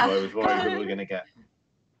I was worried we were going to get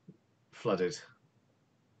flooded.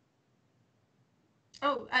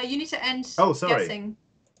 Oh, you need to end sorry. guessing.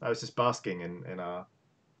 I was just basking in our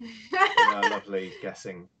lovely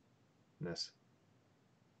guessingness.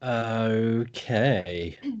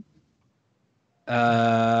 Okay.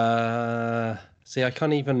 See, I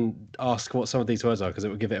can't even ask what some of these words are because it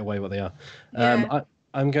would give it away what they are. Yeah.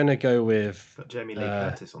 I'm going to go with... Got Jamie Lee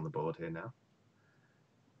Curtis on the board here now.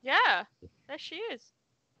 Yeah, there she is.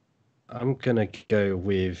 I'm going to go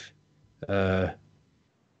with...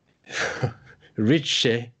 Riche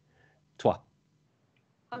toi.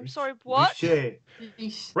 I'm sorry, what?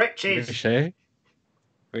 Riches. Riche.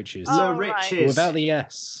 Riches. Oh, Le right. riches. Without the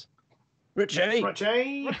S. Richie.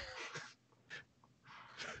 Richie.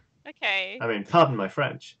 Okay. I mean, pardon my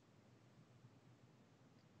French.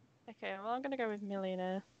 Okay, well, I'm going to go with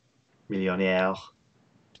millionaire. Millionnaire.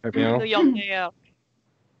 Millionaire.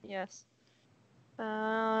 Yes.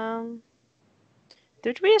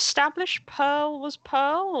 Did we establish Pearl was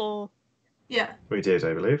Pearl, or? Yeah. We did,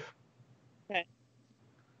 I believe. Okay.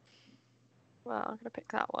 Well, I'm going to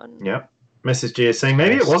pick that one. Yep. Mrs. G is saying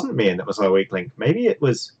maybe it wasn't me and that was our weak link. Maybe it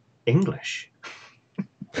was English.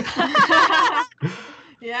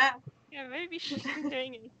 Yeah. Yeah, maybe she's been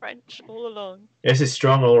doing it in French all along. This is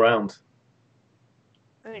strong all round.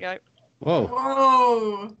 There you go. Whoa.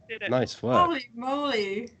 Whoa. Did it. Nice work. Holy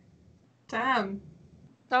moly. Damn.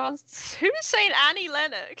 Who was saying Annie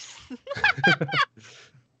Lennox?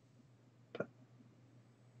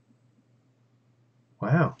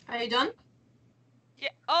 Wow. Are you done? Yeah.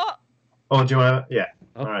 Oh. Oh, do you want to? Yeah.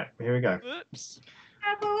 Oh. All right. Here we go. Whoops.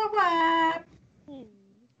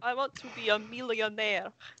 I want to be a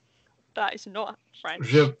millionaire. That is not French.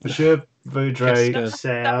 Je voudrais That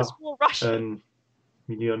ser was more Russian. un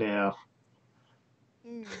millionnaire.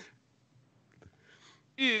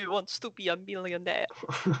 Who wants to be a millionaire?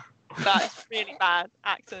 That is really bad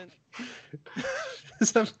accent.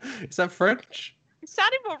 Is that French? It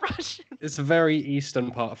sounded more Russian. It's a very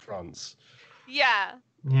eastern part of France. Yeah.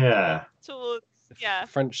 Yeah. Towards, yeah.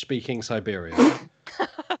 French-speaking Siberia.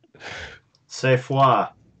 C'est foi.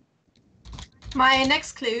 My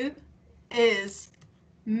next clue is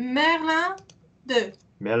Merlin de.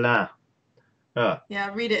 Merlin. Oh.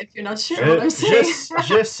 Yeah, read it if you're not sure what I'm saying.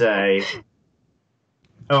 Je sais.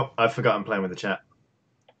 Oh, I forgot I'm playing with the chat.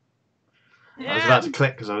 Yeah. I was about to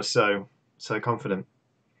click because I was so confident.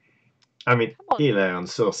 I mean, il est un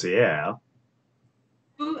sorcière.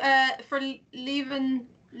 For leaving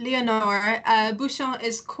Leonore, bouchon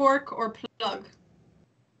is cork or plug.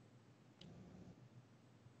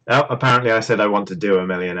 Oh, apparently I said I want to do a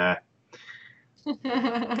millionaire.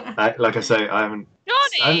 Like I say, I haven't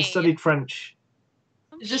studied French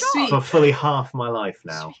for fully half my life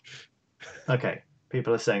now. Okay,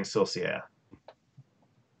 people are saying sorcière.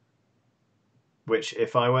 Which,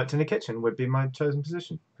 if I worked in a kitchen, would be my chosen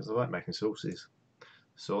position, because I like making sauces.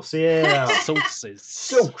 Saucière! Sauces.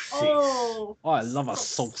 Sauces! Oh, I love a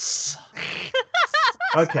sauce.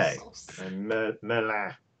 Okay, and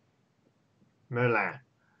Merlin. Merlin.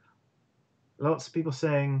 Lots of people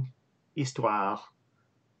saying histoire,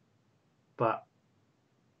 but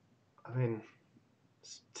I mean,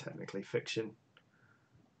 it's technically fiction.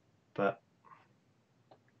 But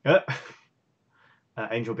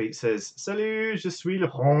Angel Beat says, "Salut, je suis le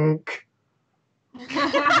honk."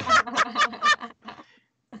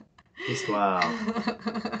 Histoire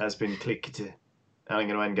has been clicked. I'm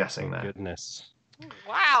going to end guessing now. Goodness.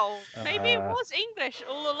 Wow. Maybe it was English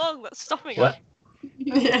all along that's stopping What? us.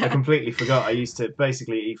 Yeah. I completely forgot. I used to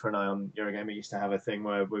basically Aoife and I on Eurogamer used to have a thing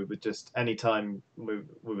where we would just anytime we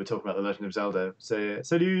were talking about the Legend of Zelda say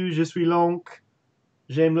 "Salut, je suis l'oncle,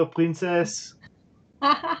 j'aime la princesse."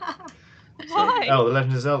 Why? Oh, the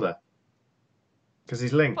Legend of Zelda. Because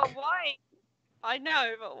he's Link. But why? I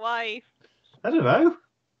know, but why? I don't know.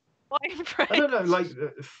 Why in French? I don't know. Like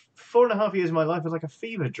 4.5 years of my life was like a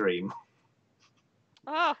fever dream.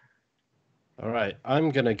 Oh. All right,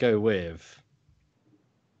 I'm gonna go with.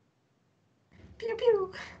 Pew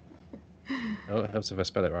pew. Oh, it helps if I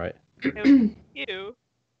spell it right. You.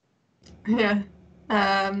 Yeah.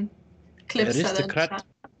 Cliff said Aristocrat it.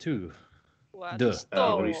 two. Deux.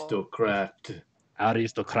 Aristocrat.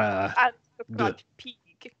 Aristocrat. Aristocrat pig.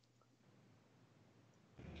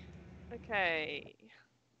 Okay.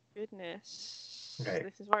 Goodness. Okay.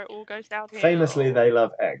 This is where it all goes downhill. Famously, they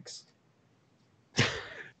love eggs.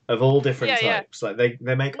 Of all different Yeah, types. Like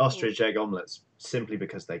they make ostrich egg omelets simply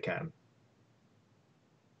because they can.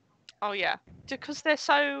 Oh yeah, because they're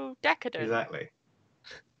so decadent. Exactly.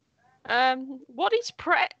 What is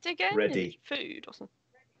pret again? Ready. Is it food or something?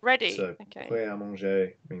 Ready. So, okay. prêt à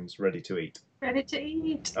manger means ready to eat. Ready to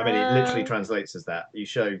eat. I mean, it literally translates as that. You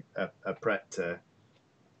show a pret to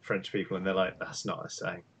French people, and they're like, "That's not a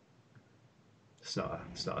saying. It's not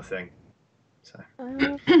a thing." So.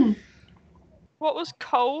 What was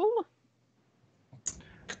coal?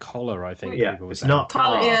 Collar, I think. Yeah, people it's would not say.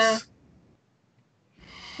 arse. Yeah.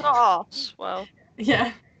 Not arse. Well.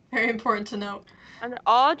 Yeah, very important to know. And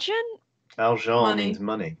argent? Argent Money. means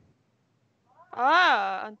money.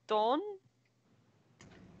 Ah, and don?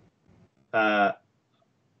 I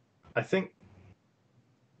think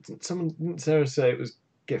didn't Sarah say it was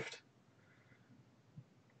gift?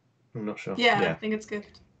 I'm not sure. Yeah, I think it's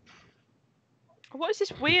gift. What is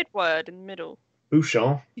this weird word in the middle?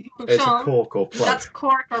 Bouchon. It's a cork or plug. That's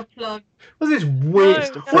cork or plug. What's this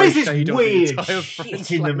weird? No, What is this shade of the weird entire shit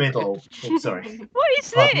French in the language. middle? Oh, sorry. What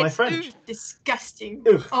is Pardon my this? French. Oof, disgusting.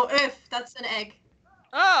 Oof. Oh, that's an egg.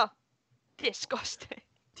 Oh, disgusting.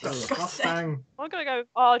 Disgusting. I'm gonna go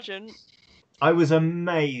argent. I was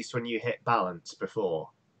amazed when you hit balance before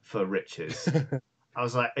for riches. I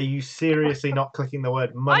was like, are you seriously not clicking the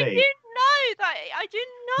word money? I didn't know that. I didn't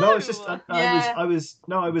No, it's just Yeah. I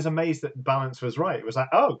was amazed that balance was right. It was like,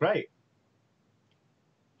 oh, great.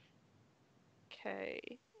 Okay.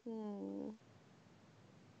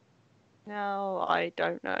 Now I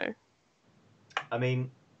don't know. I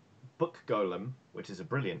mean, Book Golem, which is a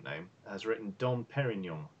brilliant name, has written Dom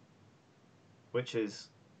Perignon, which is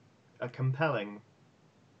a compelling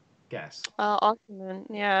guess. Argument,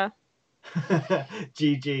 yeah.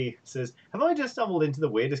 GG says, have I just stumbled into the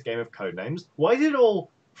weirdest game of Codenames? Why is it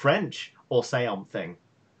all French or something?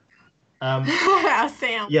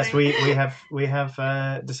 Yes, we have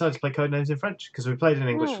decided to play Codenames in French because we played in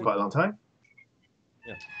English for quite a long time.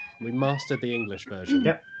 Yeah, we mastered the English version.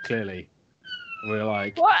 Yep. Clearly, we were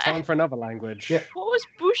like, What? time for another language. Yep. What was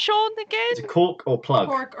bouchon again? It's a cork or plug.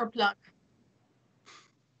 Cork or plug.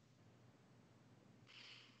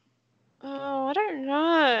 Oh, I don't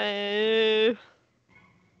know.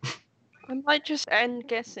 I might just end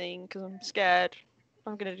guessing because I'm scared.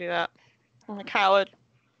 I'm gonna do that. I'm a coward.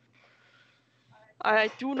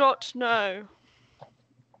 I do not know.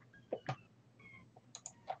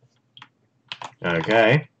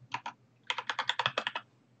 Okay.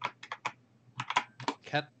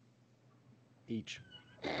 Cat each.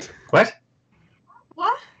 What?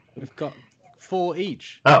 What? We've got 4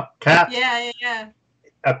 each. Oh, cat. Yeah.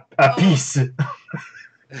 A piece.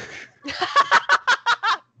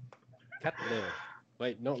 Cat love.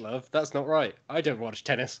 Wait, not love. That's not right. I don't watch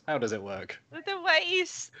tennis. How does it work? The way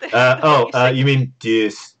he's. You mean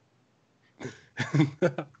deuce.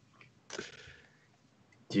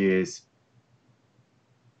 Deuce.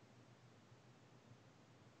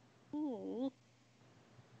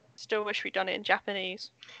 Still wish we'd done it in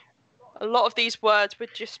Japanese. A lot of these words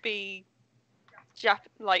would just be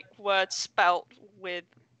like words spelt with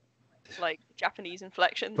like Japanese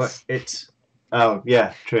inflections. But it's... Oh,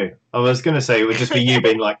 yeah, true. I was going to say it would just be you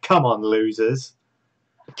being like, come on, losers.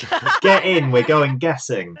 Get in, we're going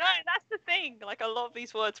guessing. No, that's the thing. Like, a lot of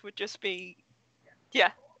these words would just be...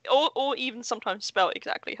 Yeah. Or even sometimes spelled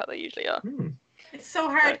exactly how they usually are. It's so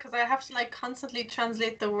hard because I have to like constantly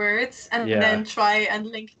translate the words and then try and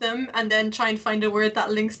link them and then try and find a word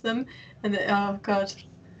that links them. And then, oh, God.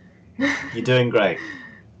 You're doing great.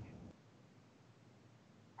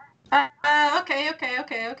 Okay.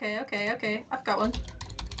 I've got one.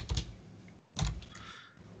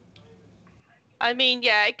 I mean,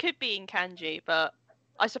 yeah, it could be in kanji, but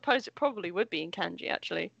I suppose it probably would be in kanji,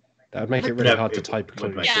 actually. That would make it really hard to type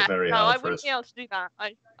clues. Make it very hard I for wouldn't us. be able to do that.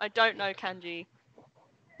 I don't know kanji.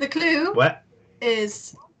 The clue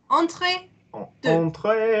is entrée.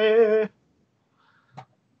 Entrée.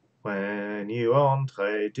 When you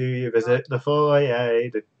entre, do you visit the foyer?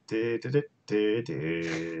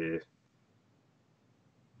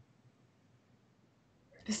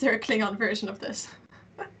 Is there a Klingon version of this?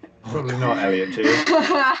 Probably not, Elliot, to you.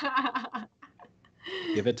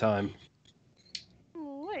 Give it time.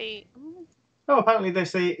 Wait. Oh, apparently they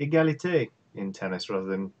say égalité in tennis rather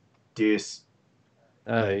than deuce.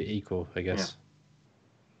 Equal, I guess.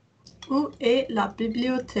 Où est la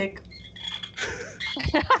bibliothèque?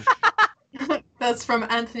 That's from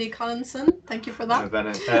Anthony Collinson. Thank you for that.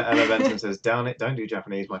 Emma Benton says, down it, don't do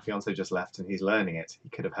Japanese. My fiance just left and he's learning it. He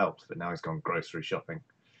could have helped, but now he's gone grocery shopping.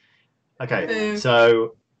 Okay,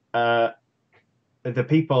 so the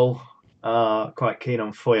people are quite keen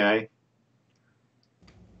on foyer.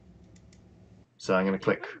 So I'm going to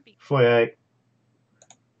click foyer.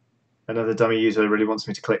 Another dummy user really wants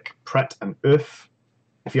me to click pret and oeuf.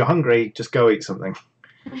 If you're hungry, just go eat something.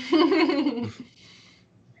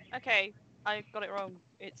 Okay, I got it wrong.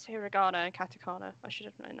 It's hiragana and katakana. I should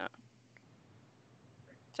have known that.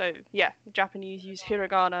 So, yeah, the Japanese use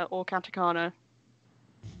hiragana or katakana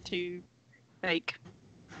to make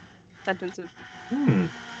sentences.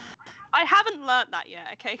 I haven't learnt that yet,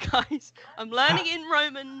 okay, guys? I'm learning in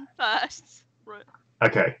Roman first.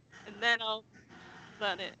 Okay. And then I'll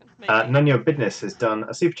learn it. Nunyo Business has done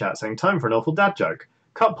a super chat saying, time for an awful dad joke.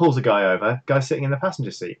 Cop pulls a guy over, guy sitting in the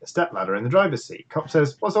passenger seat, a stepladder in the driver's seat. Cop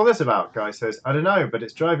says, what's all this about? Guy says, I don't know, but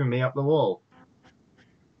it's driving me up the wall.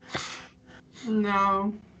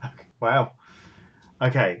 No. Wow.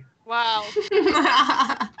 Okay. Wow.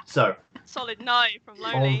 So. Solid no from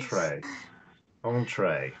Lolies.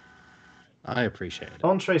 Entree. I appreciate it.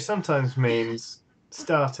 Entree sometimes means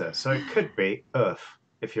starter, so it could be oeuf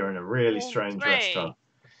if you're in a really strange restaurant.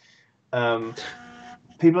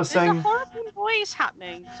 People are saying... There's a horrible noise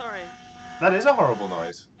happening. Sorry. That is a horrible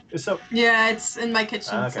noise. It's so... Yeah, it's in my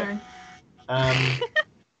kitchen. Okay. Sorry.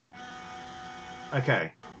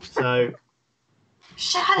 Okay. So...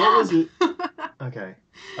 Shut what up! Was... Okay.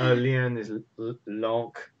 Lien is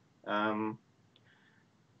lonk. Entree.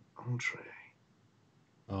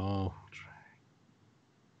 Oh.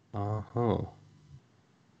 Uh-huh.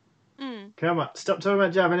 Come on, stop talking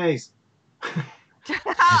about Japanese.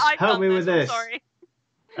 Help me with this. Sorry.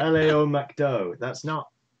 Leo McDo. That's not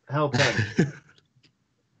helping.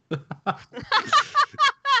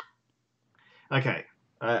 Okay,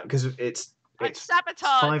 because it's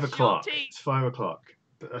sabotage 5 your o'clock. team. It's 5 o'clock.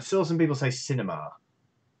 But I saw some people say cinema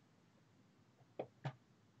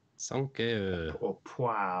Sanke. or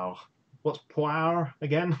poir. What's poir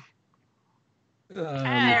again?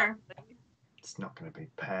 Pear. It's not going to be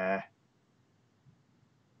pear.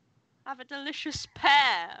 Have a delicious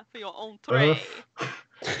pear for your entree.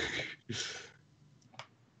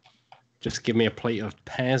 Just give me a plate of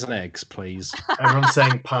pears and eggs, please. Everyone's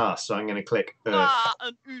saying pass, so I'm going to click Ah,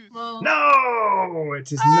 an oof. Well, No,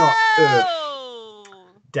 it is not. Oh!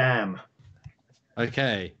 Damn.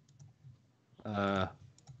 Okay.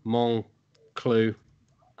 Mon clue.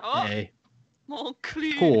 Oh, A. mon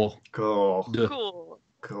clou. Cool. Cool. Cool.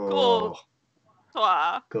 Cool.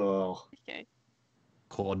 Toi. Cool. Okay.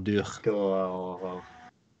 Cordur. Cool.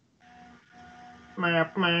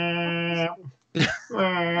 Meow, meow.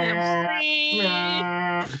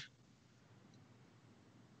 Meow.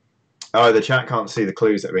 Oh, the chat can't see the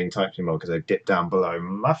clues that are being typed anymore because they've dipped down below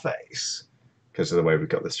my face because of the way we've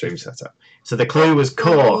got the stream set up. So the clue was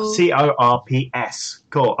core. C-O-R-P-S.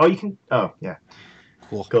 Core. Oh, you can... Oh, yeah.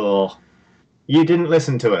 Cool. Core. You didn't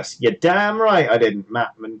listen to us. You're damn right I didn't,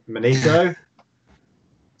 Matt Manito.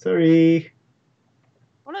 Sorry.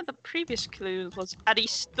 One of the previous clues was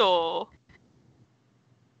Aristo.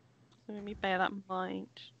 So let me bear that in mind.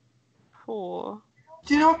 Core.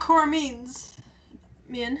 do you know what core means,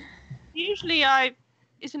 Mian? Usually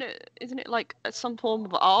isn't it like some form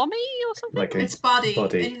of army or something? Like a It's body.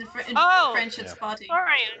 body. In Oh! French, it's body.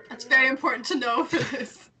 Sorry. It's very important to know for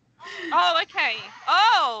this. Oh, okay.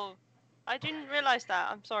 Oh! I didn't realise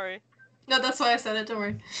that. I'm sorry. No, that's why I said it. Don't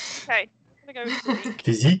worry. Okay. I'm gonna go with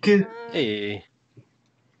physique. Physique. Hey.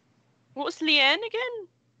 What was Lien again?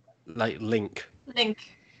 Like Link. Link.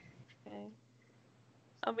 Okay.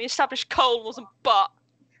 And we established coal wasn't butt.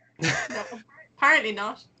 No, apparently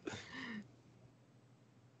not.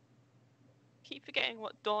 Keep forgetting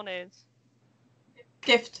what dawn is.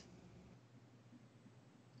 Gift.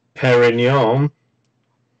 Perignon.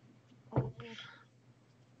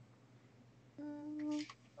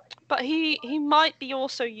 But he might be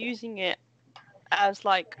also using it as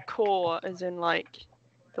like core, as in like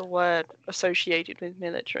the word associated with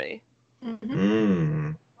military.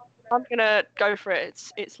 Mm. I'm gonna go for it.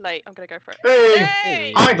 It's late. I'm gonna go for it.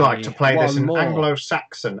 Hey! I'd like to play this One in more.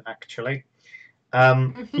 Anglo-Saxon, actually.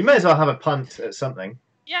 You may as well have a punt at something.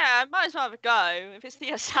 Yeah, I might as well have a go if it's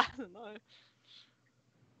the assassin though.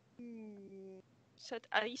 Said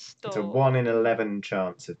Aristo. It's a 1 in 11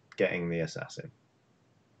 chance of getting the assassin.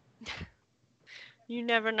 You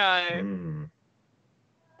never know. Mm.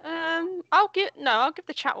 I'll give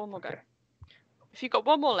the chat one more go. Okay. If you've got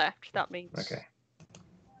one more left, that means. Okay.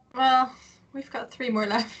 Well, we've got 3 more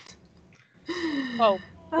left. Well,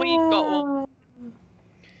 we've got one.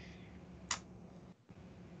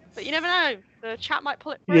 But you never know. The chat might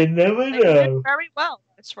pull it through. You never They can know. do very well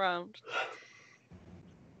this round.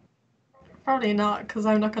 Probably not, because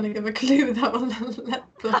I'm not going to give a clue that will let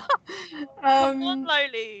them. Come on,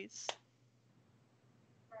 lowlies.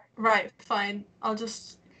 Right, fine. I'll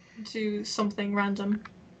just do something random.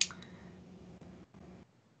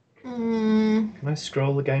 Can I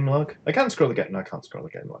scroll the game log? I can scroll the game. No, I can't scroll the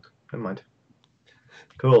game log. Never mind.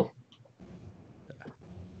 Cool.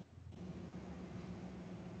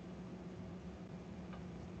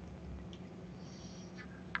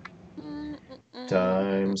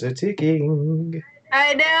 Time's a ticking.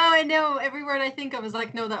 I know. Every word I think of is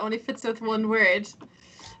like, no, that only fits with one word.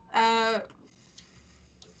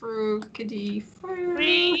 Frugity.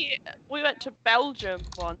 We went to Belgium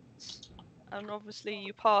once, and obviously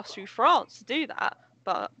you pass through France to do that.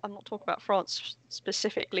 But I'm not talking about France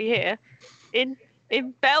specifically here. In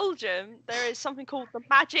Belgium, there is something called the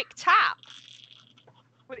Magic Tap,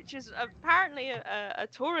 which is apparently a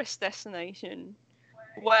tourist destination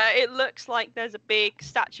where it looks like there's a big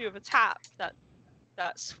statue of a tap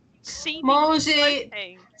that's seemingly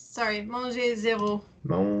floating. Manger zero.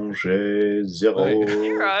 Manger zero. Wait.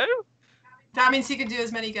 Zero? That means he can do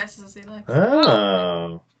as many guesses as he likes.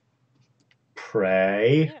 Oh.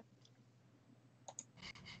 Pray. Yeah.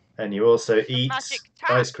 And you also eat magic tap.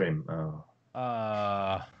 ice cream. Oh.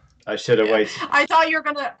 I should have waited. I 100%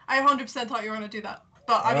 thought you were gonna do that,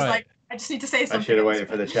 but I was like, I just need to say something. I should have waited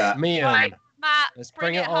for the chat. Mian. Right, Matt, Let's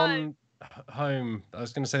bring it on home. I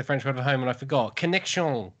was going to say the French word for home and I forgot.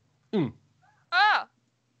 Connection. Ah,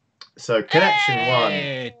 So connection one.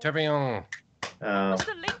 Hey, très bien. What was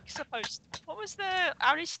the link supposed? What was the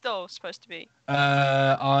Aristo supposed to be?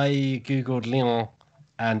 I googled Lyon,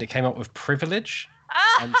 and it came up with privilege.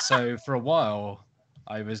 And so for a while,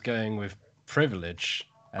 I was going with privilege,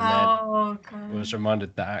 and then was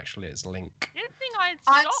reminded that actually it's link. You didn't think I'd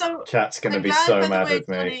stop? Chat's going to I'm be glad, so by the mad way, with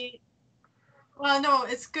me. Johnny. Well, no,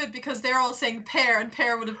 it's good because they're all saying pear, and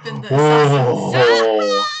pear would have been the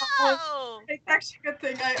assassin. Oh! It's actually a good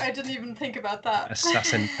thing. I didn't even think about that.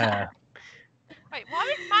 Assassin pair. Wait, why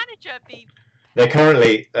would manager be? They're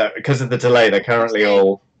currently, because of the delay, they're currently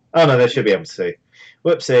all... Oh, no, they should be able to see.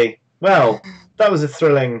 Whoopsie. Well, that was a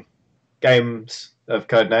thrilling games of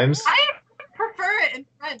Codenames. I prefer it in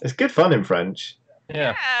French. It's good fun in French.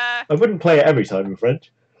 Yeah. I wouldn't play it every time in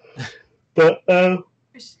French. But,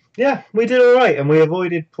 yeah, we did all right, and we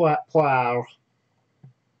avoided poire.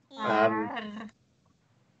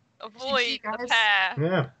 Avoid the pair.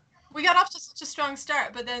 Yeah. We got off to such a strong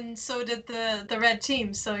start, but then so did the red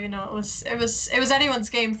team. So you know, it was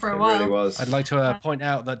anyone's game for a while. It really was. I'd like to point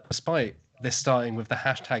out that despite this starting with the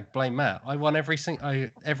hashtag blame Matt, I won every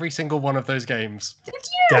single one of those games. Did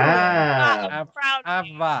you? Damn. Have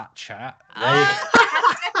that, chat.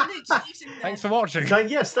 Thanks for watching.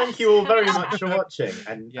 Yes, thank you all very much for watching.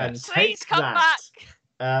 And Yes. take Please come that. back.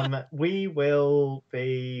 We will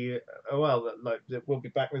be we'll be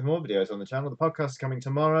back with more videos on the channel. The podcast is coming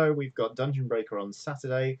tomorrow. We've got Dungeon Breaker on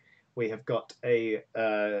Saturday. We have got a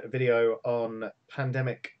video on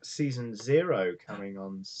Pandemic Season 0 coming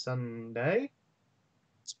on Sunday.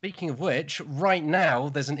 Speaking of which, right now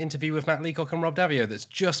there's an interview with Matt Leacock and Rob Davio that's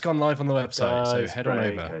just gone live on the website, so head on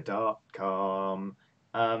over. Dicebreaker.com.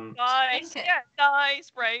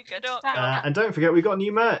 Dicebreaker.com. And don't forget, we've got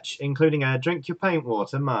new merch, including a Drink Your Paint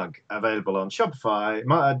Water mug, available on Shopify,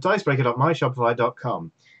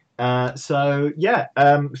 dicebreaker.myshopify.com.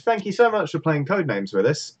 Thank you so much for playing Codenames with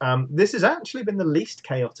us. This has actually been the least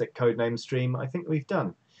chaotic Codenames stream I think we've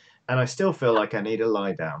done, and I still feel like I need a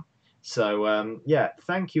lie down. So,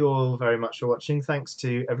 thank you all very much for watching. Thanks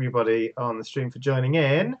to everybody on the stream for joining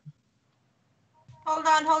in. Hold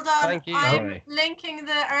on. Thank you. I'm linking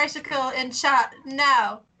the article in chat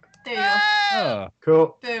now. There you go. Oh,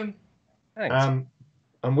 Cool. Boom. thanks.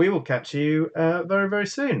 And we will catch you very, very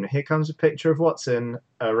soon. Here comes a picture of Watson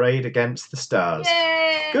arrayed against the stars.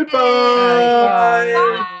 Yay! Goodbye. Bye.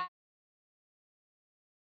 Bye.